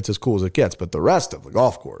 It's as cool as it gets. But the rest of the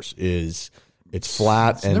golf course it's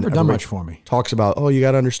flat. And never done everybody much for me. Talks about, you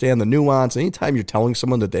got to understand the nuance. Anytime you're telling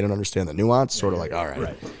someone that they don't understand the nuance, sort of like, all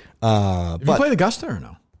right. Have you played Augusta or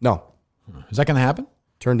no? No. Is that going to happen?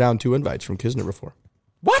 Turned down 2 invites from Kisner before.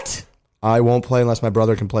 What? I won't play unless my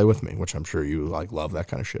brother can play with me, which I'm sure you love that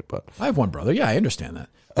kind of shit. But I have one brother. Yeah, I understand that.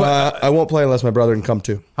 I won't play unless my brother can come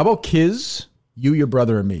too. How about Kiz, you, your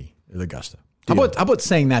brother, and me at Augusta? How about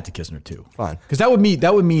saying that to Kisner too? Fine. Because that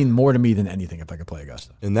would mean more to me than anything if I could play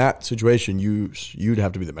Augusta. In that situation, you'd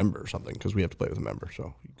have to be the member or something because we have to play with a member.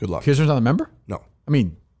 So good luck. Kisner's not a member? No, I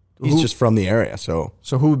mean, he's just from the area. So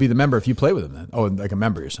so who would be the member if you play with him then? Oh, like a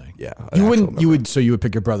member, you're saying? yeah, an You actual wouldn't. member. You would. So you would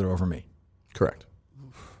pick your brother over me, Correct.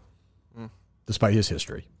 despite his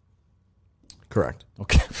history. Correct.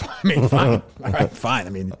 Okay, I mean, fine. All right, fine. I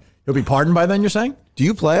mean, he'll be pardoned by then. You're saying? Do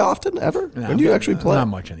you play often ever? When do you actually play? Not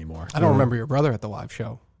much anymore. I don't remember your brother at the live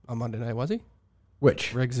show on Monday night, was he?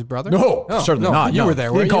 Which? Riggs' brother? No, Oh, certainly no, not. You No. were there.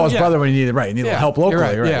 He Were didn't call you? his Yeah. brother when he needed He needed Yeah, help you're locally.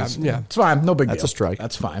 right. Right? Yeah, It's, yeah. it's fine. No big deal. That's a strike.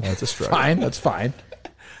 That's fine. That's a strike. Fine. That's fine.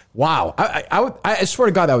 Wow. I swear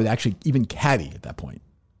to God, I would actually even caddy at that point,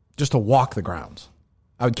 just to walk the grounds.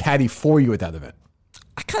 I would caddy for you at that event.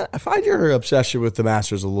 I find your obsession with the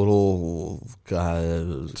Masters a little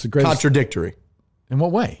contradictory. In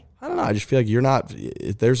what way? I don't know. I just feel like you're not.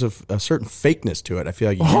 There's a certain fakeness to it. I feel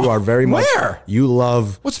like you are very much. Where? You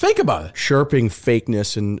love What's fake about it? chirping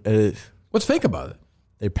fakeness and What's fake about it?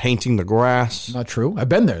 they're painting the grass. Not true. I've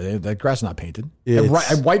been there. That grass is not painted.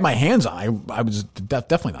 I wiped my hands on. I was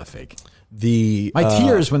definitely not fake. My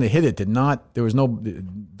tears when they hit it did not. There was no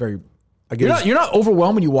very. You're not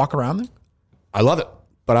overwhelmed when you walk around there. I love it,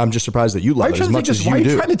 but I'm just surprised that you love it as much as you do. Why are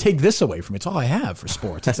you trying to take this away from me? It's all I have for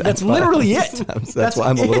sports. That's literally it. That's why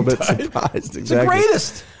I'm a little bit surprised. Exactly. It's the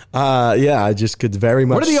greatest. Yeah, I just could very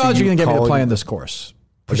much. What are the odds you're going to get me to play on this course?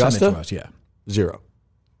 Augusta? Yeah. 0.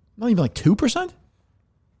 Not even like 2%?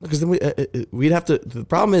 Because then we'd have to. The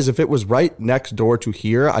problem is if it was right next door to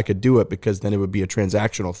here, I could do it because then it would be a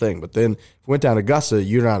transactional thing. But then if we went down to Augusta,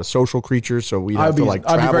 you're not a social creature, so we'd have to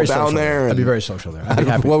travel down there. I'd be very social there. I'd be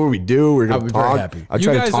happy. What would we do? We're going to talk. Very happy. I'd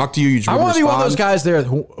try to talk to you. You I want to be one of those guys there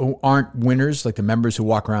who aren't winners, like the members who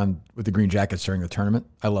walk around with the green jackets during the tournament.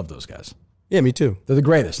 I love those guys. Yeah, me too. They're the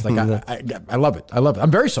greatest. Like I love it. I love it. I'm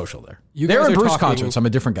very social there. They're in Bruce concerts. I'm a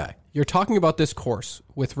different guy. You're talking about this course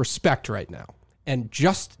with respect right now. And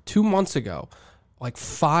just 2 months ago, like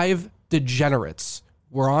 5 degenerates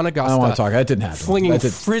were on Augusta. I don't want to talk. That didn't happen. Flinging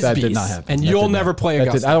frisbees. That did not happen. And you'll never play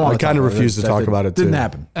Augusta. I don't want to. I kind of refuse to talk about it. Didn't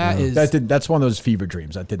happen. That's one of those fever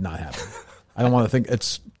dreams. That did not happen. I don't want to think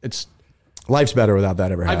it's. Life's better without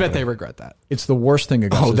that ever happening. I bet they regret that. It's the worst thing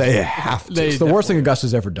Augusta's they have to. It's the worst thing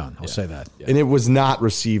Augusta's ever done. I'll say that. And it was not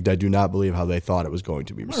received. I do not believe how they thought it was going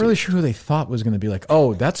to be received. I'm not really sure who they thought was going to be like,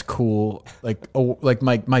 oh, that's cool. Like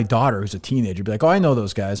my daughter who's a teenager be like, oh, I know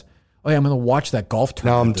those guys. Oh yeah, I'm going to watch that golf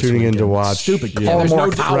tournament. Now I'm tuning in to watch. Stupid. Yeah, there's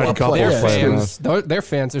no fans. They're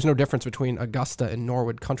fans. There's no difference between Augusta and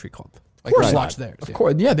Norwood Country Club. Like, of course, watch theirs. Of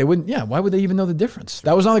course, yeah, they wouldn't. Yeah, why would they even know the difference?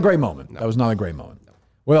 That was not a great moment. That was not a great moment.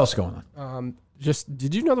 What else is going on?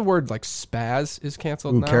 Did you know the word like spaz is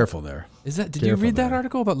canceled now? Careful there. Is that? Did you read that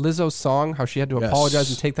article about Lizzo's song? How she had to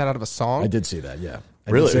apologize and take that out of a song? I did see that. Yeah.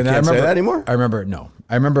 Really? You can't say that anymore? I remember. No,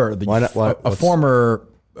 I remember a former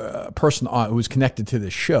person who was connected to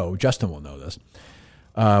this show. Justin will know this.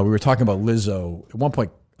 We were talking about Lizzo at one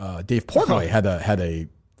point. Dave Portnoy had a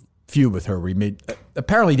feud with her. Where he made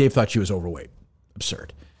apparently Dave thought she was overweight.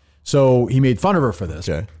 Absurd. So he made fun of her for this.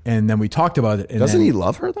 Okay. And then we talked about it. And Doesn't he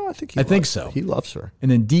love her, though? I think so. He loves her.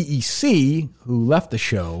 And then DEC, who left the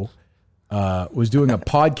show, was doing a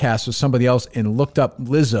podcast with somebody else and looked up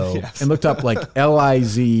Lizzo and looked up like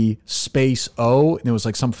Liz space O. And it was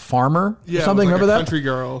like some farmer or something. Like remember that? Country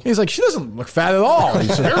girl. He's like, she doesn't look fat at all.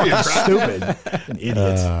 He's very stupid. An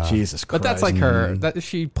idiot. Jesus Christ. But that's like her. That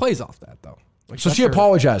she plays off that, though. Like so she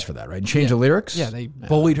apologized for that, right? And changed the lyrics? Yeah, they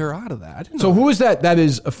bullied her out of that. I didn't know who that. is that? That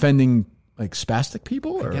is offending like spastic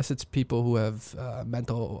people? Or? I guess it's people who have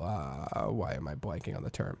mental. Why am I blanking on the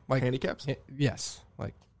term? Like handicaps? Yes,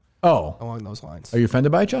 like along those lines. Are you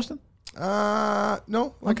offended by it, Justin?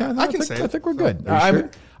 No. Okay, I can say. I think we're good.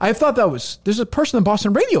 I thought that was. There's a person in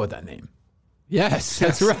Boston radio with that name. Yes,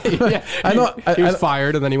 that's right. Yeah. He was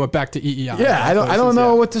fired and then he went back to EEI. Yeah, I don't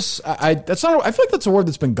know what this. That's not. I feel like that's a word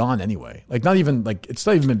that's been gone anyway. Like not even like it's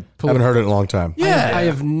not even been. I haven't heard it in a long time. Yeah, I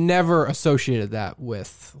have never associated that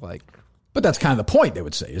with like. But that's kind of the point they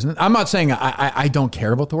would say, isn't it? I'm not saying I don't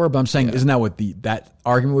care about the word, but I'm saying isn't that what that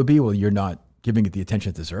argument would be? Well, you're not giving it the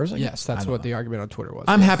attention it deserves. Yes, that's what the argument on Twitter was.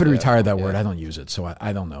 I'm happy to retire that word. I don't use it, so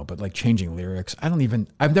I don't know. But like changing lyrics,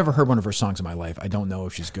 I've never heard one of her songs in my life. I don't know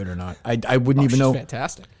if she's good or not. I wouldn't even know.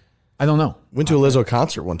 Fantastic. I don't know. Went to a Lizzo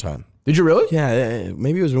concert one time. Did you really? Yeah,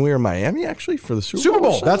 maybe it was when we were in Miami actually for the Super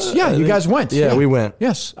Bowl. That's you guys went. Yeah, we went.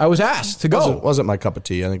 Yes, I was asked to go. Wasn't my cup of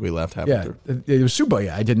tea. I think we left halfway through. It was Super Bowl.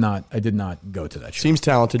 Yeah, I did not go to that show. Seems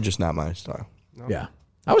talented, just not my style. No. Yeah,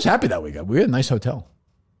 I was happy that we got. We had a nice hotel.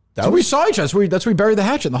 We saw each other. That's where we buried the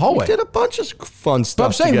hatchet in the hallway. We did a bunch of fun stuff. But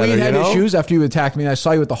I'm saying together, we had issues after you attacked me, and I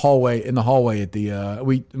saw you in the hallway at the.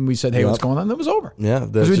 We said, "Hey, what's going on?" And it was over. Yeah,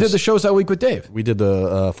 because we did the shows that week with Dave. We did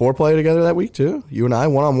the foreplay together that week too. You and I,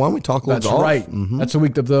 1-on-1. We talked a little golf. That's right. Mm-hmm. That's the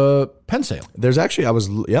week of the Penn sale. There's actually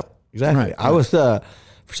exactly. Right. I was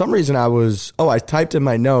for some reason I typed in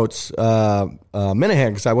my notes Minahan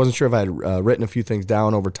because I wasn't sure if I had written a few things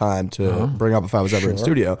down over time to bring up if I was ever in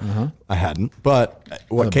studio. I hadn't, but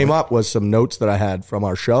what came up was some notes that I had from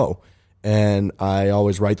our show, and I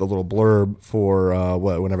always write the little blurb for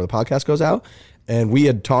whenever the podcast goes out, and we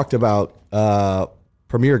had talked about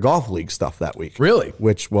Premier Golf League stuff that week. Really?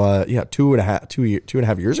 Which was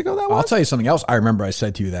 2.5 years ago. That was. I'll tell you something else. I remember I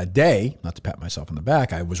said to you that day, not to pat myself on the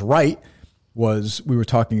back, I was right. We were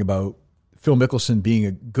talking about Phil Mickelson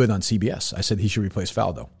being good on CBS. I said he should replace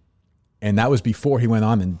Faldo. And that was before he went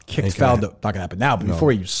on and kicked Faldo. Not going to happen now, but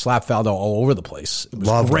before he slapped Faldo all over the place. It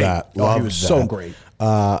was great. That. He was so great.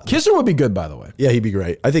 Kisner would be good, by the way. Yeah, he'd be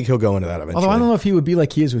great. I think he'll go into that eventually. Although I don't know if he would be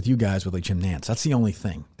like he is with you guys with like Jim Nantz. That's the only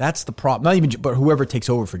thing. That's the problem. Not even, but whoever takes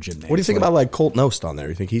over for Jim Nantz. What do you think about like Colt Knost on there?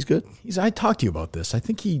 You think he's good? I talked to you about this. I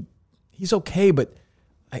think he's okay, but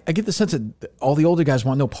I get the sense that all the older guys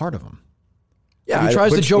want no part of him. Yeah, he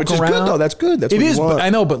tries to joke which around. Is good, though. That's good. That's it what is. you want. But I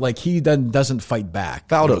know, but like he then doesn't fight back.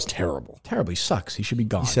 Faldo's terrible. Terribly sucks. He should be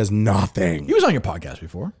gone. He says nothing. He was on your podcast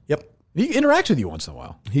before. Yep. He interacts with you once in a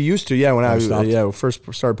while. He used to, yeah. When I first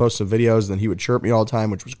started posting videos, then he would chirp me all the time,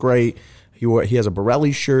 which was great. He has a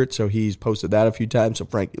Borelli shirt, so he's posted that a few times. So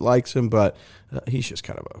Frankie likes him, but he's just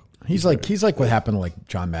kind of a. He's like what happened to like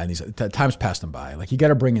John Madden. Time's passed him by. Like you got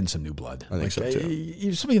to bring in some new blood. I think so too.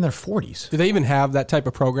 He's somebody in their 40s. Do they even have that type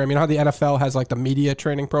of program? You know how the NFL has like the media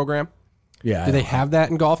training program? Yeah. Do they have that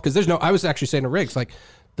in golf? Because I was actually saying to Riggs, like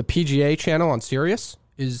the PGA channel on Sirius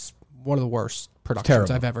is one of the worst productions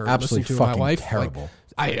I've ever listened to in my life. Terrible. Like,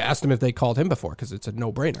 I asked him if they called him before because it's a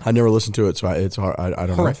no-brainer. I never listened to it, so it's hard. I don't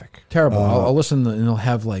know. Horrific. Terrible. I'll listen and they'll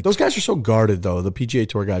have like Those guys are so guarded, though. The PGA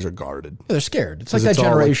Tour guys are guarded. they're scared. It's like that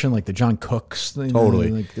generation, like the John Cooks.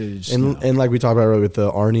 Totally. Like And like we talked about earlier with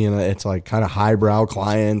the Arnie, and it's like kind of highbrow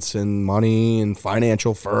clients and money and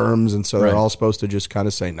financial firms, and so they're all supposed to just kind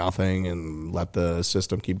of say nothing and let the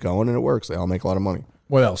system keep going, and it works. They all make a lot of money.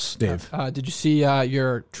 What else, Dave? Did you see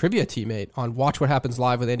your trivia teammate on Watch What Happens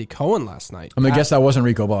Live with Andy Cohen last night? I'm going to guess that wasn't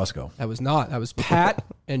Rico Bosco. That was not. That was Pat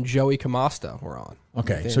and Joey Camasta were on.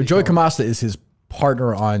 Okay, so Joey Camasta is his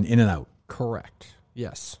partner on In and Out. Correct.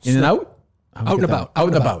 Yes. In and Out? Out and About. Out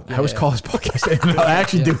and About. I always call his podcast In and Out. I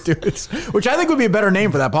actually do it, which I think would be a better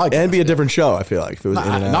name for that podcast. And be a different show, I feel like, if it was In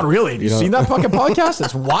and Out. Not really. Have you seen that fucking podcast?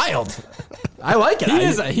 It's wild. I like it.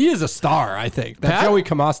 He is a star, I think. That Joey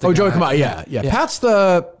Camasta. Oh, Joey Camasta. Yeah. Pat's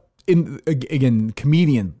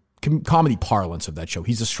comedian, comedy parlance of that show.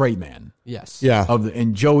 He's a straight man. Yes. Yeah.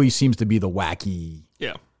 And Joey seems to be the wacky.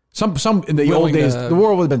 Yeah. Some in the old days, the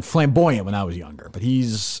world would have been flamboyant when I was younger, but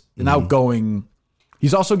he's an outgoing.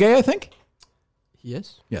 He's also gay, I think. He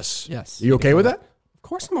is. Yes. Yes. Are you okay with that? Of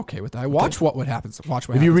course, I'm okay with that. I watch what would happen. Watch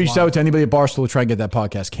what. Have you reached live. out to anybody at Barstool to try and get that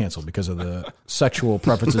podcast canceled because of the sexual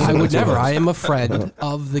preferences? I would never. I am a friend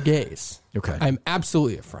of the gays. Okay. I'm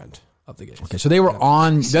absolutely a friend of the gays. Okay, so they were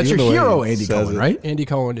on. That's your the way hero, he Andy says Cohen, it. right? Andy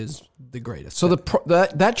Cohen is the greatest. So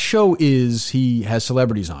that show is he has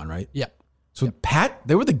celebrities on, right? Yep. So Pat,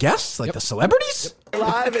 they were the guests, like the celebrities.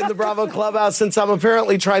 Live in the Bravo Clubhouse, since I'm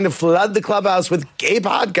apparently trying to flood the clubhouse with gay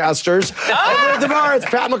podcasters. Over at the bar, it's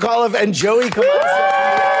Pat McAuliffe and Joey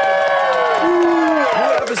Camasta.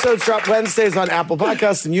 New episodes drop Wednesdays on Apple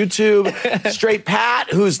Podcasts and YouTube. Straight Pat,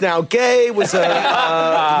 who's now gay, was a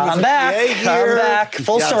I'm back. PA here. I'm back.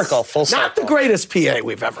 Full circle. Not the greatest PA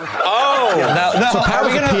we've ever had. Oh, no, So Pat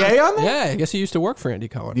was a PA on there. Yeah, I guess he used to work for Andy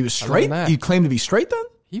Cohen. He was Other than straight. that. He claimed to be straight then.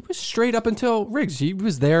 He was straight up until Riggs. He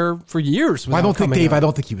was there for years. Well, I don't think coming Dave. out. I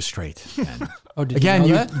don't think he was straight. Then. Oh, did Again,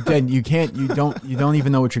 you know that? then you can't. You don't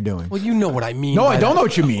even know what you're doing. Well, you know what I mean. No, by I don't that. know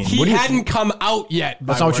what you mean. He What do you- hadn't come out yet.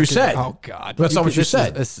 That's not what you said. Oh God, That's not what you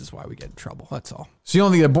said. This is why we get in trouble. That's all. So you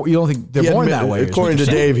don't think they're born that way? is According what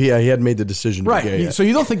to you're saying. Dave, he had made the decision to be gay. Right. So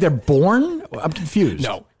you don't think they're born? I'm confused.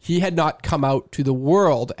 No, he had not come out to the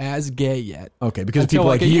world as gay yet. Okay, because Until people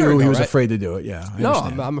like a year you, ago, he was right? afraid to do it. Yeah. I No,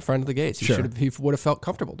 understand. I'm a friend of the gays. Sure. He would have felt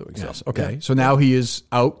comfortable doing Yes. so. Okay. Yeah. So now he is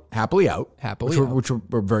out, happily out. Happily out. which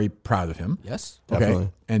we're very proud of him. Yes. Okay. Definitely.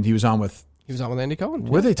 And he was on with. He was on with Andy Cohen.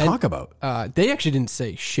 What did they And, talk about? They actually didn't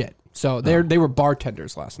say shit. So they were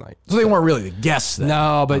bartenders last night. So they weren't really the guests then.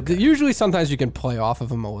 No, but usually sometimes you can play off of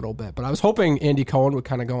them a little bit. But I was hoping Andy Cohen would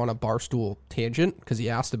kind of go on a Barstool tangent because he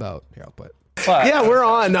asked about, but Yeah, we're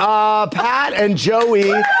on. Pat and Joey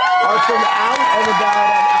are from Out and About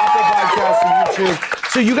on Apple Podcasts and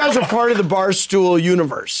YouTube. So you guys are part of the Barstool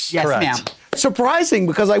universe. Yes, ma'am. Surprising,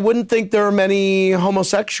 because I wouldn't think there are many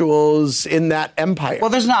homosexuals in that empire. Well,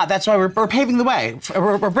 there's not. That's why we're paving the way.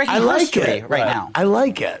 We're breaking I like history it right now. I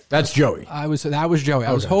like it. That's Joey. that was Joey.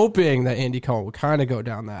 I was hoping that Andy Cohen would kind of go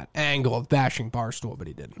down that angle of bashing Barstool, but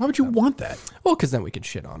he didn't. Why would you want that? Well, because then we can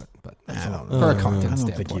shit on it. But that's all. don't know. For a content I don't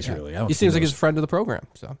standpoint, think he's yeah. really- I don't He see seems like those. he's a friend of the program.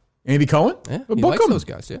 So Andy Cohen? yeah, Well, he book likes him. those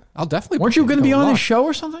guys. Yeah, I'll definitely. Weren't book you Andy going to be Cohen on live. his show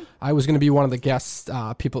or something? I was going to be one of the guests.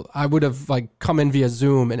 People, I would have like come in via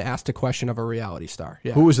Zoom and asked a question of a reality star.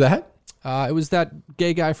 Yeah, Who was that? it was that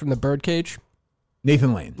gay guy from the Birdcage.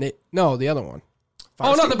 Nathan Lane. No, the other one.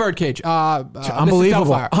 Oh, not the Birdcage.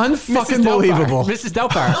 Unbelievable. Mrs. Doubtfire. Unfucking believable. Mrs.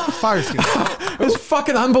 Doubtfire. Firestein. It's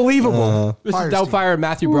fucking unbelievable. Mrs. Doubtfire and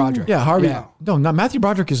Matthew Broderick. Yeah, Harvey. Yeah. No, not Matthew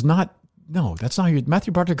Broderick is not No, that's not your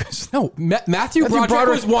Matthew Broderick. No, Matthew Broderick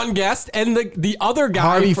was one guest, and the other guy,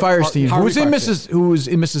 Harvey Firestein, who was in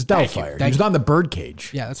Mrs. Doubtfire. Thank He was you. not in the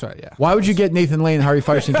Birdcage. Yeah, that's right. Yeah. Why would you get Nathan Lane and Harvey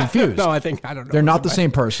Firestein confused? No, I don't know. They're not the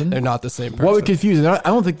same person. They're not the same person. What would confuse them? I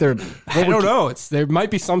don't think they're. I don't know. There might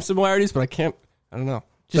be some similarities, but I don't know.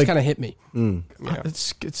 Just Like- kind of hit me.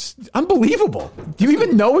 It's unbelievable. Do you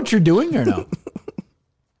even know what you're doing or no?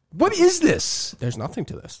 What is this? There's nothing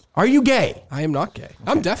to this. Are you gay? I am not gay.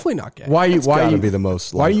 I'm definitely not gay. Why are you? It's Why are gotta you? be the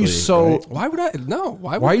most Why are you likely, so? right? Why would I? No.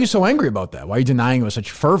 Why Why are you so angry about that? Why are you denying it with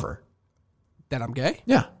such fervor? that I'm gay?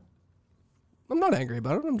 Yeah. I'm not angry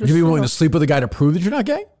about it. I'm Would just. you be willing to sleep with a guy to prove that you're not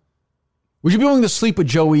gay? Would you be willing to sleep with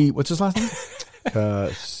Joey? What's his last name?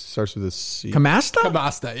 Starts with a C. Kamasta?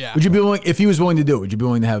 Kamasta, yeah. Would you be willing, if he was willing to do it, would you be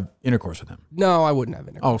willing to have intercourse with him? No, I wouldn't have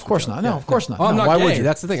intercourse. Oh, of course not. No, of course not. Oh, I'm No, not why gay. would you?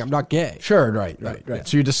 That's the thing. I'm not gay. Sure, right.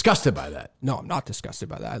 So you're disgusted by that. No, I'm not disgusted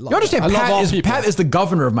by that. I love You understand? that. I love all people. Pat is the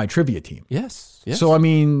governor of my trivia team. Yes. Yes. So I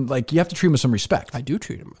mean, like, you have to treat him with some respect. I do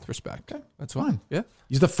treat him with respect. That's fine. Yeah.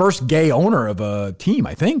 He's the first gay owner of a team,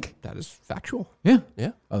 I think. That is factual. Yeah.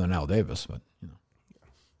 Yeah. Other than Al Davis, but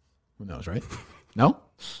who knows, right? No.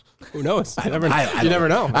 Who knows? You never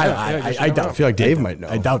know. I doubt. I feel like Dave might know.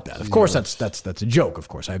 I doubt that. Of course, that's a joke. Of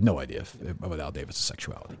course, I have no idea about Al Davis'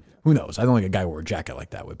 sexuality. Who knows? I don't think a guy who wore a jacket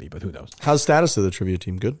like that would be, but who knows? How's status of the trivia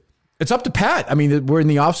team? Good. It's up to Pat. I mean, we're in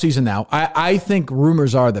the off season now. I think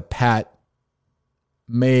rumors are that Pat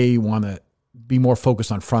may want to be more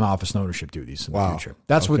focused on front office and ownership duties in the future.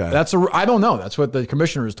 That's what. I don't know. That's what the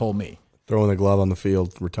commissioner has told me. Throwing the glove on the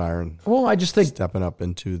field, retiring, Well, I just think. stepping up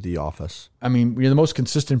into the office. I mean, you're the most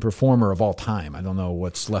consistent performer of all time. I don't know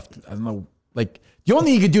what's left. I don't know. Like, the only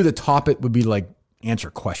thing you could do to top it would be like answer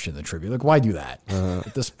a question in the trivia. Like, why do that?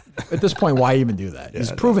 At this point, why even do that?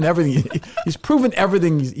 He's proven everything. He's proven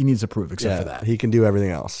everything he needs to prove, except for that. He can do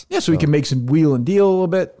everything else. Yeah, so he can make some wheel and deal a little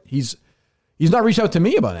bit. He's not reached out to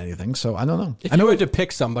me about anything, so I don't know. If you were to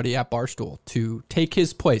pick somebody at Barstool to take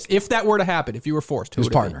his place, if that were to happen, if you were forced, who His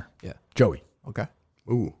would it be? partner, Yeah. Joey, Okay.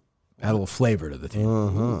 Ooh. add a little flavor to the team.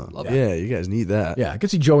 Yeah, you guys need that. Yeah, I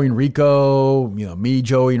could see Joey and Rico. Me,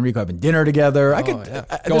 Joey, and Rico having dinner together. I could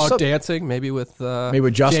Go out dancing, maybe with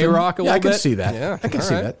Justin. J-Rock a yeah, little I could bit. see that. Yeah, I could all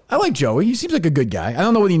see right. that. I like Joey. He seems like a good guy. I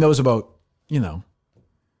don't know what he knows about,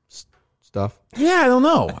 Stuff. Yeah, I don't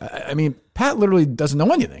know. I mean, Pat literally doesn't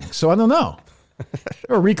know anything, so I don't know.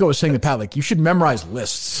 Or Rico was saying to Pat, like, you should memorize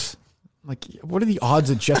lists. Like, what are the odds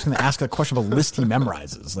that Jeff's going to ask a question of a list he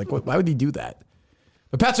memorizes? Like, why would he do that?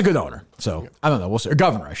 But Pat's a good owner, so I don't know. We'll see. Or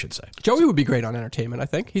governor, I should say. Joey would be great on entertainment, I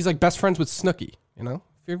think. He's like best friends with Snooki,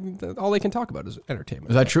 all they can talk about is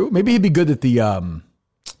entertainment. Is that true? Maybe he'd be good at the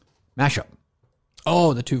mashup.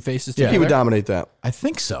 Oh, the Two Faces He together? would dominate that. I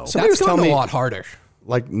think so. Somebody was That's telling gotten me a lot harder.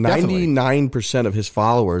 like Definitely. 99% of his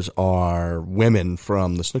followers are women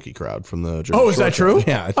from the Snooki crowd from the Jersey Oh, is Shore that crowd. true?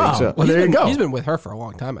 Yeah, I think Oh, so. well, there you go. He's been with her for a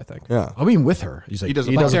long time, I think. Yeah. I mean, with her. He's like, He does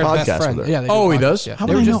a He does a They're best podcast friends. with her. Yeah, they Oh, do he podcasts, does? Yeah. How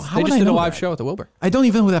They would I were know? just- How They would just I did a know live that? show at the Wilbur. I don't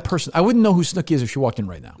even know who that person. I wouldn't know who Snooki is if she walked in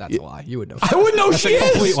right now. That's a lie. You would know. I wouldn't know who she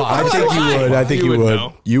is. complete lie. I think you would. I think you would would.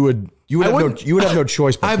 know. You would have no. You would have no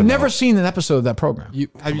choice. But I've to never know. seen an episode of that program.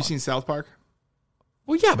 Have you seen South Park?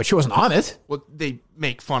 Well, yeah, but she wasn't on it. Well, they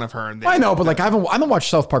make fun of her. And they, I know, but like I haven't watched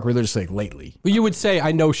South Park religiously lately. Well, you would say,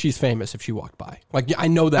 I know she's famous if she walked by. Like, yeah, I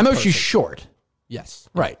know that I know person. she's short. Yes.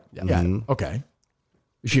 Right. Yeah. Okay.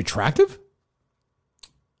 Is she attractive?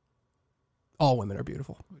 All women are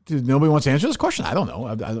beautiful. Dude, nobody wants to answer this question. I don't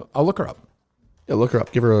know. I'll look her up. Yeah, look her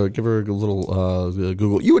up. Give her a little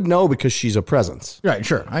Google. You would know because she's a presence. Right.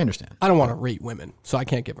 Sure. I understand. I don't want to rate women, so I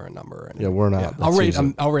can't give her a number. Or anything. Yeah, we're not. I'll That's rate.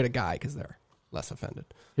 easy. I'll rate a guy because they're less offended.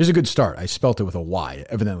 Here's a good start. I spelt it with a Y.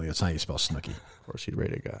 Evidently, that's not how you spell Snooki. Of course, he'd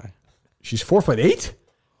rate a guy. She's 4'8".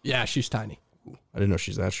 Yeah, she's tiny. I didn't know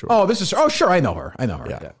she's that short. Oh, this is. Oh, sure. I know her.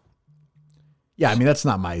 yeah. Yeah. I mean, that's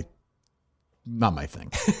not my thing.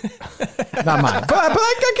 Not mine. But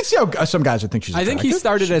I can see how some guys would think she's. I think he attractive.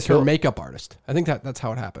 started She's as her cool. makes artist. I think that's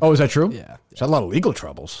how it happened. Oh, is that true? Yeah. She's had a lot of legal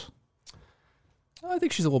troubles. I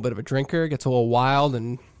think she's a little bit of a drinker, gets a little wild,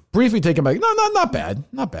 and Briefly taken back. No, not bad.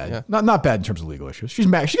 Not bad. Yeah. Not bad in terms of legal issues. She's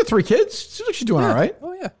married. She got 3 kids. Seems like she's doing all right.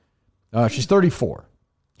 oh yeah, She's 34.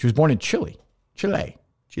 She was born in Chile. Chile.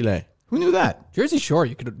 Who knew that? Jersey Shore.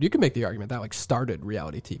 You could make the argument that like started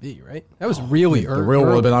reality TV, right? That was really The real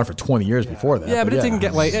world had been on for 20 years before that. Yeah, but it didn't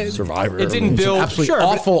get like Survivor. It didn't It's an build absolutely sure, but-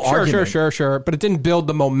 awful argument. Sure. But it didn't build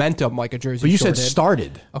the momentum like a Jersey. But you Shore said did.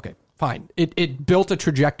 started. Okay, fine. It built a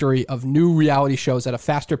trajectory of new reality shows at a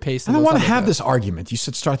faster pace. I Than don't want to those other have guys. this argument. You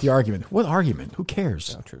said start the argument. What argument? Who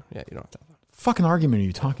cares? Oh, true. Yeah, you don't have to. Have that. Fucking argument are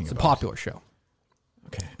you talking It's a about? popular show.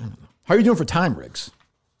 Okay, I don't know. How are you doing for time, Riggs?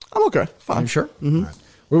 I'm okay. Are Fine. you sure? Mm-hmm. All right.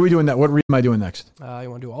 What are we doing? What read am I doing next? You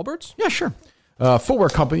want to do Allbirds? Yeah, sure. Footwear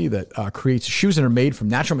company that creates shoes that are made from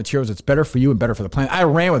natural materials that's better for you and better for the planet. I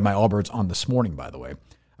ran with my Allbirds on this morning, by the way.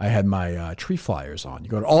 I had my tree flyers on. You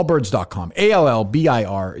go to allbirds.com,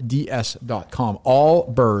 ALLBIRDS.com,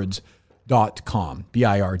 allbirds.com,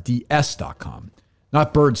 BIRDS.com.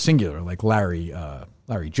 Not bird singular like Larry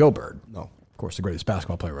Joe Bird. No. Of course, the greatest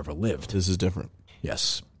basketball player ever lived. This is different.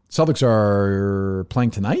 Yes. Celtics are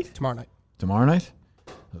playing tonight? Tomorrow night. Tomorrow night?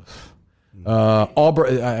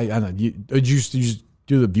 Allbirds, I don't know. Did you just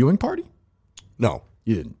do the viewing party? No.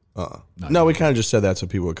 You didn't. No, we kind of just said that so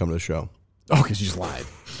people would come to the show. Oh, because you just lied.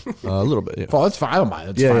 A little bit, yeah. Well, that's fine. I don't mind.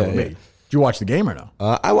 That's fine with me. Did you watch the game or no?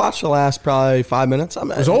 I watched the last probably 5 minutes. It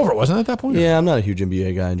was over, wasn't it, at that point? Yeah, I'm not a huge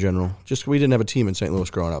NBA guy in general. Just we didn't have a team in St. Louis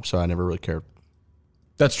growing up, so I never really cared.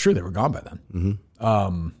 That's true. They were gone by then.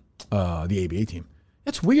 Mm-hmm. The ABA team.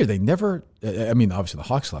 It's weird. They never, I mean, obviously the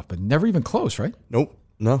Hawks left, but never even close, right? Nope.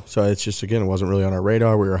 No. So it's just, again, it wasn't really on our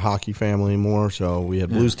radar. We were a hockey family more, so we had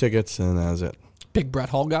Blues tickets, and that was it. Big Brett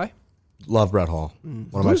Hall guy. Love Brett Hall. One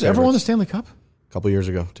of my Blues ever won the favorites. Stanley Cup? A couple years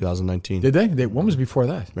ago, 2019. Did they? When was before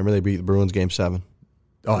that? Remember they beat the Bruins Game 7?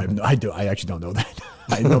 Oh, I actually don't know that.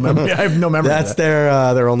 I have no memory. I have no memory. That's of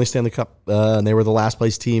that. their only Stanley Cup. And they were the last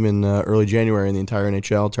place team in early January in the entire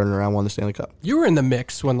NHL. Turning around, won the Stanley Cup. You were in the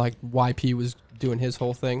mix when like YP was doing his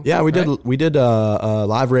whole thing. Yeah, we right? did. We did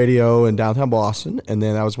live radio in downtown Boston, and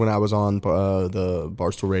then that was when I was on the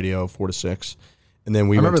Barstool Radio 4 to 6, and then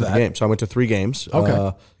we went to the game. So I went to 3 games.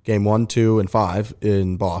 Okay. Game 1, 2, and 5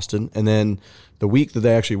 in Boston, and then the week that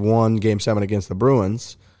they actually won Game 7 against the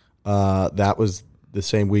Bruins, that was the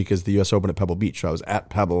same week as the U.S. Open at Pebble Beach. So I was at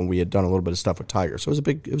Pebble, and we had done a little bit of stuff with Tiger. So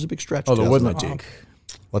it was a big stretch. Oh, the Woodland 2019. League.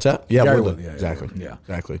 What's that? Yeah, Gary Woodland. Woodland, Exactly. Yeah.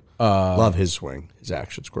 Exactly. Love his swing. His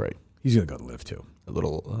action's great. He's going to go to live, too. A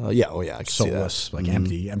little, yeah. Oh, yeah. I can see that. Soulless, like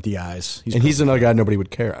empty eyes. He's another guy nobody would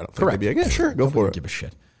care. I don't think. Correct. They'd be like, yeah, sure, go for it. Give a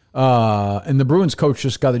shit. And the Bruins coach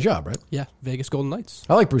just got the job, right? Yeah, Vegas Golden Knights.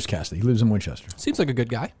 I like Bruce Cassidy. He lives in Winchester. Seems like a good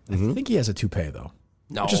guy. I think he has a toupee, though.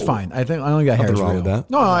 No. Which is fine. I don't think that hair is wrong real. with that.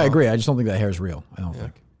 No, I agree. I just don't think that hair is real. I don't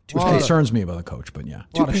think. Which concerns me about the coach, but yeah.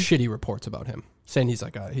 A lot of shitty reports about him, saying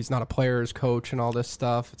he's not a player's coach and all this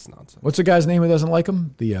stuff. It's nonsense. What's the guy's name who doesn't like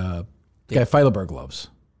him? The guy Feidelberg loves.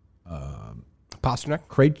 Pasternak?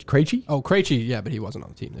 Krejci? Oh, Krejci, yeah, but he wasn't on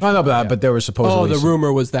the team. I know, but there was supposedly... Oh, the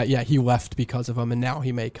rumor was that, he left because of him, and now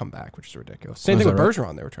he may come back, which is ridiculous. Same thing with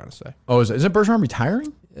Bergeron, they were trying to say. Oh, isn't Bergeron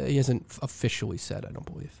retiring? He hasn't officially said, I don't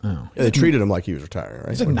believe. Oh. Yeah, they treated him like he was retiring, right?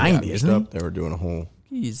 He's like When he 90, got isn't he? up, They were doing a whole...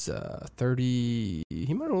 He's 30.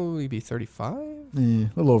 He might only be 35. A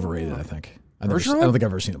little overrated, I think. I don't think I've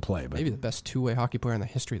ever seen him play, but Maybe the best two-way hockey player in the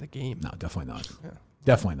history of the game. no, definitely not. Yeah.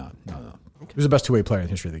 Definitely not. No. Who's the best two-way player in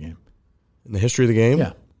the history of the game? In the history of the game?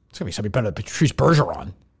 Yeah. It's going to be somebody better than Patrice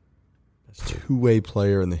Bergeron. Two-way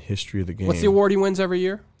player in the history of the game. What's the award he wins every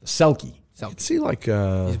year? Selke. I'd see like...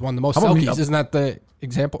 He's won the most How about Selkies. Isn't that the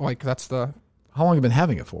example? Like, that's the... How long have you been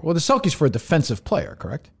having it for? Well, the Selke's for a defensive player,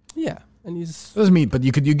 correct? Yeah. And he's... That doesn't mean, but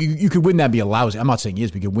you could win that be a lousy. I'm not saying he is,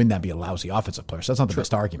 but you could win that be a lousy offensive player. So that's not the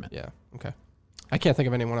best argument. Yeah. Okay. I can't think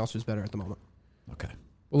of anyone else who's better at the moment. Okay.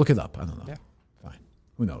 Well, look it up. I don't know. Yeah. Fine.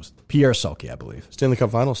 Who knows? Pierre Selke, I believe. Stanley Cup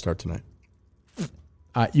Finals start tonight.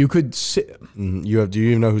 You could sit. Do you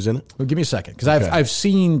even know who's in it? Well, give me a second, because I've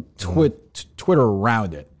seen Twitter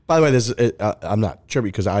around it. By the way, I'm not sure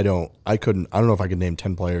because I don't know if I could name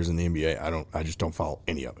 10 players in the NBA. I just don't follow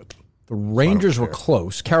any of it. The Rangers were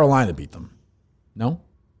close. Carolina beat them. No?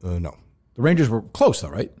 No. The Rangers were close, though,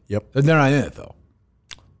 right? Yep. They're not in it, though.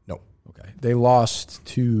 No. Okay. They lost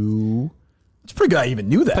to... It's pretty good I even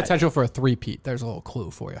knew that. Potential for a three-peat. There's a little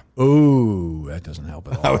clue for you. Ooh, that doesn't help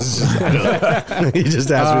at all. He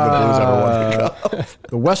just asked me the Blues ever won the cup.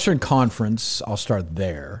 The Western Conference, I'll start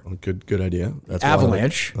there. Good idea. That's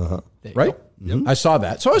Avalanche, right? Yep. I saw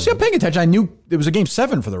that. So I was paying attention. I knew it was a game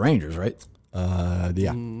 7 for the Rangers, right?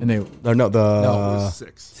 Yeah. And they... No, It was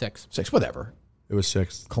 6. 6, whatever. It was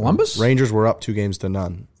 6. Columbus? Rangers were up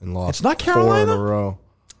 2-0 and lost. It's not 4 Carolina? in a row.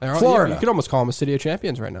 Florida. You could almost call them a city of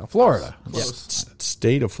champions right now. Florida.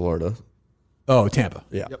 State of Florida. Oh, Tampa.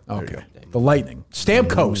 Yeah. There you Okay. go. The Lightning.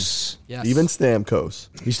 Stamkos. Yes. Even Stamkos.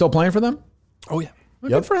 He's still playing for them? Oh, yeah. Well,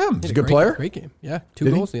 good for him. He's a good Great- player. Great game. Yeah. Two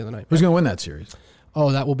Did he? goals the other night. Who's going to win that series?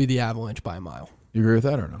 Oh, that will be the Avalanche by a mile. You agree with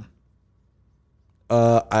that or no?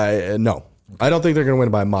 No. I don't think they're going to win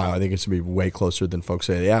by a mile. I think it's going to be way closer than folks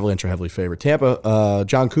say. The Avalanche are heavily favored. Tampa,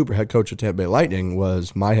 John Cooper, head coach of Tampa Bay Lightning,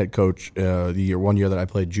 was my head coach one year that I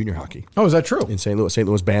played junior hockey Oh, is that true? in St. Louis. St.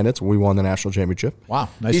 Louis Bandits. We won the national championship. Wow.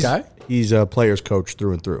 Nice guy. He's a player's coach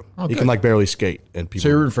through and through. He good. can like barely skate, and So people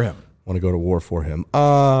you're rooting for him. want to go to war for him.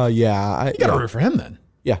 Yeah. You got to root for him then.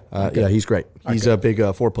 Yeah, he's great. He's a big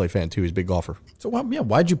foreplay fan too. He's a big golfer. So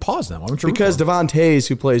why'd you pause then? Why weren't you root Because for him? Devon Tays,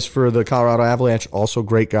 who plays for the Colorado Avalanche, also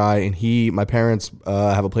great guy, and my parents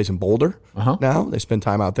have a place in Boulder now. They spend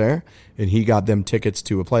time out there, and he got them tickets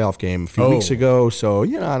to a playoff game a few weeks ago. So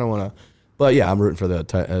I don't want to, but yeah, I'm rooting for the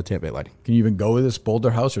Tampa Bay Lightning. Can you even go to this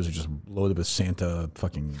Boulder house, or is it just loaded with Santa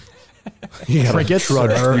fucking You gotta trinkets?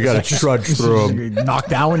 trudge. or- You gotta trudge through them. You knock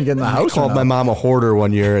down when you get in the I house. called my mom a hoarder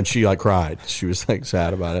one year, and she cried. She was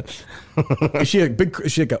sad about it. Is she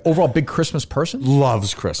like an overall big Christmas person?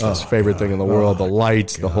 Loves Christmas, favorite thing in the world. The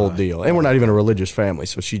lights, the whole deal. And we're not even a religious family,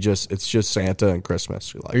 so it's just Santa and Christmas.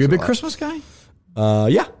 She likes Are you a big lot. Christmas guy?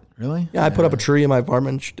 Yeah, Really? yeah. I put up a tree in my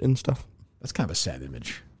apartment and stuff. That's kind of a sad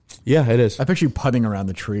image. Yeah, it is. I picture you putting around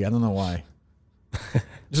the tree. I don't know why.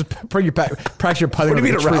 Just practice your putting. What do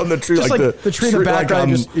you over mean around the tree? Just like the tree in the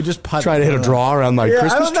background. I'm you just putt. trying to hit a draw around my Yeah, I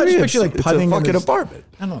Christmas don't know, tree. just picture like It's putting a in fucking this- apartment.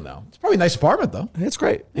 I don't know. It's probably a nice apartment though. It's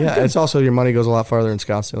great. Yeah, it's also your money goes a lot farther in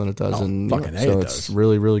Scottsdale than it does in New fucking York. A, So it it's does.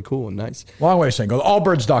 really, really cool and nice. Long way of saying, go to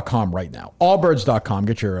allbirds.com right now. Allbirds.com.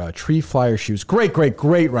 Get your tree flyer shoes. Great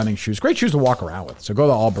running shoes. Great shoes to walk around with. So go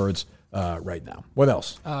to Allbirds right now. What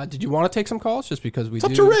else? Did you want to take some calls? Just because we It's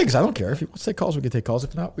up to Riggs. I don't care. If he wants to take calls, we can take calls.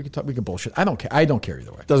 If not, we can talk. We can bullshit. I don't care. I don't care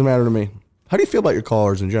either way. Doesn't matter to me. How do you feel about your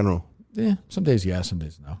callers in general? Yeah, some days yeah, some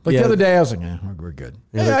days no. Like Yeah. the other day, I was like, we're good.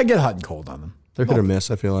 Yeah, I get hot and cold on them. They're hit or miss,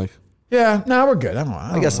 I feel like. Yeah, no, we're good.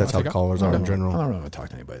 I guess that's how callers are in general. I don't really want to talk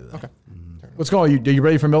to anybody today. Okay. What's going on? Are you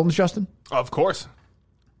ready for Milton, Justin? Of course.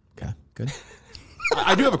 Okay, good.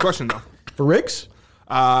 I do have a question though. For Riggs?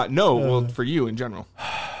 No, well, for you in general.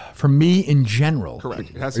 For me in general. Correct.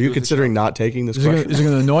 It has Are to do you with the considering not taking this Is it question?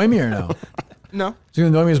 going to annoy me or no? show. No. Is it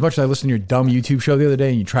going to annoy me as much as I listened to your dumb YouTube show the other day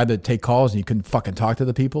and you tried to take calls and you couldn't fucking talk to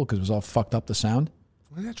the people because it was all fucked up the sound?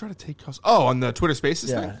 When did I try to take calls? Oh, on the Twitter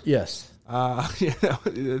Spaces thing? Yes.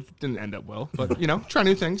 It didn't end up well, but try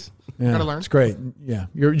new things. Yeah, Gotta learn. It's great. Yeah.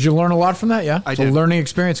 Did you learn a lot from that? Yeah. I It's a did. learning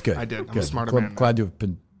experience. Good. I did. I'm a Good. smarter glad, man now. Glad to have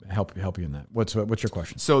been help you in that. What's your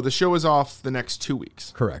question? So the show is off the next 2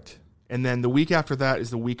 weeks. Correct. And then the week after that is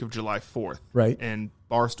the week of July 4th. Right. And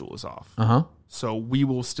Barstool is off. Uh-huh. So we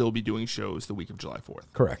will still be doing shows the week of July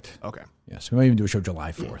 4th. Correct. Okay. Yes. We might even do a show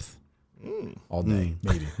July 4th. All day,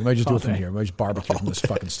 maybe. We might just do it from here. We might just barbecue from this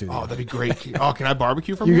fucking studio. Oh, that'd be great. Oh, can I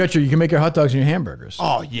barbecue from you here? can make your hot dogs and your hamburgers.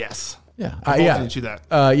 Oh, yes. Yeah. I'm Yeah. open to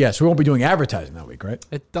that. Yeah. So we won't be doing advertising that week, right?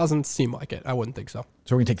 It doesn't seem like it. I wouldn't think so.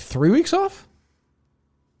 So we're going to take 3 weeks off?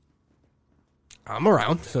 I'm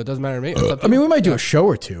around, so it doesn't matter to me. It's up to I mean, you. we might do a show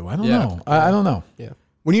or two. I don't Yeah. know. I don't know. Yeah.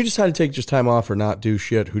 When you decide to take just time off or not do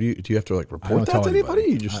shit, who do you have to I don't report that tell to anybody?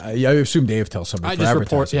 You just I assume Dave tells somebody I for just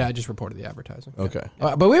advertising. I just reported the advertising. okay.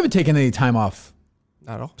 But we haven't taken any time off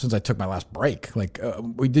Not at all. since I took my last break. Like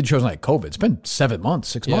we did shows like COVID. It's been 7 months,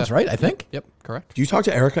 6 Yeah. months, right? I think. Yep, correct. Do you talk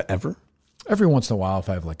to Erica ever? Every once in a while, if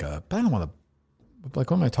I have but I don't want to.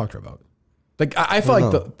 Like, what am I talking to her about? Like, I feel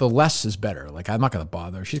like the less is better. Like, I'm not going to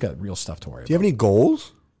bother her. She's got real stuff to worry Do you have any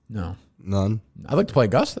goals? about. No, None. I'd like to play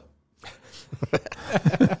Augusta.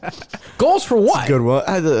 Goals for what? Good one.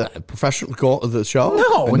 The professional goal of the show?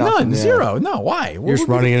 No, Nothing, none, yeah. zero. No, why? You're just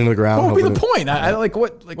running into the ground. What would be the hoping point? I like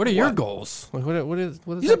what? Like, What are your goals? Like, what is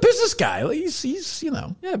He's that? a business guy. Like, he's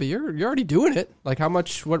Yeah, but you're already doing it. Like, how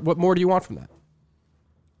much? What more do you want from that?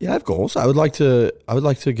 Yeah, I have goals. I would like to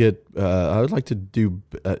do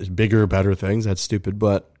bigger, better things. That's stupid,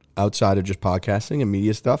 but outside of just podcasting and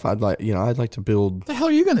media stuff, I'd like to build. what the hell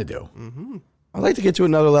are you going to do? I'd like to get to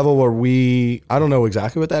another level where I don't know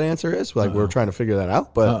exactly what that answer is. Like we're trying to figure that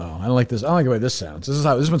out, but Oh, I don't like this. I don't like the way this sounds. This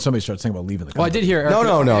is when somebody starts thinking about leaving the Well, I company. did hear Erica,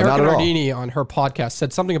 No, Erica not at all. Nardini on her podcast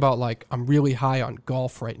said something about like I'm really high on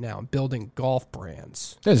golf right now. I'm building golf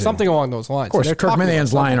brands, Is it? something along those lines. Of course, So they're Kirk talking about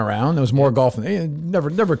Minahan's lying around. There was more golf.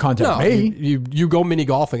 Never contacted No, me. you go mini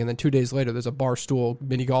golfing, and then 2 days later, there's a Barstool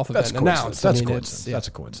mini golf event That's a coincidence. announced. That's I mean, coincidence. it's- That's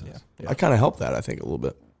a coincidence. I kind of helped that. I think a little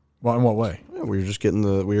bit. Well, in what way? Yeah, we were getting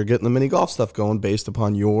the mini golf stuff going based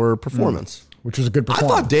upon your performance. Which was a good I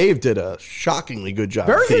performance. thought Dave did a shockingly good job.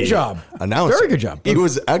 Very with good the job. announcing. Very good job. He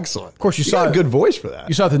was excellent. Of course, you He saw got a it. good voice for that.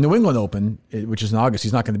 You saw at the New England Open, which is in August.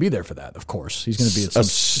 He's not going to be there for that. Of course, he's going to be at some a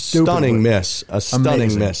stupid stunning wedding. miss. A stunning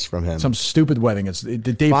Amazing. miss from him. Some stupid wedding. It's the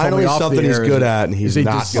Dave Finally told me off something the he's air good is- at, and he's is a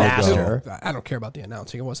not gonna go. disaster. I don't care about the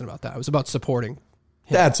announcing. It wasn't about that. It was about supporting.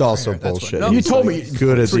 That's also That's what- bullshit. no, You He's told like me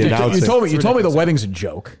good as the announcing. You told me the wedding's a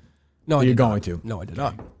joke. No, I You're did going not. to. No, I did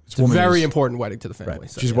not. It's woman a very is- important wedding to the family.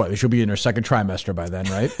 So, She's yeah. what? She'll be in her second trimester by then,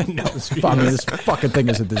 right? No, I mean this fucking thing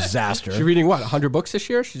is a disaster. She's reading what 100 books this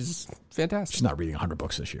year. She's fantastic. She's not reading 100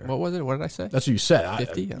 books this year. What was it? What did I say? That's what you said.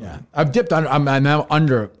 50? I don't Yeah, know. I've dipped. I'm now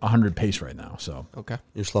under 100 pace right now. So Okay.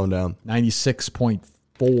 You're slowing down.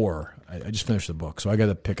 96.4. I just finished the book, so I got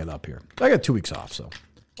to pick it up here. I got 2 weeks off, so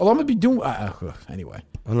Well, I'm gonna be doing anyway.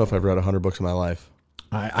 I don't know if I've read 100 books in my life.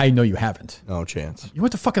 I know you haven't. No chance. You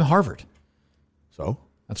went to fucking Harvard. So?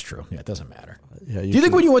 That's true. Yeah, it doesn't matter. Yeah. Do you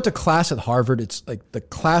think when you went to class at Harvard, it's like the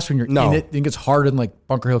class when you're in it, you think it's harder than like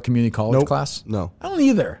Bunker Hill Community College class? No. I don't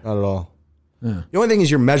either. Not at all. Yeah. The only thing is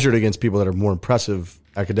you're measured against people that are more impressive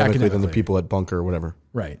academically than the people at Bunker or whatever.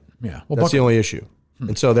 Right. Yeah. Well, that's the only issue.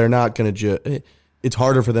 And so they're not going to it's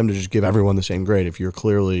harder for them to just give everyone the same grade if you're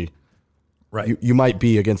clearly right. You might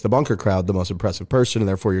be against the Bunker crowd the most impressive person, and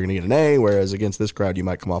therefore you're going to get an A, whereas against this crowd you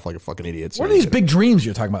might come off like a fucking idiot. What are these big dreams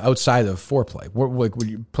you're talking about outside of foreplay? What are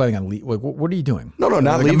you planning on? What are you doing? No,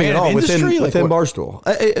 not like leaving at all. Within like Barstool.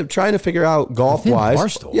 I'm trying to figure out golf-wise.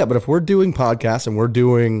 Barstool? Yeah, but if we're doing podcasts and we're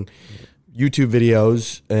doing YouTube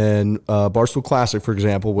videos, and Barstool Classic, for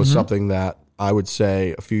example, was something that I would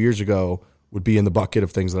say a few years ago would be in the bucket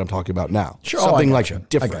of things that I'm talking about now. Sure. Something like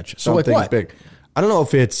different. I got you. So something like what? big. I don't know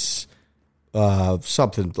if it's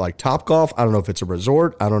something like Top Golf. I don't know if it's a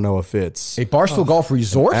resort. I don't know if it's a Barstool Golf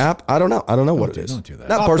Resort app. I don't know. I don't know what it is. Don't do that.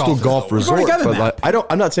 Not Barstool Golf Resort, but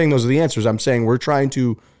I'm not saying those are the answers. I'm saying we're trying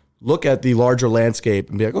to look at the larger landscape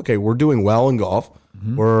and be like, okay, we're doing well in golf.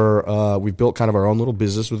 We've built kind of our own little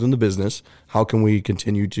business within the business. How can we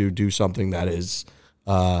continue to do something that is,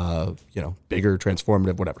 bigger,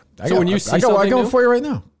 transformative, whatever? I go for you right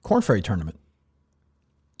now. Corn Ferry tournament.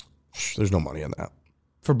 There's no money in that.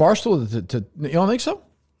 For Barstool, you don't think so?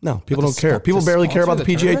 No, people don't care. People barely care about the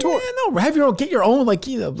PGA Tour. No, have your own, get your own,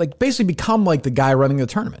 like basically become like the guy running the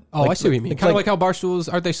tournament. Oh, I see what you mean. Kind of like how Barstool's,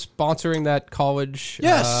 aren't they sponsoring that college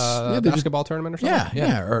basketball tournament or something?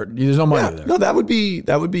 Yeah. Or there's no money there. No, that would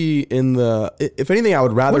be in the. If anything, I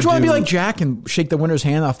would rather. Would you want to be like Jack and shake the winner's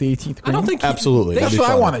hand off the 18th green? I don't think absolutely. That's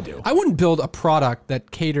what I want to do. I wouldn't build a product that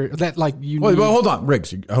Well, hold on,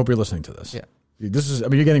 Riggs. I hope you're listening to this. Yeah. This is.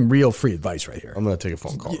 You're getting real free advice right here. I'm going to take a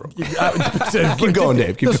phone call. Keep going,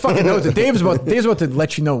 Dave. Just fucking know it. Dave's about to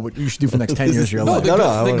let you know what you should do for the next 10 years of your life.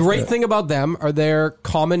 The great thing about them are they're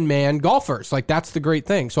common man golfers. Like that's the great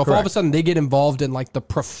thing. So if all of a sudden they get involved in like the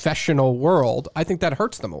professional world, I think that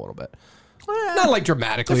hurts them a little bit. Not like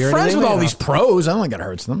dramatically. They're or friends anything, with all these pros. I don't think it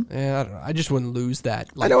hurts them. Yeah, I don't know. I just wouldn't lose that.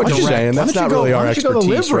 I know what you're saying. That's not really our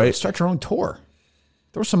expertise, right? Start your own tour.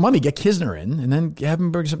 Throw some money, get Kisner in, and then have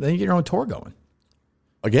him bring something. Then you get your own tour going.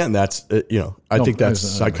 Again, that's I think that's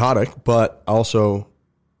psychotic, but also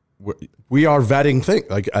we are vetting things.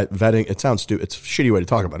 Like vetting, it sounds stupid. It's a shitty way to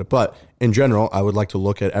talk about it, but in general, I would like to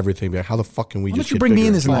look at everything. Like, how the fuck can we just? Why don't you bring me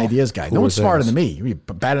in as an ideas guy? No one's smarter than me. You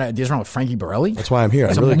bad ideas around with Frankie Borelli. That's why I'm here.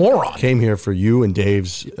 He's I really a moron. Came here for you and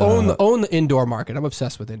Dave's. Own the indoor market. I'm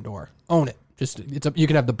obsessed with indoor. Own it. Just you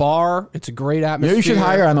can have the bar. It's a great atmosphere. You should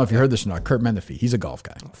hire. I don't know if you heard this or not. Kurt Menefee. He's a golf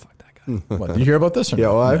guy. Oh, fuck that guy. What, did you hear about this? Or yeah,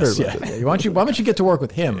 no? well, I heard about it. Why don't you get to work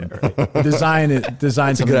with him? Design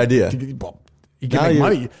That's a good idea. You can make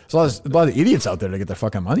money. There's a lot of idiots out there to get their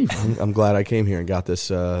fucking money from. I'm glad I came here and got this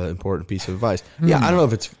important piece of advice. Yeah, I don't know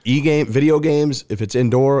if it's video games, if it's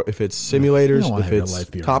indoor, if it's simulators, if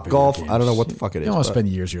it's Top Golf. I don't know what the fuck it is. You don't want to spend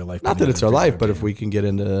years of your life. Not that it's our life, but if we can get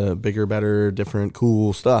into bigger, better, different,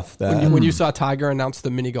 cool stuff. When you saw Tiger announce the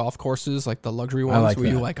mini golf courses, like the luxury ones, were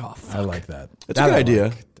you like, oh, fuck. I like that. It's a good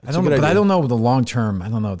idea. I don't know the long term. I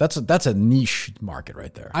don't know. That's a niche market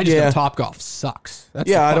right there. I just know Top Golf sucks. That's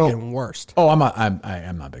the fucking worst. Oh, I'm not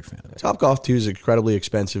a big fan of it. Top Golf 2 is incredibly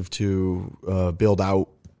expensive to build out,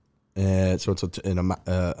 and so it's an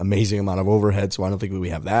amazing amount of overhead. So I don't think we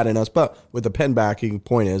have that in us. But with the pen backing,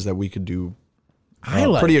 point is that we could do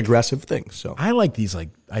pretty aggressive things. So I like these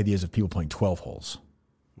ideas of people playing 12 holes.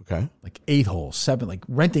 Okay, like 8 holes, 7, like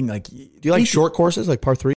renting. Like, do you like short courses like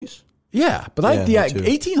par 3s? Yeah, but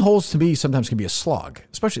 18 holes to me sometimes can be a slog,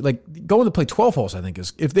 especially like going to play 12 holes. I think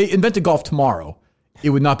is if they invented golf tomorrow, it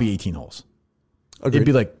would not be 18 holes. Agreed. It'd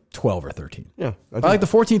be like 12 or 13. Yeah, I like the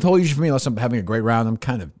 14th hole usually for me. Unless I'm having a great round, I'm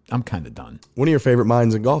kind of done. One of your favorite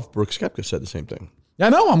minds in golf, Brooks Koepka, said the same thing. Yeah,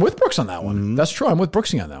 no, I'm with Brooks on that one. Mm-hmm. That's true. I'm with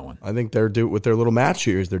Brooksy on that one. I think they're with their little match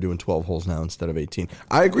years. They're doing 12 holes now instead of 18.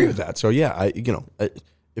 I agree with that. So yeah,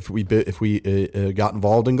 if we got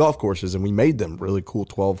involved in golf courses and we made them really cool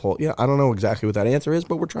 12 hole, I don't know exactly what that answer is,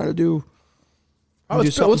 but we're trying to do.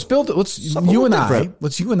 Let's build it. Let's you and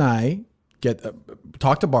I get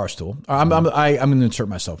talk to Barstool. I'm going to insert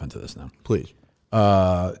myself into this now, please.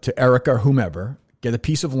 To Erica or whomever, get a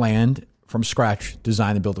piece of land from scratch,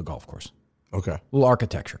 design and build a golf course. Okay, a little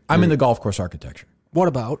architecture. I'm into golf course architecture. What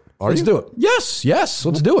about? Let's do it. Yes.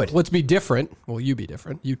 Let's do it. Let's be different. Well, you be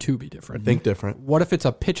different. You two be different. Think different. What if it's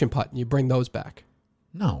a pitch and putt and you bring those back?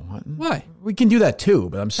 No. Why? We can do that too,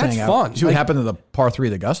 but I'm saying that's fun. See what happened to the par 3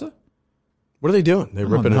 at Augusta? What are they doing? They're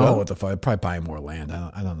ripping it know up. what the fuck. Probably buying more land.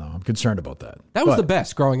 I don't know. I'm concerned about that. That was But the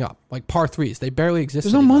best growing up. Like par threes, they barely existed.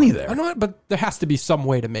 There's no anymore. money there. I know, but there has to be some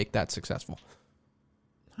way to make that successful.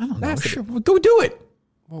 I don't know. Has to Sure, well, go do it.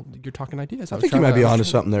 Well, you're talking ideas. I think you might be onto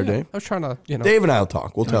something there, Dave. I was trying to, Dave and I will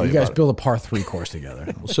talk. We'll tell You you guys about build a par 3 course together.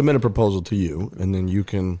 it. We'll submit a proposal to you, and then you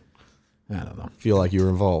can I don't know. feel like you're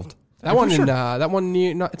involved. That one, that one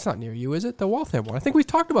near, it's not near you, is it? The Waltham one. I think we've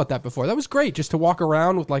talked about that before. That was great, just to walk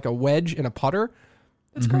around with like a wedge and a putter.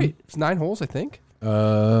 That's great. It's 9 holes, I think. That's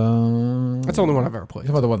the only one I've ever played. You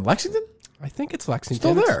talking about the one in Lexington? I think it's Lexington.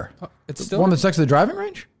 Still there. It's The still one that's next to the driving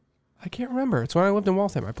range? I can't remember. It's when I lived in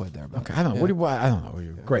Waltham. I played there. But, Okay, I don't know. I don't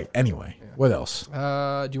know. Great. Anyway, what else?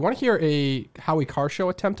 do you want to hear a Howie Carr show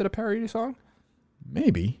attempt at a parody song?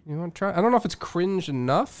 Maybe. You want to try? I don't know if it's cringe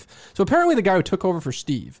enough. So apparently, the guy who took over for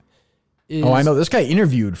Steve is. Oh, I know. This guy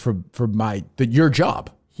interviewed for your job.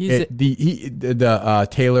 He's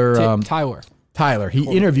Taylor Tyler. He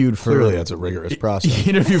interviewed for Clearly, that's a rigorous process. He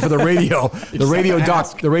interviewed for the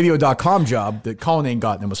the radio.com job that Cullinane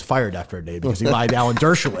got and was fired after a day because he lied to Alan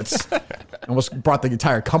Dershowitz. Almost brought the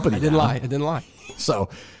entire company down. I didn't lie. So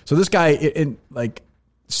this guy,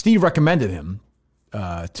 Steve recommended him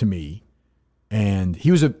to me, and he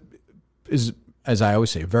was as I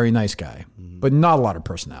always say, a very nice guy, but not a lot of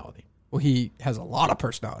personality. Well, he has a lot of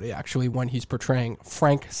personality, actually, when he's portraying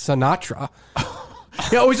Frank Sinatra.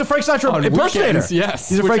 Yeah, he's a Frank Sinatra impersonator. Weekends, yes,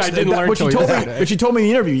 he's a which Frank. I didn't learn till yesterday. Which he told me in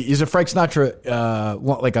the interview. He's a Frank Sinatra,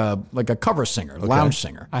 like a cover singer, lounge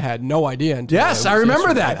singer. I had no idea. Until Yes, I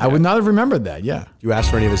remember that. I would not have remembered that. Yeah, You asked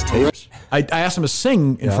for any of his tapes? I asked him to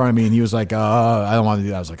sing in front of me, and he was like, "I don't want to do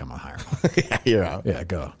that." I was like, "I'm gonna hire him." Yeah, you're out. Yeah,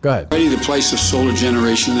 go ahead. Already the price of solar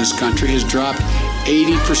generation in this country has dropped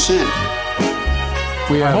 80%.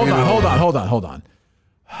 Hold on.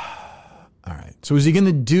 All right. So is he going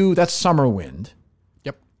to do that's Summer Wind?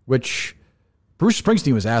 Yep. Which Bruce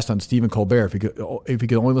Springsteen was asked on Stephen Colbert if he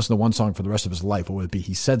could only listen to one song for the rest of his life, what would it be?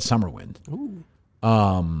 He said Summer Wind. Ooh.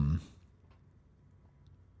 Are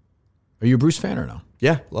you a Bruce fan or no?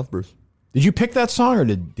 Yeah, love Bruce. Did you pick that song or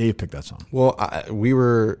did Dave pick that song? Well,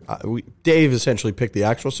 Dave essentially picked the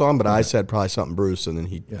actual song, but I said probably something Bruce, and then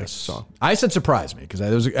he picked the song. I said Surprise Me because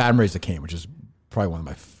there was Adam Raised the Cane, which is probably one of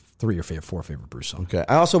my 3 or 4 favorite Bruce songs. Okay.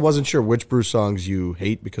 I also wasn't sure which Bruce songs you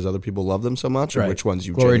hate because other people love them so much, or which ones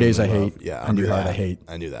you Glory Days I genuinely hate. love. Yeah, Under Your Heart I hate.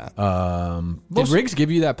 I knew that. Did Riggs give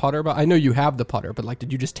you that putter? But I know you have the putter, but like,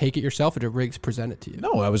 did you just take it yourself, or did Riggs present it to you?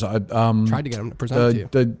 No, I was Tried to get him to present it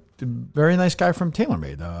to you. The very nice guy from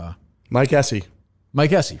TaylorMade, Mike Essie.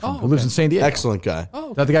 Mike Essie, who lives in San Diego. Excellent guy.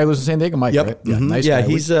 Is that the guy who lives in San Diego? Mike, Yep. right? Yeah, Mhm. nice Yeah,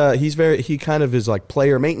 guy. he kind of is like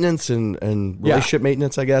player maintenance and relationship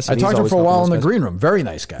maintenance, I guess. I and talked he's to him for a always while in helping the those guys. green room. Very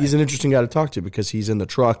nice guy. He's an interesting guy to talk to because he's in the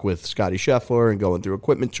truck with Scotty Scheffler and going through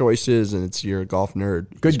equipment choices, and you're a golf nerd.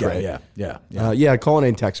 Good He's guy, great. yeah. Yeah,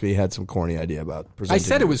 Cullinane texted me. He had some corny idea about I presenting.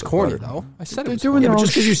 said it was the corny, putter. though. I said it They're was doing corny. their But own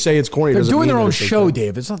just because you say it's corny They're doesn't doing mean their that own it's show, okay.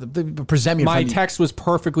 Dave. It's not they present me. in My front of you. text was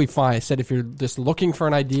perfectly fine. I said, if you're just looking for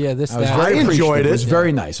an idea, this, I was that. very I enjoyed appreciative. it. It was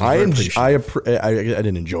very nice. It was very appreciative. I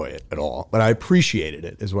didn't enjoy it at all, but I appreciated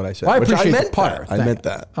it. Is what I said. Well, I Which appreciate meant the putter. that. I meant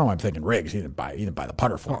that. Oh, I'm thinking Riggs. He didn't buy the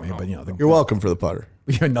putter for me, but You're welcome for the putter.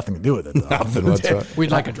 You had nothing to do with it. Though. Nothing whatsoever.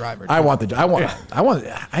 We'd like a driver. I want. You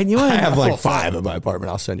know, I have like 5 in my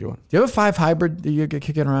apartment. I'll send you one. Do you have a 5 hybrid that you get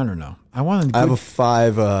kicking around or no? I want. I have a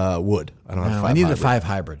 5 wood. I don't have No, 5 I need hybrid. a 5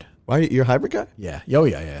 hybrid. Why you're a hybrid guy? Yeah. Oh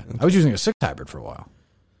yeah. I was using a 6 hybrid for a while.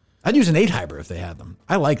 I'd use an 8 hybrid if they had them.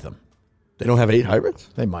 I like them. They don't have 8 hybrids?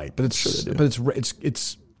 They might, but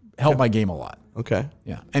it's helped my game a lot. Okay.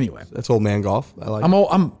 Yeah. Anyway, That's old man golf. I like I'm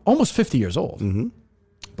almost 50 years old. Mm-hmm.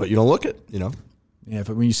 But you don't look it, you know. Yeah,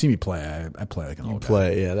 but when you see me play, I play like an old guy.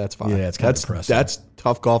 Play, yeah, that's fine. Yeah, it's kinda depressing. That's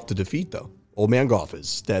tough golf to defeat though. Old man golf is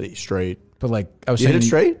steady, straight. But like I was You saying, hit it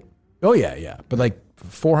straight? Oh yeah. But like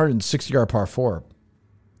 460-yard par 4,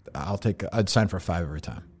 I'd sign for a 5 every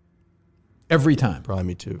time. Every time. Probably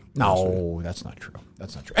me too. No, that's not true.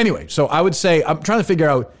 That's not true. Anyway, so I would say I'm trying to figure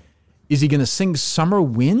out: is he going to sing "Summer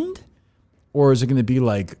Wind," or is it going to be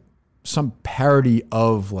like some parody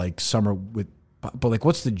of like "Summer with"? But like,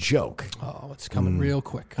 what's the joke? Oh, it's coming real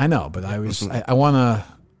quick. I know, but I want to.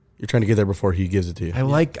 You're trying to get there before he gives it to you. I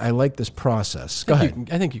like this process. Go ahead.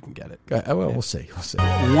 I think you can get it. Well, we'll see. We'll see.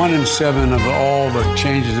 1 in 7 of all the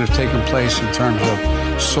changes that have taken place in terms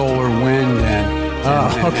of solar, wind, and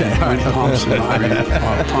okay. wind pumps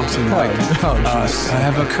and pumps and like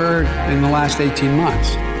have occurred in the last 18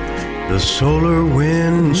 months. The solar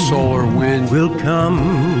wind will come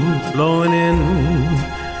blowing in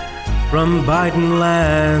from Biden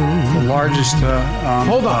land. The largest.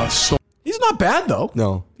 Hold on. He's not bad though.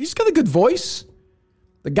 No. He's got a good voice.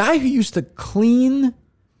 The guy who used to clean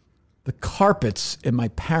the carpets in my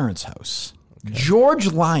parents' house. Okay.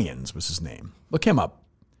 George Lyons was his name. Look him up.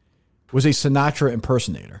 Was a Sinatra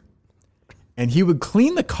impersonator. And he would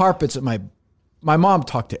clean the carpets at my mom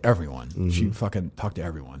talked to everyone. Mm-hmm. She fucking talked to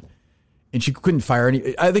everyone. And she couldn't fire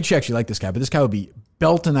any. I think she actually liked this guy, but this guy would be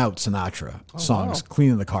belting out Sinatra songs,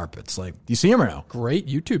 cleaning the carpets. Like, do you see him or no? Great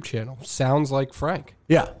YouTube channel. Sounds like Frank.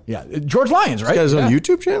 Yeah. George Lyons, right? This guy's on a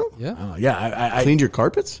YouTube channel? Yeah. I cleaned your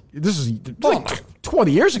carpets? This is like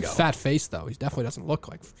 20 years ago. Fat face, though. He definitely doesn't look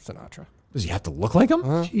like Sinatra. Does he have to look like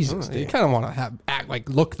him? Jesus. You kind of want to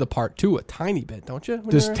look the part too a tiny bit, don't you?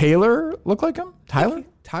 Does Taylor look like him? Tyler?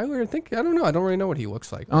 I don't know. I don't really know what he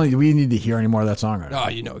looks like. Oh, we need to hear any more of that song right now. Oh,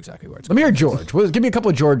 you know exactly where it's going. Let me hear George. Give me a couple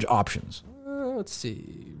of George options. Let's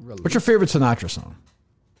see. What's your favorite Sinatra song?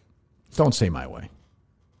 Don't say My Way.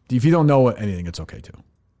 If you don't know anything, it's okay too.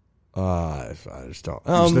 I just don't.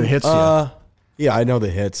 Just the hits? Yeah, I know the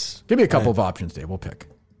hits. Give me a couple of options, Dave. We'll pick.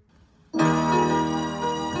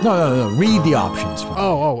 No. Read the options.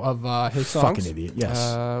 Of his songs? Fucking idiot.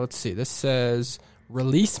 Yes. Let's see. This says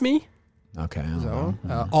Release Me. Okay.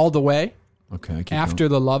 All the Way. Okay. After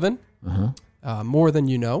the Lovin'. More Than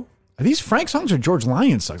You Know. Are these Frank songs or George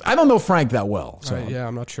Lyons songs? I don't know Frank that well. So. Yeah,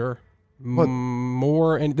 I'm not sure.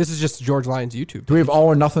 More, and this is just George Lyons' YouTube page. Do we have All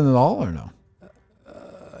or Nothing at all or no?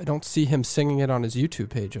 I don't see him singing it on his YouTube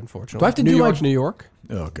page, unfortunately. Do I have to New do York, New York?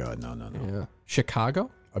 Oh, God, no. Yeah. Chicago?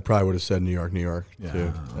 I probably would have said New York,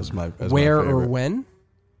 too. As Where my or When?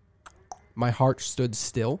 My Heart Stood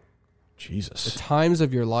Still. Jesus. The Times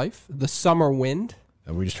of Your Life. The Summer Wind.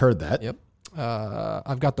 And we just heard that. Yep.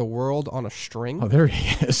 I've Got the World on a String. Oh, there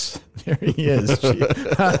he is.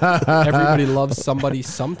 Everybody Loves Somebody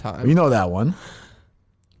Sometime. You know that one.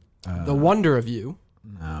 The Wonder of You.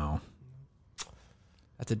 No.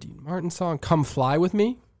 That's a Dean Martin song. Come Fly With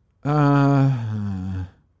Me.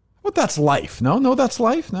 What? That's Life. No, That's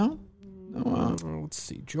Life. No. Let's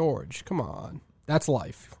see. George, come on. That's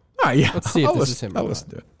Life. All right, yeah. Let's see if this is him. I'll listen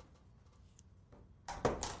to it.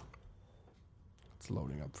 It's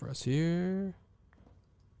loading up for us here.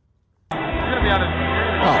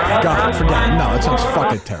 Oh, God, forget it. No, it sounds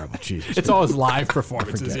fucking terrible. Jesus. It's all his live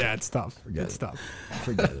performances. Yeah, it's tough.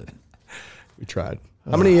 Forget it. We tried.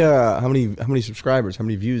 How many subscribers? How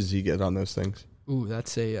many views does he get on those things? Ooh,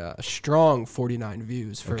 that's a strong 49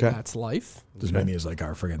 views for That's Life. As many as like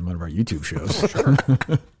one of our YouTube shows. Sure.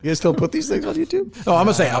 You guys still put these things on YouTube? Oh, I'm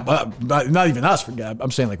gonna say not even us.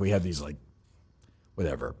 I'm saying like we have these like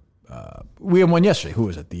whatever. We had one yesterday. Who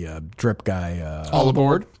was it? The drip guy. All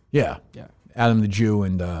Aboard. Yeah. Adam the Jew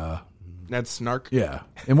and Ned Snark. Yeah.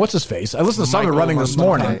 And what's his face? I listened to something running this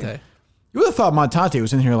morning. Montante. You would have thought Montante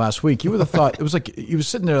was in here last week. You would have thought it was like he was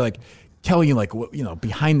sitting there like telling you like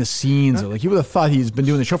behind the scenes, or like you would have thought he's been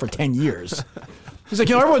doing the show for 10 years. He's like,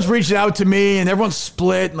 everyone's reaching out to me and everyone's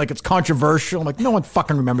split and like it's controversial. I'm like, no one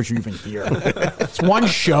fucking remembers you're even here. It's one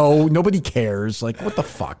show, nobody cares. Like, what the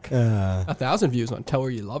fuck? 1,000 views on Tell Her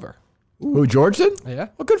You Love Her. Who, George did? Yeah.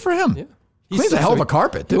 Well, good for him. Yeah. He cleans a hell of a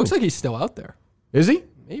carpet, too. It looks like he's still out there. Is he?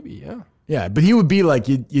 Maybe, yeah. Yeah, but he would be like,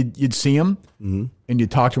 you'd see him and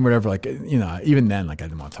you'd talk to him, whatever. Like, even then, like, I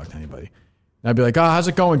didn't want to talk to anybody. And I'd be like, oh, how's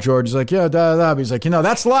it going, George? He's like, yeah, But he's like,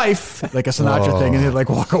 that's life. Like a Sinatra thing. And he'd like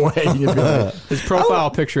walk away. And you'd be like, his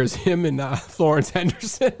profile picture is him and Florence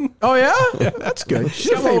Henderson. Oh, yeah? That's good.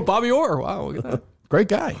 Hello, Bobby Orr. Wow, look at that. Great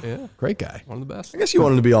guy. Yeah. Great guy. One of the best. I guess you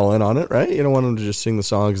want him to be all in on it, right? You don't want him to just sing the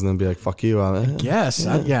songs and then be like, fuck you on it. Yes.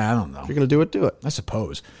 I don't know. If you're going to do it, do it. I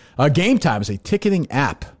suppose. Game Time is a ticketing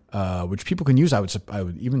app, which people can use. I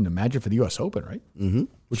would even imagine for the U.S. Open, right? Mm-hmm.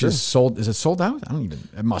 Which is sold. Is it sold out?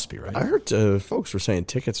 It must be, right? I heard folks were saying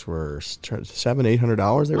tickets were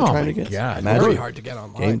 $700-800 they were trying to get. Yeah, very hard to get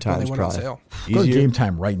online. Game Time's when they went on sale. Go to Game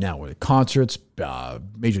Time right now with concerts,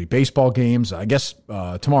 Major League Baseball games. I guess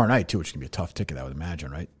tomorrow night too, which is gonna be a tough ticket. I would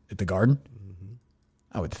imagine, right? At the Garden. Mm-hmm.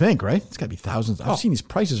 I would think, right? It's got to be thousands. I've seen these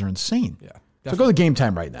prices are insane. Yeah. Definitely. So go to Game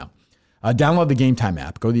Time right now. Download the Game Time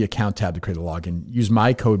app. Go to the account tab to create a login. Use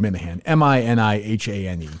my code Minahan,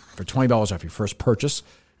 MINIHANE, for $20 off your first purchase.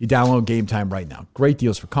 You download Game Time right now. Great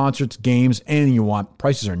deals for concerts, games, anything you want.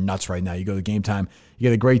 Prices are nuts right now. You go to Game Time, you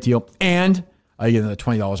get a great deal, and you get another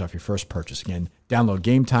 $20 off your first purchase. Again, download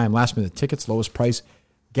Game Time. Last minute tickets, lowest price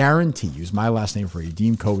guarantee. Use my last name for a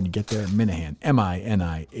redeem code when you get there. Minahan,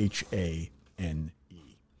 MINIHANE.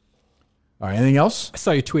 All right, anything else? I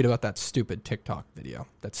saw you tweet about that stupid TikTok video.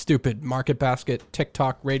 That stupid Market Basket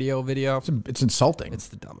TikTok radio video. It's insulting. It's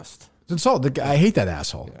the dumbest. It's insulting. I hate that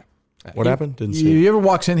asshole. Yeah. What happened? Didn't see. He ever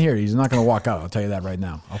walks in here, he's not going to walk out. I'll tell you that right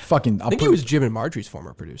now. I think he was Jim and Marjorie's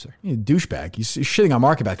former producer. He's a douchebag. He's shitting on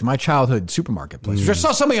Market Basket, my childhood supermarket place. I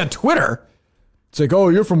saw somebody on Twitter It's like, oh,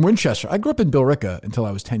 you're from Winchester. I grew up in Billerica until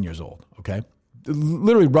I was 10 years old, okay?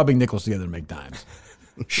 Literally rubbing nickels together to make dimes.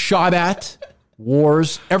 Shot at,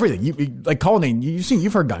 wars, everything. Like Colleen,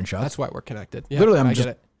 you've heard gunshots. That's why we're connected. Yeah, Literally, I get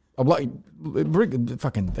it. I'm like,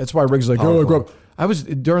 that's why Riggs is like, oh, I grew up. I was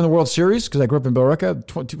during the World Series because I grew up in Billerica,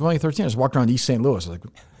 2013. I just walked around East St. Louis. I was like,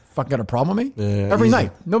 fucking got a problem with me? Yeah, Every easy.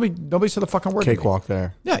 night. Nobody said a fucking word. Cakewalk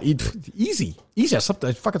there. Yeah, easy. I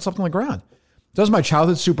fucking slept on the ground. That was my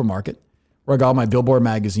childhood supermarket where I got all my Billboard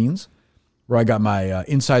magazines, where I got my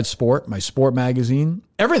Inside Sport, my sport magazine,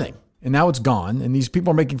 everything. And now it's gone, and these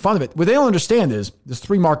people are making fun of it. What they don't understand is there's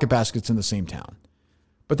 3 market baskets in the same town.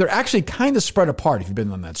 But they're actually kind of spread apart if you've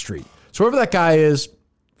been on that street. So whoever that guy is,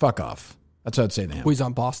 fuck off. That's what I'd say to him. Well, he's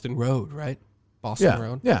on Boston Road, right? Boston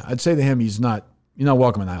Road. Yeah, I'd say to him, you're not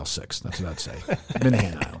welcome in aisle 6. That's what I'd say.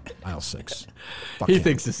 Minihane aisle 6. Fuck He him.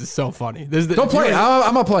 thinks this is so funny. Don't play it.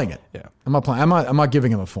 I'm not playing it. Yeah. I'm not playing. I'm not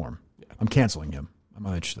giving him a form. I'm canceling him. I'm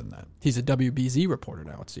not interested in that. He's a WBZ reporter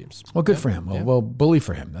now, it seems. Well, good for him. Well, bully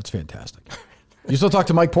for him. That's fantastic. You still talk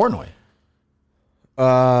to Mike Portnoy?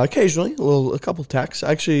 Occasionally, a couple texts.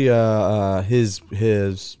 Actually,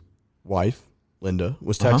 his wife Linda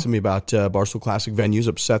was texting me about Barstool Classic venues.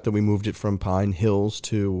 Upset that we moved it from Pine Hills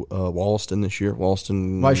to Wollaston this year.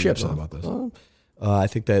 Wollaston. Why is she upset about this? I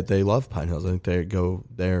think that they love Pine Hills. I think they go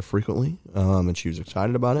there frequently, and she was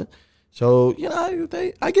excited about it. So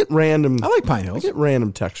I get random. I like Pine Hills. I get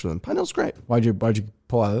random texts from them. Pine Hills great. Why'd you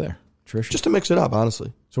pull out of there, Trish? Just to mix it up,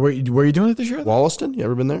 honestly. So where are you doing it this year? Wollaston. You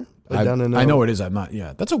ever been there? I know it is. I'm not.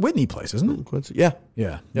 Yeah, that's a Whitney place, isn't it? Quincy. Yeah.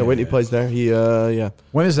 Yeah. Whitney plays there.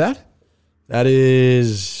 When is that? That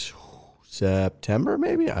is September,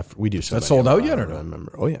 maybe. We do. That's sold out yet, or no? I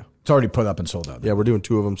remember. Oh yeah, it's already put up and sold out. Yeah, we're doing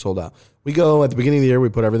 2 of them sold out. We go at the beginning of the year. We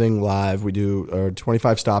put everything live. We do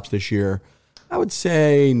 25 stops this year. I would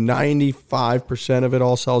say 95% of it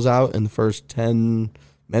all sells out in the first 10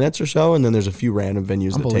 minutes or so, and then there's a few random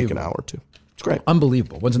venues that take an hour or 2. It's great.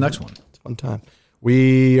 Unbelievable. When's the next one? It's a fun time.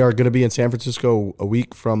 We are going to be in San Francisco a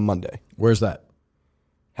week from Monday. Where's that?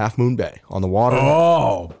 Half Moon Bay on the water.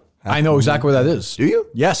 Oh, I know exactly where that is. Do you?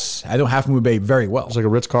 Yes, I know Half Moon Bay very well. It's like a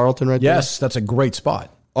Ritz-Carlton right there? Yes, that's a great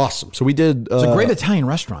spot. Awesome. So we did... It's a great Italian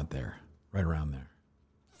restaurant there, right around there.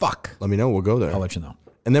 Fuck. Let me know. We'll go there. I'll let you know.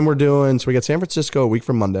 And then we got San Francisco a week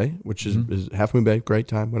from Monday, which is Half Moon Bay, great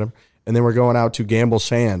time, whatever. And then we're going out to Gamble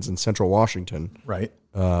Sands in Central Washington. Right.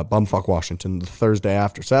 Bumfuck, Washington, the Thursday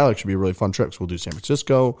after. So that should be a really fun trip. So we'll do San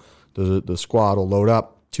Francisco. The squad will load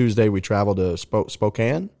up. Tuesday, we travel to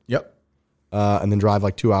Spokane. Yep. And then drive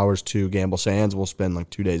like 2 hours to Gamble Sands. We'll spend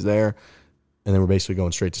like 2 days there. And then we're basically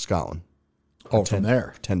going straight to Scotland. From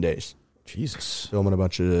there. 10 days. Jesus. Filming a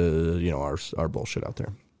bunch of, our bullshit out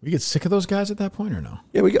there. We get sick of those guys at that point or no?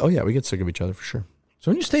 Yeah, we get sick of each other for sure. So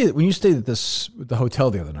when you stayed at the hotel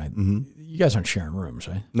the other night, you guys aren't sharing rooms,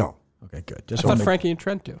 right? No. Okay, good. I thought Frankie and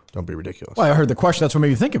Trent do. Don't be ridiculous. Well, I heard the question. That's what made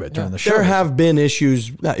me think of it during the show. There have been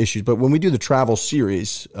not issues, but when we do the travel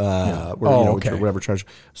series, whatever,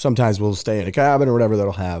 sometimes we'll stay in a cabin or whatever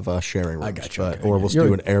that'll have sharing rooms. I got you. Or we'll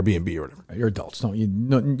do an Airbnb or whatever. You're adults. Don't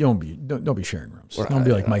be sharing rooms. Don't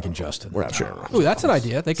be like Mike and Justin. We're not sharing rooms. Ooh, that's an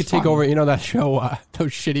idea. They could take over, that show, those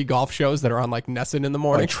shitty golf shows that are on like Nessun in the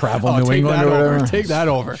morning. Like Travel New England or whatever. Take that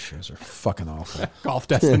over. Shows are fucking awful. Golf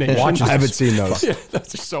destination. I haven't seen those. Yeah,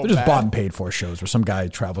 that's just so They're just bad. bought and paid for shows where some guy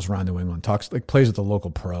travels around New England, plays with the local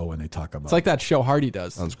pro, and they talk about. It's like that show Hardy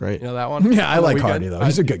does. Sounds great. You know that one? Yeah, I On the like weekend? Hardy though.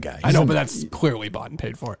 He's a good guy. I know, but that's clearly bought and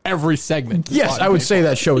paid for. Every segment. is Yes, bought I and would paid say for.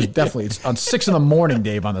 that show is definitely it's on 6 a.m,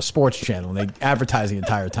 Dave, on the sports channel, and they advertise the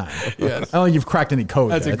entire time. Yes. I don't think you've cracked any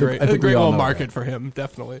code. That's there. a great, I think we great all little know market that. for him,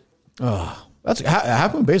 definitely. That's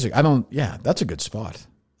Half Moon Basic. That's a good spot.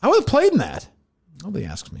 I would have played in that. Nobody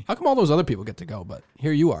asks me. How come all those other people get to go, but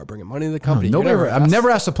here you are bringing money to the company? I've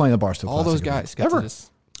never asked to play in the Barstool all Classic those guys get ever. to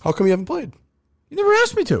this. How come you haven't played? You never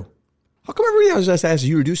asked me to. How come everybody else just asks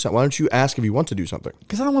you to do something? Why don't you ask if you want to do something?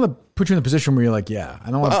 Because I don't want to put you in a position where you're like, yeah,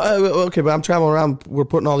 I don't want. Okay, but I'm traveling around. We're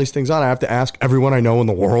putting all these things on. I have to ask everyone I know in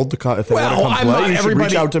the world if they want to come play. You should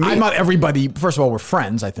reach out to me. I'm not everybody. First of all, we're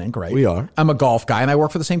friends. I think, right? We are. I'm a golf guy, and I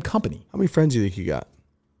work for the same company. How many friends do you think you got?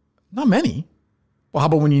 Not many. Well, how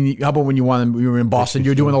about when you were in Boston?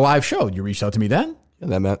 You were doing a live show. You reached out to me then.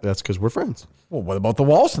 Yeah, that's because we're friends. Well, what about the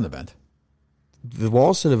Wollaston event? The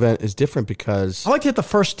Wollaston event is different because I like to hit the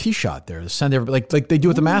first tee shot there to send everybody like they do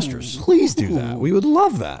at the Masters. Please do that. We would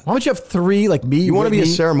love that. Why don't you have 3 like me? You want to be a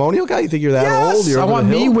ceremonial guy? You think you're that old? You're I over want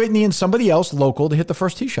the me, hill? Whitney, and somebody else local to hit the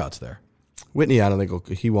first tee shots there. Whitney, I don't think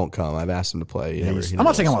he won't come. I've asked him to play. I'm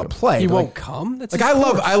not saying I want to play. He but won't like, come? That's like his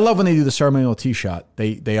course. I love when they do the ceremonial tee shot.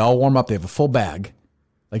 They all warm up. They have a full bag.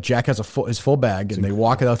 Like Jack has his full bag, and they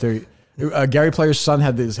walk it out there. Gary Player's son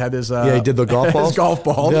had his. He did the golf ball. His golf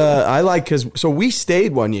ball. I like because we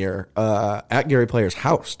stayed one year at Gary Player's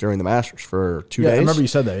house during the Masters for 2 days. I remember you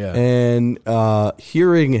said that. Yeah, and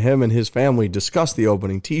hearing him and his family discuss the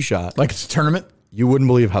opening tee shot, like it's a tournament. You wouldn't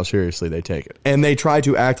believe how seriously they take it. And they try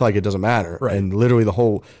to act like it doesn't matter. Right. And literally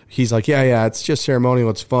he's like, yeah, it's just ceremonial,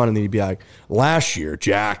 it's fun. And then he'd be like, last year,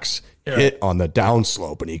 Jax hit on the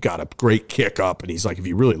downslope and he got a great kick up. And he's like, if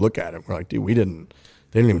you really look at it, we're like, dude, they didn't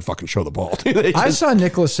even fucking show the ball. I saw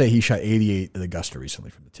Nicholas say he shot 88 at Augusta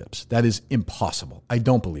recently from the tips. That is impossible. I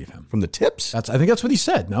don't believe him. From the tips? I think that's what he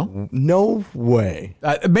said, no? No way.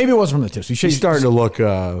 Maybe it wasn't from the tips. He's starting to look...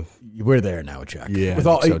 we're there now, Jack. Yeah, I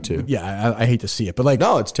think so too. Yeah, I hate to see it. But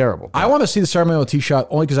no, it's terrible. I want to see the ceremonial tee shot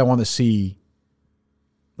only because I want to see...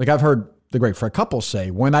 I've heard the great Fred Couples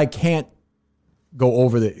say, when I can't go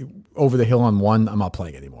over the hill on one, I'm not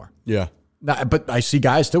playing anymore. Yeah. But I see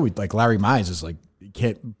guys still, like Larry Mize is like,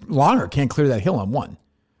 can't clear that hill on one.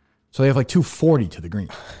 So they have 240 to the green.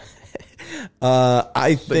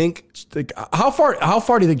 I think... How far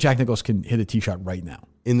do you think Jack Nicklaus can hit a tee shot right now?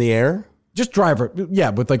 In the air? Just driver,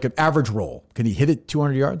 with an average roll. Can he hit it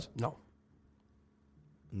 200 yards? No.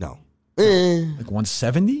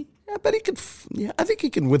 170? Yeah, but he could. Yeah, I think he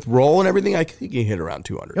can with roll and everything. I think he can hit around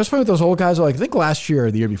 200. That's funny with those old guys. I think last year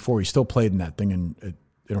or the year before, he still played in that thing in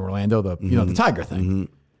Orlando, the Tiger thing,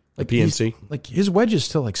 the PNC. His wedges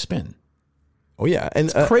still spin. Oh yeah, and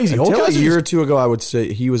it's crazy. Until a year or two ago, I would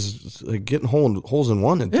say he was getting holes in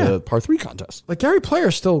one at the par 3 contest. Gary Player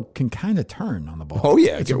still can kind of turn on the ball. Oh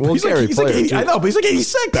yeah, Gary Player. I know, but he's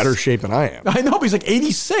 86. Better shape than I am. I know, but he's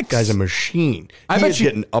 86. Guy's a machine. He's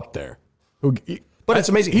getting up there. But it's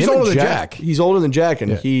amazing. He's older than Jack. He's older than Jack,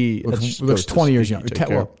 and he looks 20 years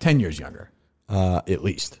younger. 10 years younger. At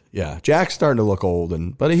least, yeah. Jack's starting to look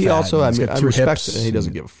old, but he also, I respect it. And he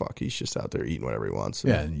doesn't give a fuck. He's just out there eating whatever he wants.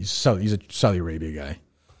 Yeah, and he's a Saudi Arabia guy.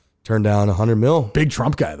 Turned down $100 million. Big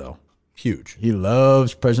Trump guy though. Huge. He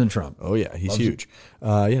loves President Trump. Oh yeah, he's huge.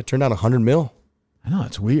 Turned down $100 million. I know,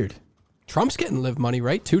 it's weird. Trump's getting live money,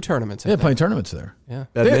 right? 2 tournaments. Playing tournaments there. Yeah,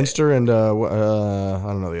 Bedminster and I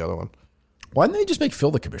don't know the other one. Why didn't they just make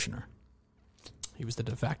Phil the commissioner? He was the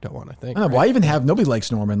de facto one, I think. I don't know, why even have... Nobody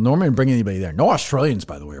likes Norman. Norman didn't bring anybody there. No Australians,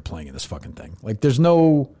 by the way, are playing in this fucking thing. There's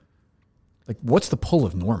no... what's the pull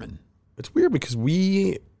of Norman? It's weird because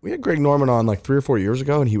we had Greg Norman on 3 or 4 years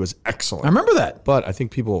ago, and he was excellent. I remember that. But I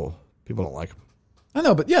think people don't like him. I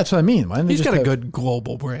know, but that's what I mean. He's got a good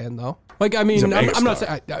global brand, though. I'm not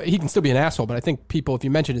saying... he can still be an asshole, but I think people, if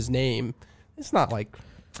you mention his name, it's not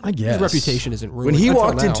I guess. His reputation isn't ruined. When he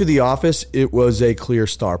walked into the office, it was a clear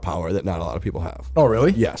star power that not a lot of people have. Oh,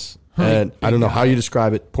 really? Yes. And I don't know how you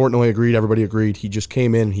describe it. Portnoy agreed. Everybody agreed. He just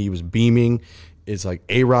came in. He was beaming. It's like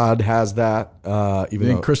A-Rod has that. Do you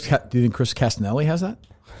think Chris Castanelli has that?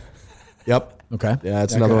 Yep. Okay. Yeah,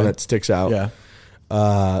 that's another one that sticks out.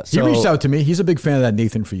 Yeah. He reached out to me. He's a big fan of that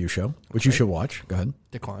Nathan For You show, which you should watch. Go ahead.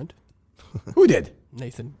 Declined. Who did?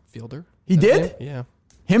 Nathan Fielder. He did? Yeah.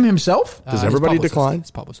 Him himself? Does everybody decline?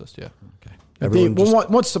 His publicist, yeah. Okay.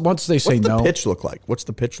 Once they say no. What's the pitch look like? What's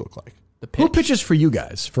the pitch look like? Who pitches for you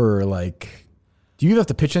guys? Do you have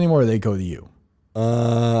to pitch anymore or they go to you?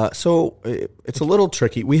 So it's a little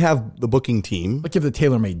tricky. We have the booking team. You have the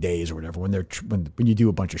tailor-made days or whatever when you do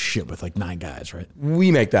a bunch of shit with 9 guys, right?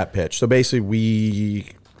 We make that pitch. So basically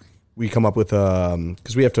we come up with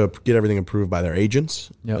because we have to get everything approved by their agents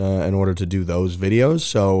in order to do those videos.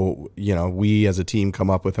 So we as a team come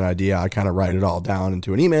up with an idea. I kind of write it all down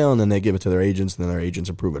into an email, and then they give it to their agents, and then their agents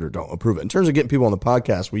approve it or don't approve it. In terms of getting people on the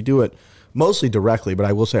podcast, we do it mostly directly, but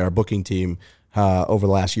I will say our booking team over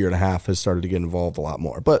the last year and a half has started to get involved a lot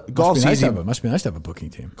more. But golf's easy. Must be nice to have a booking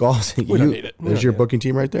team. We don't need it. There's your booking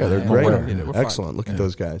team right there. They're great. We don't need it. We're excellent. fine. Look at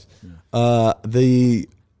those guys.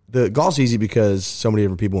 The golf's easy because so many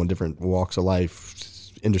different people in different walks of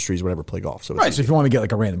life, industries, whatever, play golf. So so if you want to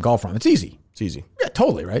get a random golf round, it's easy. It's easy. Yeah,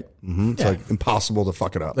 totally, right? Mm-hmm. It's impossible to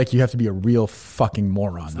fuck it up. You have to be a real fucking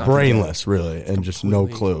moron. Brainless, really, and just no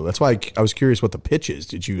clue. That's why I was curious what the pitch is.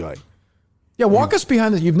 Did you Yeah, walk us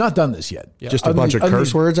behind this. You've not done this yet. Yeah. Just a bunch of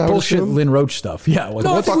curse words, I would bullshit assume? Lynn Roach stuff. Yeah.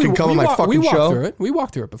 No, fucking come on my fucking show. We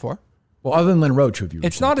walked through it before. Well, other than Lynn Roach, who have you?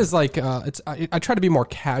 It's not as I try to be more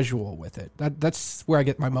casual with it. That's where I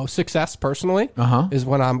get my most success personally. Is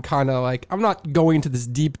when I'm kind of I'm not going to this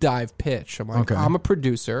deep dive pitch. I'm I'm a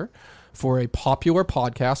producer for a popular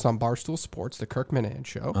podcast on Barstool Sports, the Kirk Minahan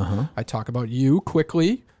Show. I talk about you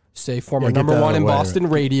quickly. Say former number one in Boston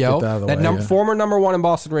radio. Former number one in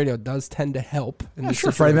Boston radio does tend to help.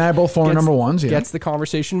 Sure. Freddie and I are both former number ones. Yeah. Gets the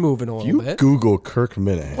conversation moving a little bit. Google Kirk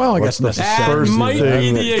Minahan. Well, I guess that might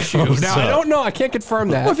be the issue. Now, I don't know. I can't confirm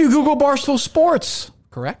that. Well, if you Google Barstool Sports.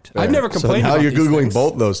 correct? I've never complained now about you're these Googling things.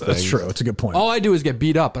 both those things. That's true. It's a good point. All I do is get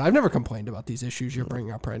beat up, but I've never complained about these issues you're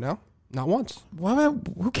bringing up right now. Not once. Well,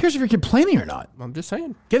 who cares if you're complaining or not? I'm just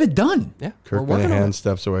saying. Get it done. Yeah. Kirk Minahan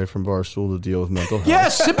steps away from Barstool to deal with mental health. Yeah,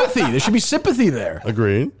 sympathy. There should be sympathy there.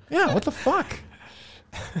 Agreed. Yeah, what the fuck?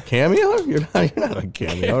 Cameo? You're not a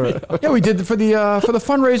cameo. Right? Yeah, we did for the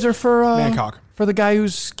fundraiser for Mancock. for the guy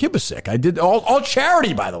who's Cuba sick. I did all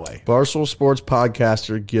charity, by the way. Barstool Sports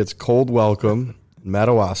podcaster gets cold welcome in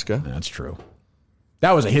Madawaska. That's true.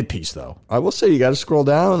 That was a hit piece, though. I will say you got to scroll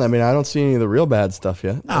down. I mean, I don't see any of the real bad stuff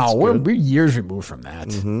yet. No, we're years removed from that.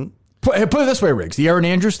 Mm-hmm. Put it this way, Riggs. The Aaron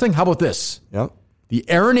Andrews thing. How about this? Yep. The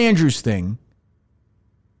Aaron Andrews thing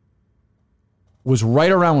was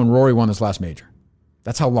right around when Rory won his last major.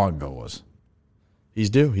 That's how long ago it was. He's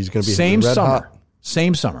due. He's going to be Same red summer. hot.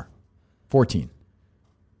 Same summer. 14.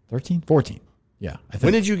 13? 14. Yeah, I think.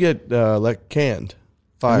 When did you get canned?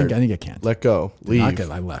 Fired? I think I can't. Let go. Leave. Not good.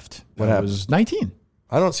 I left. What I happened? was 19.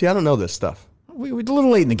 I don't know this stuff. We're a little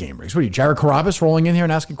late in the game, Riggs. What are you, Jared Carabas, rolling in here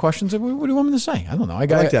and asking questions? What do you want me to say? I don't know. I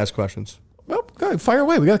like to ask questions. Well, go ahead, fire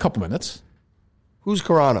away. We got a couple minutes. Who's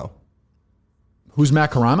Carano? Who's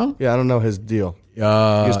Matt Carano? Yeah, I don't know his deal. You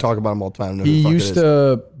guys talk about him all the time. I don't know who He the fuck used it is.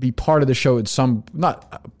 to be part of the show at some,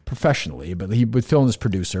 not professionally, but he would film as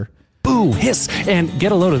producer. Boo, hiss, and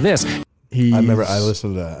get a load of this. I remember I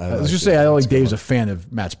listened to that. I was just say I don't think Dave's a fan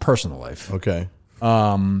of Matt's personal life. Okay.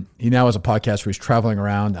 He now has a podcast where he's traveling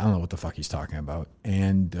around. I don't know what the fuck he's talking about.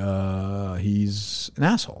 And he's an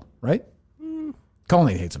asshole, right?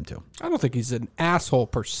 Colleen hates him too. I don't think he's an asshole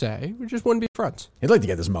per se. We just wouldn't be friends. He'd like to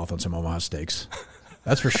get his mouth on some Omaha steaks.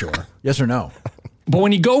 That's for sure. Yes or no? But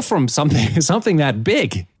when you go from something that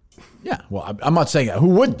big. Yeah. Well, I'm not saying that. Who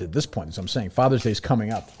would at this point? So I'm saying Father's Day's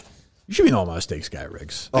coming up. You should be an Omaha Steaks guy,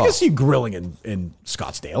 Riggs. I can see you grilling in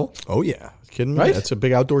Scottsdale. Oh, yeah. Kidding me? Right? That's a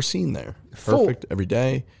big outdoor scene there. Full. Perfect every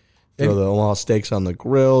day. Throw the Omaha Steaks on the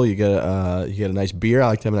grill. You get a nice beer. I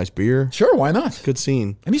like to have a nice beer. Sure, why not? Good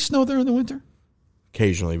scene. Any snow there in the winter?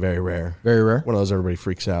 Occasionally, very rare. Very rare? One of those everybody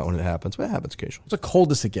freaks out when it happens. But it happens occasionally. It's the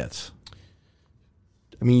coldest it gets.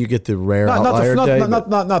 I mean, you get the rare Not outlier day.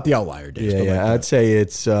 not the outlier days. Yeah, but yeah. like I'd say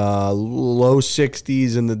it's low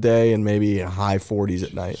 60s in the day and maybe high 40s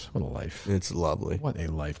at night. What a life. It's lovely. What a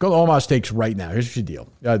life. Go to Omaha Steaks right now. Here's your deal.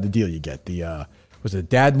 The deal you get. The was it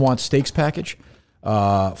Dad Wants Steaks package.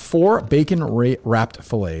 4 bacon wrapped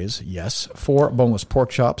fillets. Yes. 4 boneless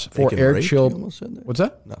pork chops. 4 Bacon air raped? chilled. You almost said that? What's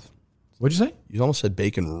that? Nothing. What'd you say? You almost said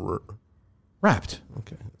bacon Wrapped.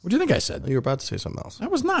 Okay. What do you think I said? You were about to say something else. I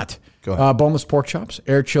was not. Go ahead. Boneless pork chops,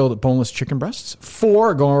 air chilled boneless chicken breasts,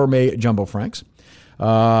 4 gourmet jumbo franks,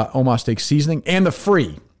 Omaha Steaks seasoning, and the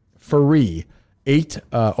free 8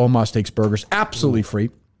 Omaha Steaks burgers, absolutely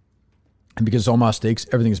free. And because Omaha Steaks,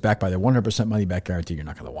 everything is backed by their 100% money back guarantee. You're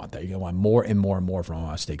not going to want that. You're going to want more and more and more from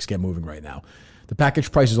Omaha Steaks. Get moving right now. The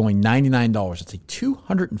package price is only $99. It's a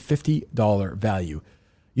 $250 value.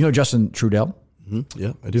 You know Justin Trudell? Mm-hmm.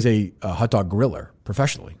 Yeah, I do. He's a hot dog griller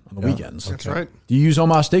professionally on the weekends. That's right. Do you use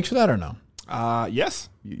Omaha Steaks for that or no? Yes.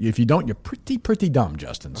 If you don't, you're pretty dumb,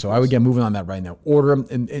 Justin. So I would get moving on that right now. Order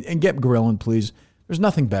them and get grilling, please. There's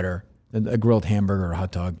nothing better than a grilled hamburger or a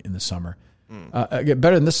hot dog in the summer. Get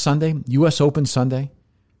better than this Sunday, U.S. Open Sunday.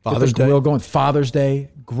 Father's Get the Day. grill going. Father's Day,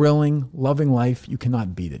 grilling, loving life. You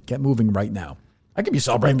cannot beat it. Get moving right now. I could be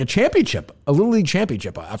celebrating a championship, a Little League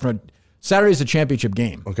championship. Saturday's a championship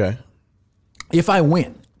game. Okay. If I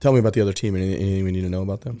win, Tell me about the other team. Anything we need to know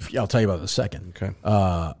about them? yeah, I'll tell you about it in a second.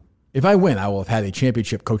 Okay. If I win, I will have had a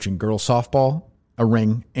championship coaching girls softball, a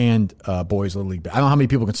ring, and boys Little League. I don't know how many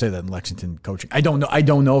people can say that in Lexington coaching. I don't know. I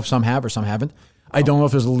don't know if some have or some haven't. I don't know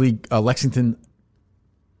if there's a Lexington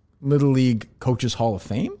Little League Coaches Hall of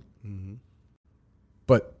Fame. Mm-hmm.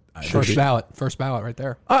 But First ballot right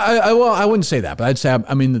there. well, I wouldn't say that, but I'd say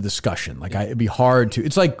I'm in the discussion. Like it'd be hard to.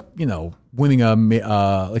 It's like winning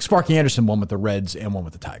like Sparky Anderson won with the Reds and won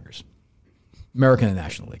with the Tigers, American and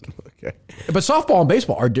National League. Okay. But softball and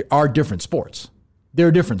baseball are different sports.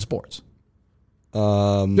 They're different sports.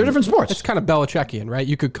 They're different sports. It's kind of Belichickian, right?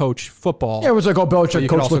 You could coach football. Yeah, it was like, Belichick you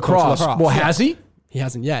could coached also coach lacrosse. lacrosse. Well, Yeah. has he? He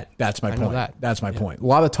hasn't yet. That's my I know point. that. That's my point. A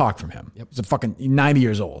lot of talk from him. He's a fucking 90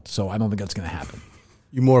 years old, so I don't think that's going to happen.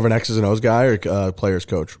 You more of an X's and O's guy or players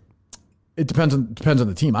coach? It depends on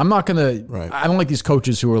the team. I'm not going to. Right. I don't like these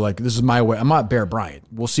coaches who are like, "This is my way." I'm not Bear Bryant.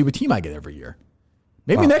 We'll see what team I get every year.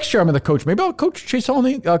 Maybe next year I'm going to coach. Maybe I'll coach Chase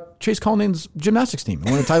Cullinane's gymnastics team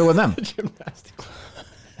and win a title with them. Gymnastics.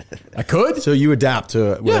 I could. So you adapt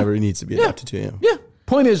to whatever needs to be adapted to. Yeah. Yeah.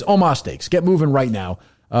 Point is, Omaha Steaks. Get moving right now.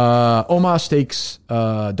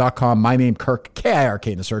 OmahaSteaks.com. My name, Kirk, Kirk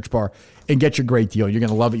in the search bar, and get your great deal. You're going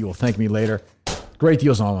to love it. You will thank me later. Great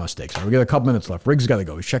deals on all my stakes. We got a couple minutes left. Riggs got to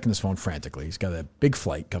go. He's checking his phone frantically. He's got a big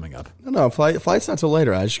flight coming up. No, flight's not till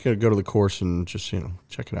later. I just got to go to the course and just,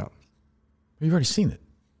 check it out. You've already seen it.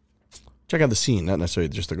 Check out the scene, not necessarily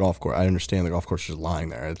just the golf course. I understand the golf course is lying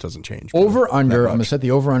there. It doesn't change. Over under. I'm going to set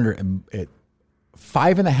the over under at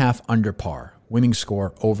 5.5 under par. Winning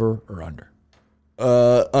score over or under?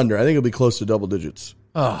 Under. I think it'll be close to double digits.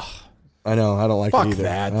 Oh, I know. I don't like fuck it either.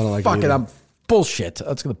 that. I don't like fuck it. it. Either. I'm bullshit.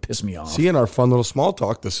 That's going to piss me off. See, in our fun little small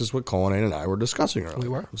talk, this is what Colin and I were discussing earlier. We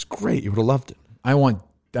were. It was great. You would have loved it. I want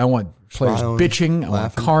players Smiling, bitching. I want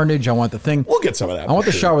laughing. carnage. I want the thing. We'll get some of that. I want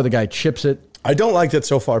the for shot sure. where the guy chips it. I don't like that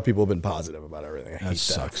so far people have been positive about everything. I hate that.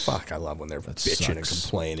 sucks. Fuck, I love when they're bitching and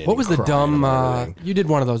complaining. What was the and dumb? crying and You did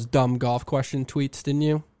one of those dumb golf question tweets, didn't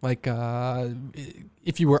you? Like,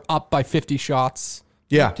 if you were up by 50 shots.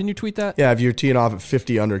 Yeah. Didn't you tweet that? Yeah, if you're teeing off at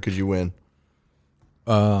 50 under, could you win?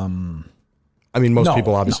 I mean, most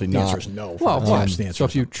people obviously the not. answer is no. Well, what? The answer So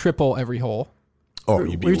if is you triple every hole. Oh,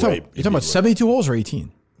 you're talking about 72 holes or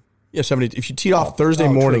 18? Yeah, 70. If you teed off Thursday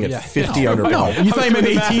morning true, at yeah. 50 under No, par. you thought you meant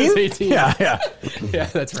 18? 18. Yeah. Yeah,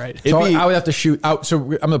 that's right. So It'd be- I would have to shoot out. So I'm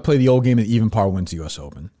going to play the old game and even par wins the U.S.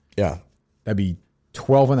 Open. Yeah. That'd be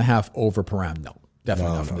 12.5 over per round. No,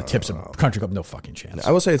 definitely not. From the tips of Country Club, no fucking chance.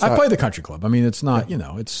 I will say it's I not- play the Country Club. I mean, it's not,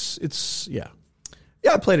 it's yeah.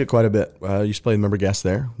 Yeah, I played it quite a bit. I used to play Member Guest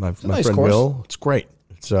there. My nice friend course. Will. It's great.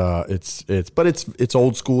 But it's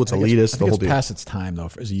old school. It's I elitist. think The whole it's deal. past its time though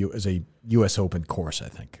as a U.S. Open course. I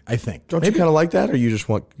think. Don't you kind of like that, or you just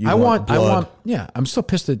want? I want. blood? Yeah, I'm still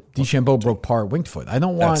pissed that DeChambeau broke par at Winged Foot. I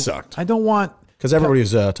don't want. That sucked. I don't want. Because everybody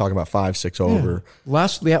was talking about 5-6 over.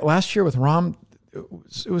 Last year with Rahm,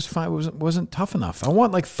 it was fine. It wasn't tough enough. I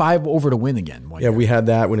want like 5 over to win again. Yeah, we had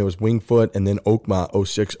that when it was Winged Foot, and then Oakmont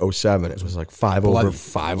 06, 07. It was like 5 over,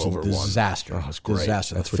 5 It was over a disaster. 1. Oh, it was great.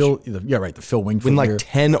 Disaster. That's The what Phil, right. The Phil Winged Foot when like year.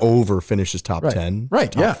 10 over finishes top Right. 10.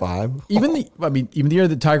 Right. Top Yeah. 5. Even the year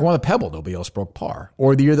that Tiger won the Pebble, nobody else broke par.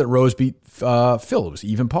 Or the year that Rose beat Phil, it was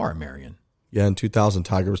even par. Marion. Yeah, in 2000,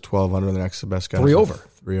 Tiger was 12 under. The next best guy. 3 over.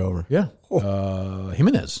 3 over. Yeah.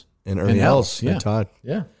 Jimenez And Ernie Els. Yeah. And Todd.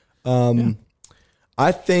 Yeah.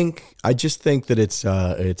 I just think that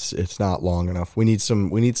it's not long enough. We need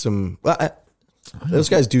some. Well, those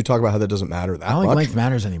guys do talk about how that doesn't matter that I don't much. think length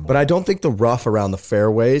matters anymore. But I don't think the rough around the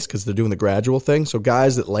fairways, because they're doing the gradual thing. So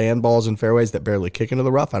guys that land balls in fairways that barely kick into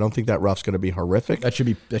the rough, I don't think that rough's going to be horrific. that should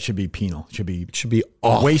be penal. It should be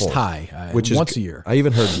awful, waist high, which is once a year. I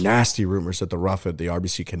even heard nasty rumors that the rough at the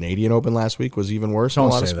RBC Canadian Open last week was even worse in a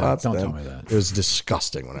Don't lot of say that. spots. Don't tell me that. It was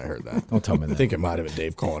disgusting when I heard that. Don't tell me I that. think it might have been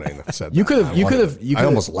Dave Cullinane that said You that. could have. I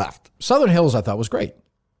almost left. Southern Hills, I thought was great.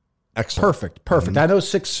 Excellent. Perfect. I know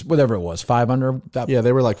 6, whatever it was, 5 under. Yeah,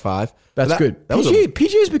 they were like 5. That's good. That was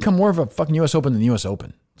PGA's become more of a fucking U.S. Open than the U.S.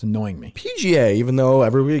 Open. It's annoying me. PGA, even though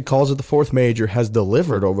everybody calls it the fourth major, has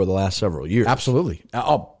delivered over the last several years. Absolutely.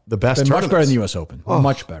 The best Been much better than tournaments. the U.S. Open.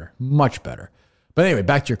 Much better. But anyway,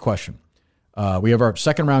 back to your question. We have our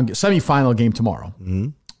second round semifinal game tomorrow.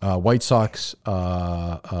 White Sox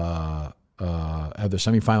have their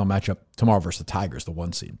semifinal matchup tomorrow versus the Tigers, the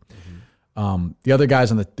 1 seed. The other guys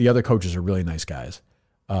and the other coaches are really nice guys.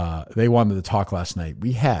 They wanted to talk last night.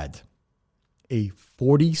 We had a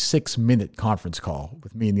 46-minute conference call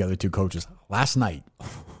with me and the other 2 coaches last night.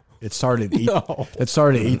 It started at 8. No. It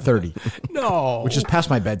started at 8:30. No. Which is past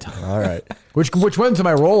my bedtime. All right. Which went into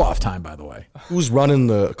my roll-off time, by the way. Who's running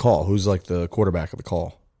the call? Who's like the quarterback of the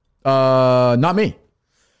call? Not me.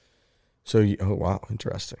 So, oh wow,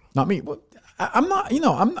 interesting. Not me. Well, I'm not.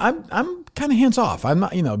 I'm kind of hands off. I'm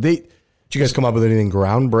not. They. Did you guys come up with anything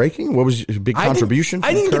groundbreaking? What was your big contribution?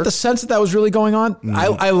 I didn't get the sense that was really going on.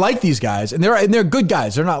 I like these guys, and they're good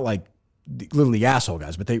guys. They're not like literally asshole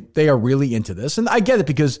guys, but they are really into this, and I get it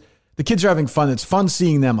because the kids are having fun. It's fun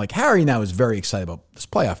seeing them. Like Harry now is very excited about this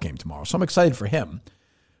playoff game tomorrow, so I'm excited for him.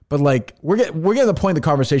 But like we're getting to the point of the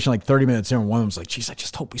conversation like 30 minutes in, and one of them's like, "Geez, I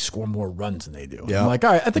just hope we score more runs than they do." Yeah. I'm like,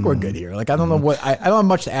 all right, I think we're good here. Like I don't know what I don't have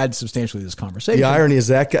much to add substantially to this conversation. The irony is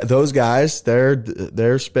that those guys,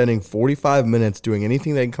 they're spending 45 minutes doing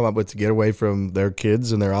anything they can come up with to get away from their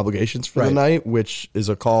kids and their obligations for the night, which is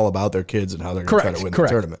a call about their kids and how they're going to try to win the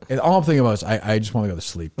tournament. And all I'm thinking about is I just want to go to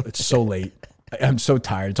sleep. It's so late. I'm so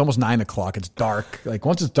tired. It's almost 9 o'clock. It's dark. Like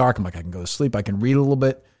once it's dark, I'm like, I can go to sleep. I can read a little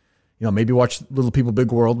bit. Maybe watch Little People,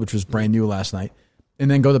 Big World, which was brand new last night, and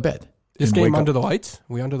then go to bed. This and game wake under up. the lights?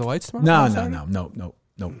 We under the lights tomorrow?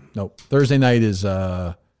 No. Thursday night is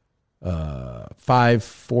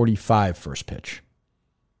 5:45 first pitch,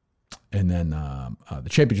 and then the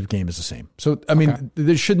championship game is the same. So I mean,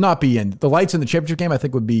 there should not be the lights in the championship game. I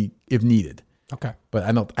think would be if needed. Okay, but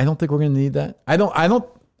I don't think we're going to need that. I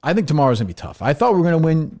think tomorrow's going to be tough. I thought we were going to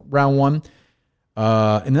win round 1.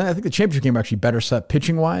 And then I think the championship game are actually better set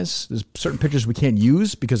pitching wise. There's certain pitchers we can't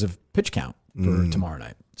use because of pitch count for tomorrow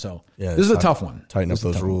night. So this is a tough one. Tighten up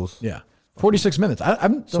those rules. Yeah. 46 minutes.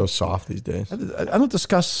 I'm so soft these days. I don't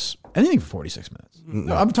discuss anything for 46 minutes.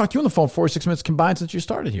 No, I've been talking to you on the phone 46 minutes combined since you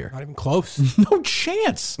started here. Not even close. No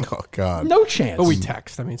chance. Oh, God. No chance. But we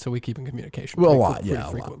text. I mean, so we keep in communication. Well, a lot. pretty Yeah, a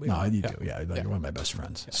lot. frequently. No, you do. Yeah, you're one of my best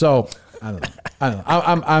friends. So I don't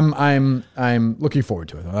know. I'm looking forward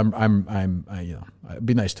to it. It'd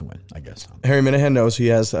be nice to win, I guess. Harry Minahan knows he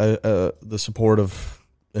has the support of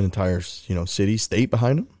an entire city, state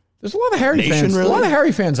behind him. There's a lot of Harry fans. Really? A lot of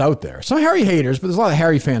Harry fans out there. Some Harry haters, but there's a lot of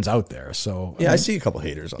Harry fans out there. So I see a couple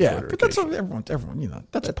haters on Twitter. But that's everyone.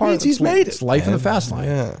 That's that part. He's made it. It's life in the fast lane.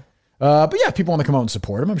 Yeah. But yeah, people want to come out and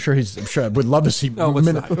support him. I'm sure I would love to see. No,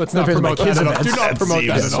 let's not promote that at all. Do not promote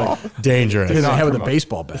that at all. Dangerous. He's head with a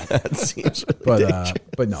baseball bat. That seems dangerous.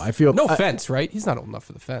 But no, I feel no fence, right? He's not old enough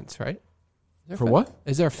for the fence, right? For what?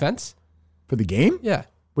 Is there a fence for the game? Yeah.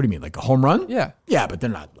 What do you mean, like a home run? Yeah. Yeah, but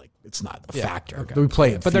they're not like. It's not a factor. Okay. We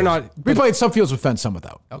play it, but they're not. We play at some fields with fence, some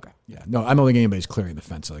without. Okay. Yeah. No, I don't think anybody's clearing the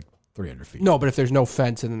fence like 300 feet. No, but if there's no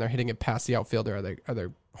fence and then they're hitting it past the outfielder, are they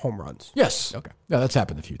home runs? Yes. Okay. Yeah, that's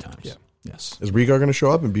happened a few times. Yeah. Yes. Is Rigar going to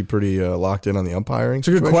show up and be pretty locked in on the umpiring? It's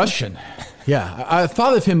a good question. Yeah, I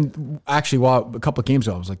thought of him actually while a couple of games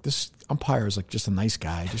ago. I was like, this umpire is like just a nice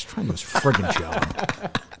guy, just trying to do his friggin'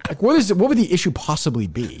 job. Like, what would the issue possibly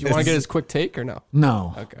be? Do you want to get his quick take or no?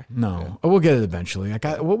 No. Okay. No. We'll get it eventually. Like,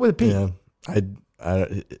 what would it be? Yeah.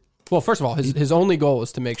 Well, first of all, his only goal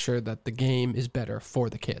is to make sure that the game is better for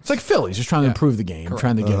the kids. It's like Phil. He's just trying to improve the game,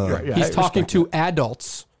 trying to get. He's talking to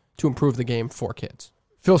adults to improve the game for kids.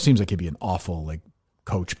 Phil seems like he'd be an awful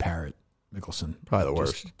coach, Parrot Mickelson. Probably the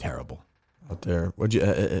worst. Just terrible out there.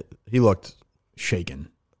 He looked shaken.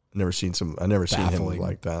 I never seen him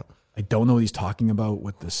like that. I don't know what he's talking about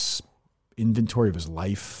with this inventory of his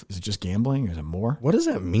life. Is it just gambling or is it more? What does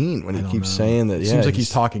that mean when he keeps saying that? It seems like he's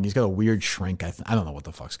talking. He's got a weird shrink. I don't know what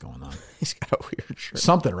the fuck's going on. He's got a weird shrink.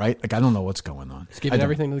 Something, right? Like, I don't know what's going on. He's giving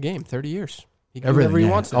everything to the game. 30 years. He can everything, do whatever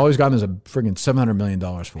he wants. All he's gotten is a friggin' $700 million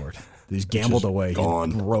for it. He's gambled away.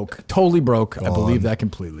 Gone. He's broke. Totally broke. Gone. I believe that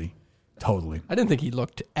completely. Totally. I didn't think he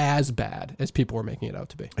looked as bad as people were making it out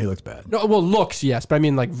to be. He looks bad. No, well, looks, yes, but I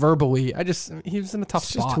mean, like verbally, he was in a tough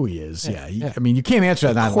spot. Just who he is. Yeah. I mean, you can't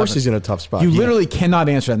answer that 9/11. Of course he's in a tough spot. You literally cannot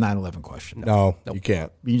answer that 9/11 question. No, you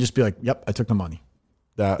can't. You just be like, yep, I took the money.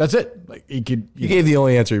 That's it. Like he gave the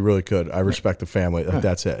only answer he really could. I respect the family.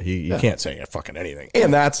 That's it. You can't say fucking anything.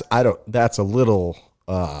 And that's a little.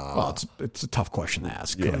 Well, it's a tough question to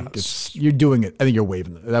ask. Yeah. You're doing it. I think you're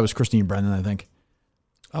waving. That was Christine Brennan, I think.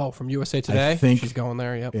 Oh, from USA Today? I think she's going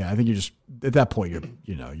there, yep. Yeah, I think you're just, at that point,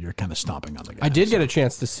 you're kind of stomping on the guy. I did get a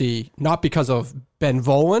chance to see, not because of Ben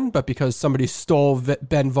Volen, but because somebody stole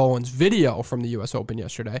Ben Volen's video from the U.S. Open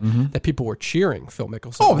yesterday, that people were cheering Phil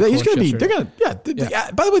Mickelson. Oh, he's going to be, they're going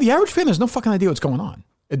to, by the way, the average fan has no fucking idea what's going on.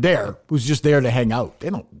 Who's just there to hang out. They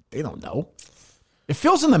don't know. If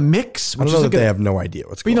Phil's in the mix, which I don't know that they have no idea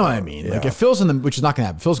what's going on. You know what I mean? Yeah. Like if Phil's in the, which is not going to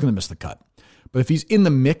happen, Phil's going to miss the cut. But if he's in the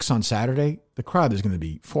mix on Saturday, the crowd is going to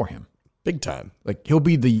be for him, big time. Like he'll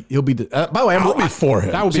be the. By the way, I'll be for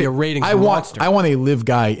him. That would be a ratings monster. I want a live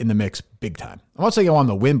guy in the mix, big time. I'm not saying I want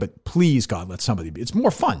him to win, but please God, let somebody be. It's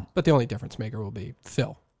more fun. But the only difference maker will be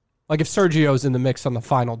Phil. Like if Sergio's in the mix on the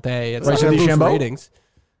final day, it's right, not so going to lose DeChambeau? ratings.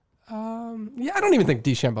 Yeah, I don't even think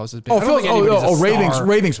DeChambeau's as big.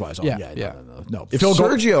 Ratings wise. Yeah. No. If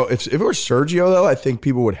Sergio, if it were Sergio though, I think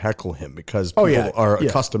people would heckle him because people are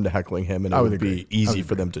accustomed to heckling him, and it would be easy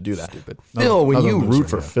for them to do that. Stupid. Phil, when you root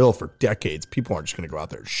for Phil for decades, people aren't just going to go out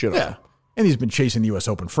there and shit on him. And he's been chasing the U.S.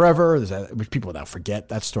 Open forever. Which people now forget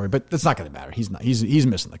that story, but that's not going to matter. He's not. He's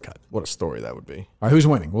missing the cut. What a story that would be. All right, who's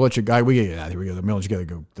winning? We'll let you guy. We get out of here. We got to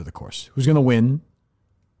go to the course. Who's going to win?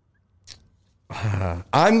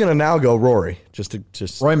 I'm going to now go Rory.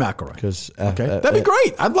 Rory McIlroy. Because that'd be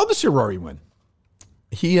great. I'd love to see Rory win.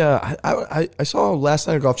 He, I saw last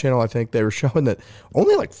night on Golf Channel. I think they were showing that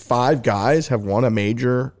only like 5 guys have won a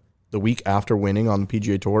major the week after winning on the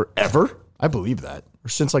PGA Tour ever. I believe that. Or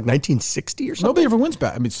since like 1960 or something. Nobody ever wins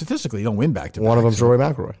back. I mean, statistically, you don't win back to back. One of them's Rory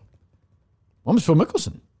McIlroy. One was Phil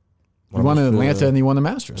Mickelson. He won in Atlanta and he won the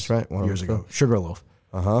Masters. That's right. Years ago. Sugarloaf.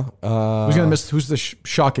 Uh-huh. Who's going to miss? Who's the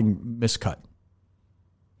shocking miscut?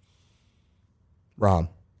 Rahm.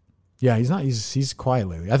 Yeah, he's not. He's quiet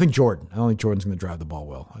lately. I think Jordan. I don't think Jordan's going to drive the ball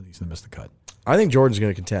well. I think he's going to miss the cut. I think Jordan's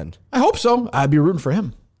going to contend. I hope so. I'd be rooting for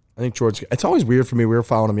him. think George. It's always weird for me. We were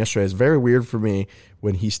following him yesterday. It's very weird for me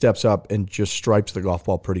when he steps up and just stripes the golf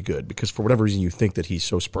ball pretty good because for whatever reason you think that he's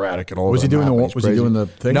so sporadic and all. Was he doing the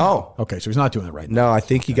thing? No. Okay, so he's not doing it right now. No, I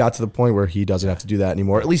think he got to the point where he doesn't have to do that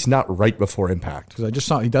anymore. At least not right before impact. Because I just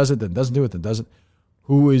saw he does it, then doesn't do it, then doesn't.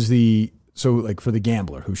 Who is the like for the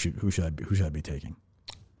gambler? Who should I be taking?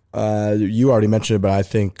 You already mentioned it, but I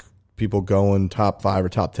think people going top 5 or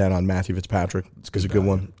top 10 on Matthew Fitzpatrick. It's a good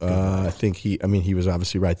one. I think he was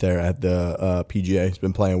obviously right there at the PGA. He's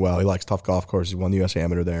been playing well. He likes tough golf courses. He won the U.S.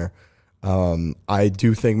 Amateur there. I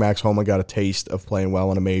do think Max Homa got a taste of playing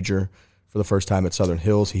well in a major for the first time at Southern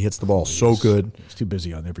Hills. He hits the ball so good. He's too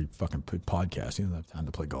busy on every fucking podcast. He doesn't have time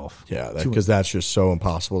to play golf. Yeah, because that's just so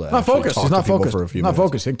impossible. Not focused. He's not focused. For a few minutes.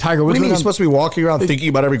 Focused. Tiger Woods. What do you mean he's supposed to be walking around thinking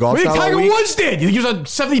about every golf shot? Tiger Woods did. You think he was on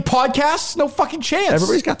 70 podcasts? No fucking chance.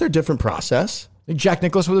 Everybody's got their different process. Think Jack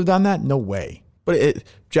Nicklaus would have done that? No way. But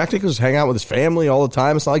Jack Nicklaus hang out with his family all the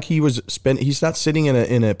time. It's not like he's not sitting in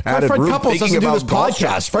a padded Fred room Couples thinking doesn't about do this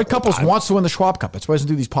podcast. Fred Couples wants to win the Schwab Cup. That's why he doesn't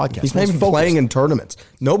do these podcasts. He's not even playing in tournaments.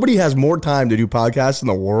 Nobody has more time to do podcasts in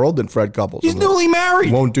the world than Fred Couples. He's newly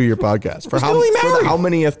married. Won't do your podcast for how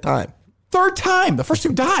manyth time? Third time. The first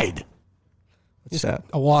two died. What's that?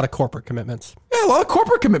 A lot of corporate commitments. Yeah, a lot of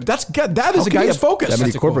corporate commitments. That is a guy who's focused. That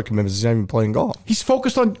many corporate commitments. He's not even playing golf. He's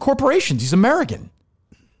focused on corporations. He's American.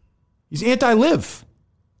 He's anti-live.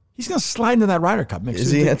 He's going to slide into that Ryder Cup.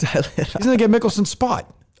 Is he anti-live? He's going to get Mickelson's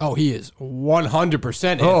spot. Oh, he is 100%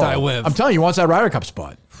 anti-live. I'm telling you, he wants that Ryder Cup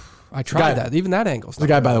spot. I tried that. Even that angle's the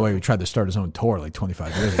guy, by the way, who tried to start his own tour like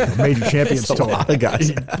 25 years ago. Major Champions Tour. A lot of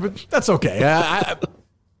guys. But that's okay.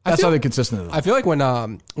 That's not inconsistent enough. I feel like when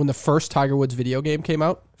the first Tiger Woods video game came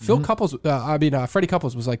out, Freddie Couples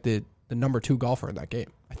was like the number 2 golfer in that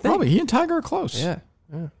game. I think. Probably. He and Tiger are close. Yeah.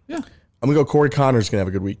 Yeah. I'm going to go Corey Connors going to have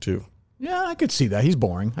a good week, too. Yeah, I could see that. He's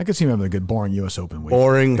boring. I could see him having a good, boring U.S. Open week.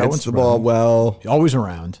 Boring, hits the ball well. Always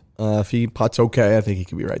around. If he putts okay, I think he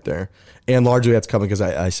could be right there. And largely that's coming because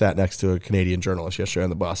I sat next to a Canadian journalist yesterday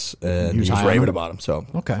on the bus, and he was raving about him. So,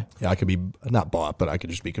 okay. Yeah, I could be not bought, but I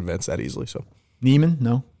could just be convinced that easily. So, Neiman,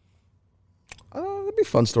 no? That'd be a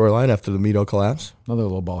fun storyline after the Mito collapse. Another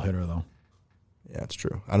low ball hitter, though. Yeah, it's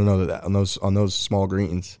true. I don't know that on those small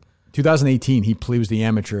greens. 2018, he was the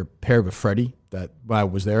amateur paired with Freddie that when I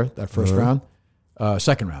was there that first round,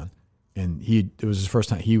 second round, and it was his first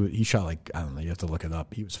time. He shot like, I don't know. You have to look it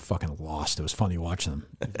up. He was fucking lost. It was funny watching him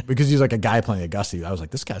because he's like a guy playing Augusta. I was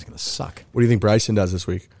like, this guy's gonna suck. What do you think Bryson does this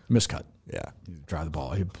week? Miscut. Yeah, he'd drive the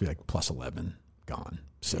ball. He'd be like plus 11, gone.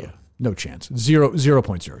 See ya. No chance.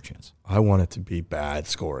 0.0 chance. I want it to be bad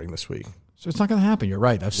scoring this week. So it's not going to happen. You're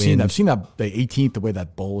right. I've seen that the 18th, the way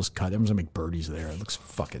that bowl is cut. Everyone's going to make birdies there. It looks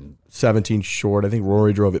fucking 17 short. I think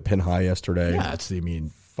Rory drove it pin high yesterday. Yeah,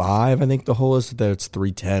 5. I think the hole is that it's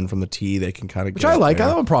 310 from the tee. They can kind of which I like. I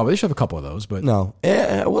don't have a problem. They should have a couple of those, but no.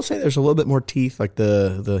 I will say there's a little bit more teeth. Like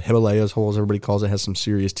the Himalayas holes, everybody calls it, has some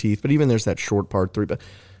serious teeth. But even there's that short part 3. But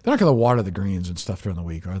they're not going to water the greens and stuff during the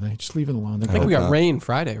week, are they? Just leave it alone. I think we got rain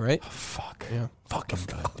Friday, right? Oh, fuck. Yeah. Fucking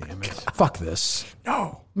goddamn it. Fuck this. No.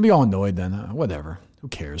 I'll be all annoyed then. Whatever. Who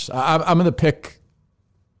cares? I'm going to pick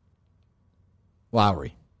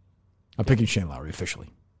Lowry. I'm picking Shane Lowry officially.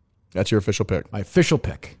 That's your official pick. My official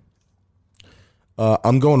pick.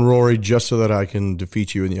 I'm going Rory just so that I can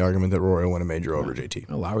defeat you in the argument that Rory will win a major over JT.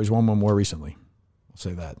 Well, Lowry's won one more recently. I'll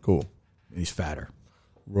say that. Cool. And he's fatter.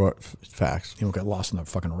 Facts. He won't get lost in the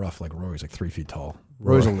fucking rough like Rory's like 3 feet tall.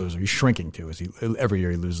 Rory's a loser. He's shrinking too. Every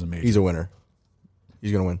year he loses a major. He's a winner.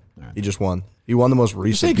 He's going to win. Right. He just won. He won the most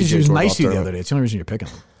recent. Because he was nice to you the other day. It's the only reason you're picking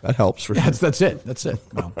him. That helps for sure. That's it.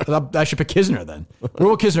 Well, I should pick Kisner then. Where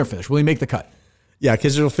will Kisner finish? Will he make the cut? Yeah,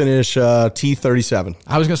 Kisner will finish T37.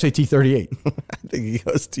 I was going to say T38. I think he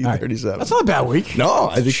goes T37. That's not a bad week. No,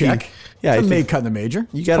 I think check. He made cut in the major.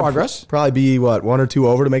 You got progress. Probably be 1 or 2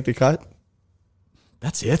 over to make the cut.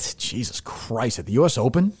 That's it. Jesus Christ! At the U.S.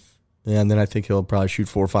 Open. Yeah, and then I think he'll probably shoot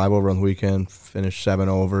 4 or 5 over on the weekend, finish 7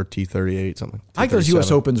 over, T38, something. I like those U.S.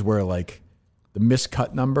 Opens where like the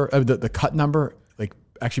miscut number, the cut number, like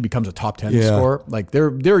actually becomes a top 10 score. Like there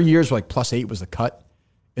are years where like +8 was the cut,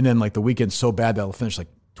 and then like the weekend's so bad that it'll finish like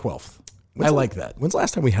 12th. I like that. When's the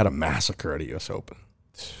last time we had a massacre at a U.S. Open?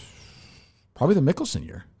 Probably the Mickelson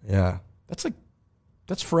year. Yeah,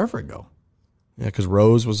 that's forever ago. Yeah, because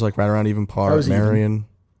Rose was like right around even par. Marion.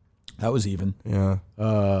 That was even. Yeah.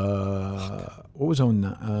 What was on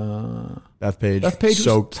Bethpage? Bethpage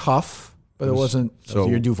was tough, but it wasn't. So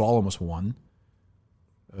year Duval almost won.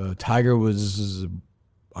 Tiger was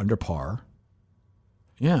under par.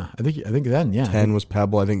 Yeah, I think then. Yeah, 10 was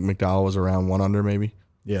Pebble. I think McDowell was around 1 under maybe.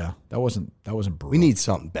 Yeah, that wasn't brutal. We need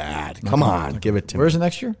something bad. Come on, give it to me. Where's it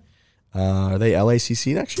next year? Are they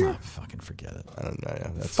LACC next year? Fucking forget it. I don't know.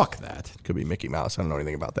 Yeah, that's, Fuck that. could be Mickey Mouse. I don't know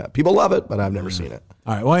anything about that. People love it, but I've never seen it.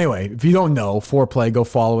 All right. Well, anyway, if you don't know, Foreplay, go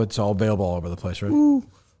follow it. It's all available all over the place, right?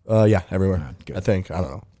 Yeah, everywhere. good. I think. I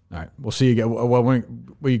don't know. All right. We'll see you again. Well,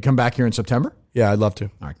 will you come back here in September? Yeah, I'd love to.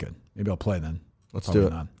 All right, good. Maybe I'll play then. Let's Probably do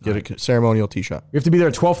it. not. Get a ceremonial tee shot. We have to be there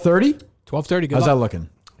at 12:30? 12:30. Good How's that luck. looking?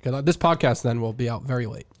 Good luck. This podcast then will be out very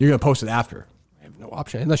late. You're going to post it after? I have no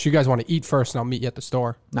option unless you guys want to eat first, and I'll meet you at the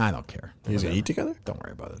store. Nah, I don't care. You guys gonna eat together? Don't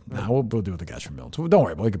worry about it. Nah, we'll do it with the guys from Milton. So don't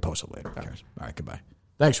worry about it. We can post it later. Who cares? All right, goodbye.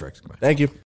 Thanks, Rick. Goodbye. Thank you.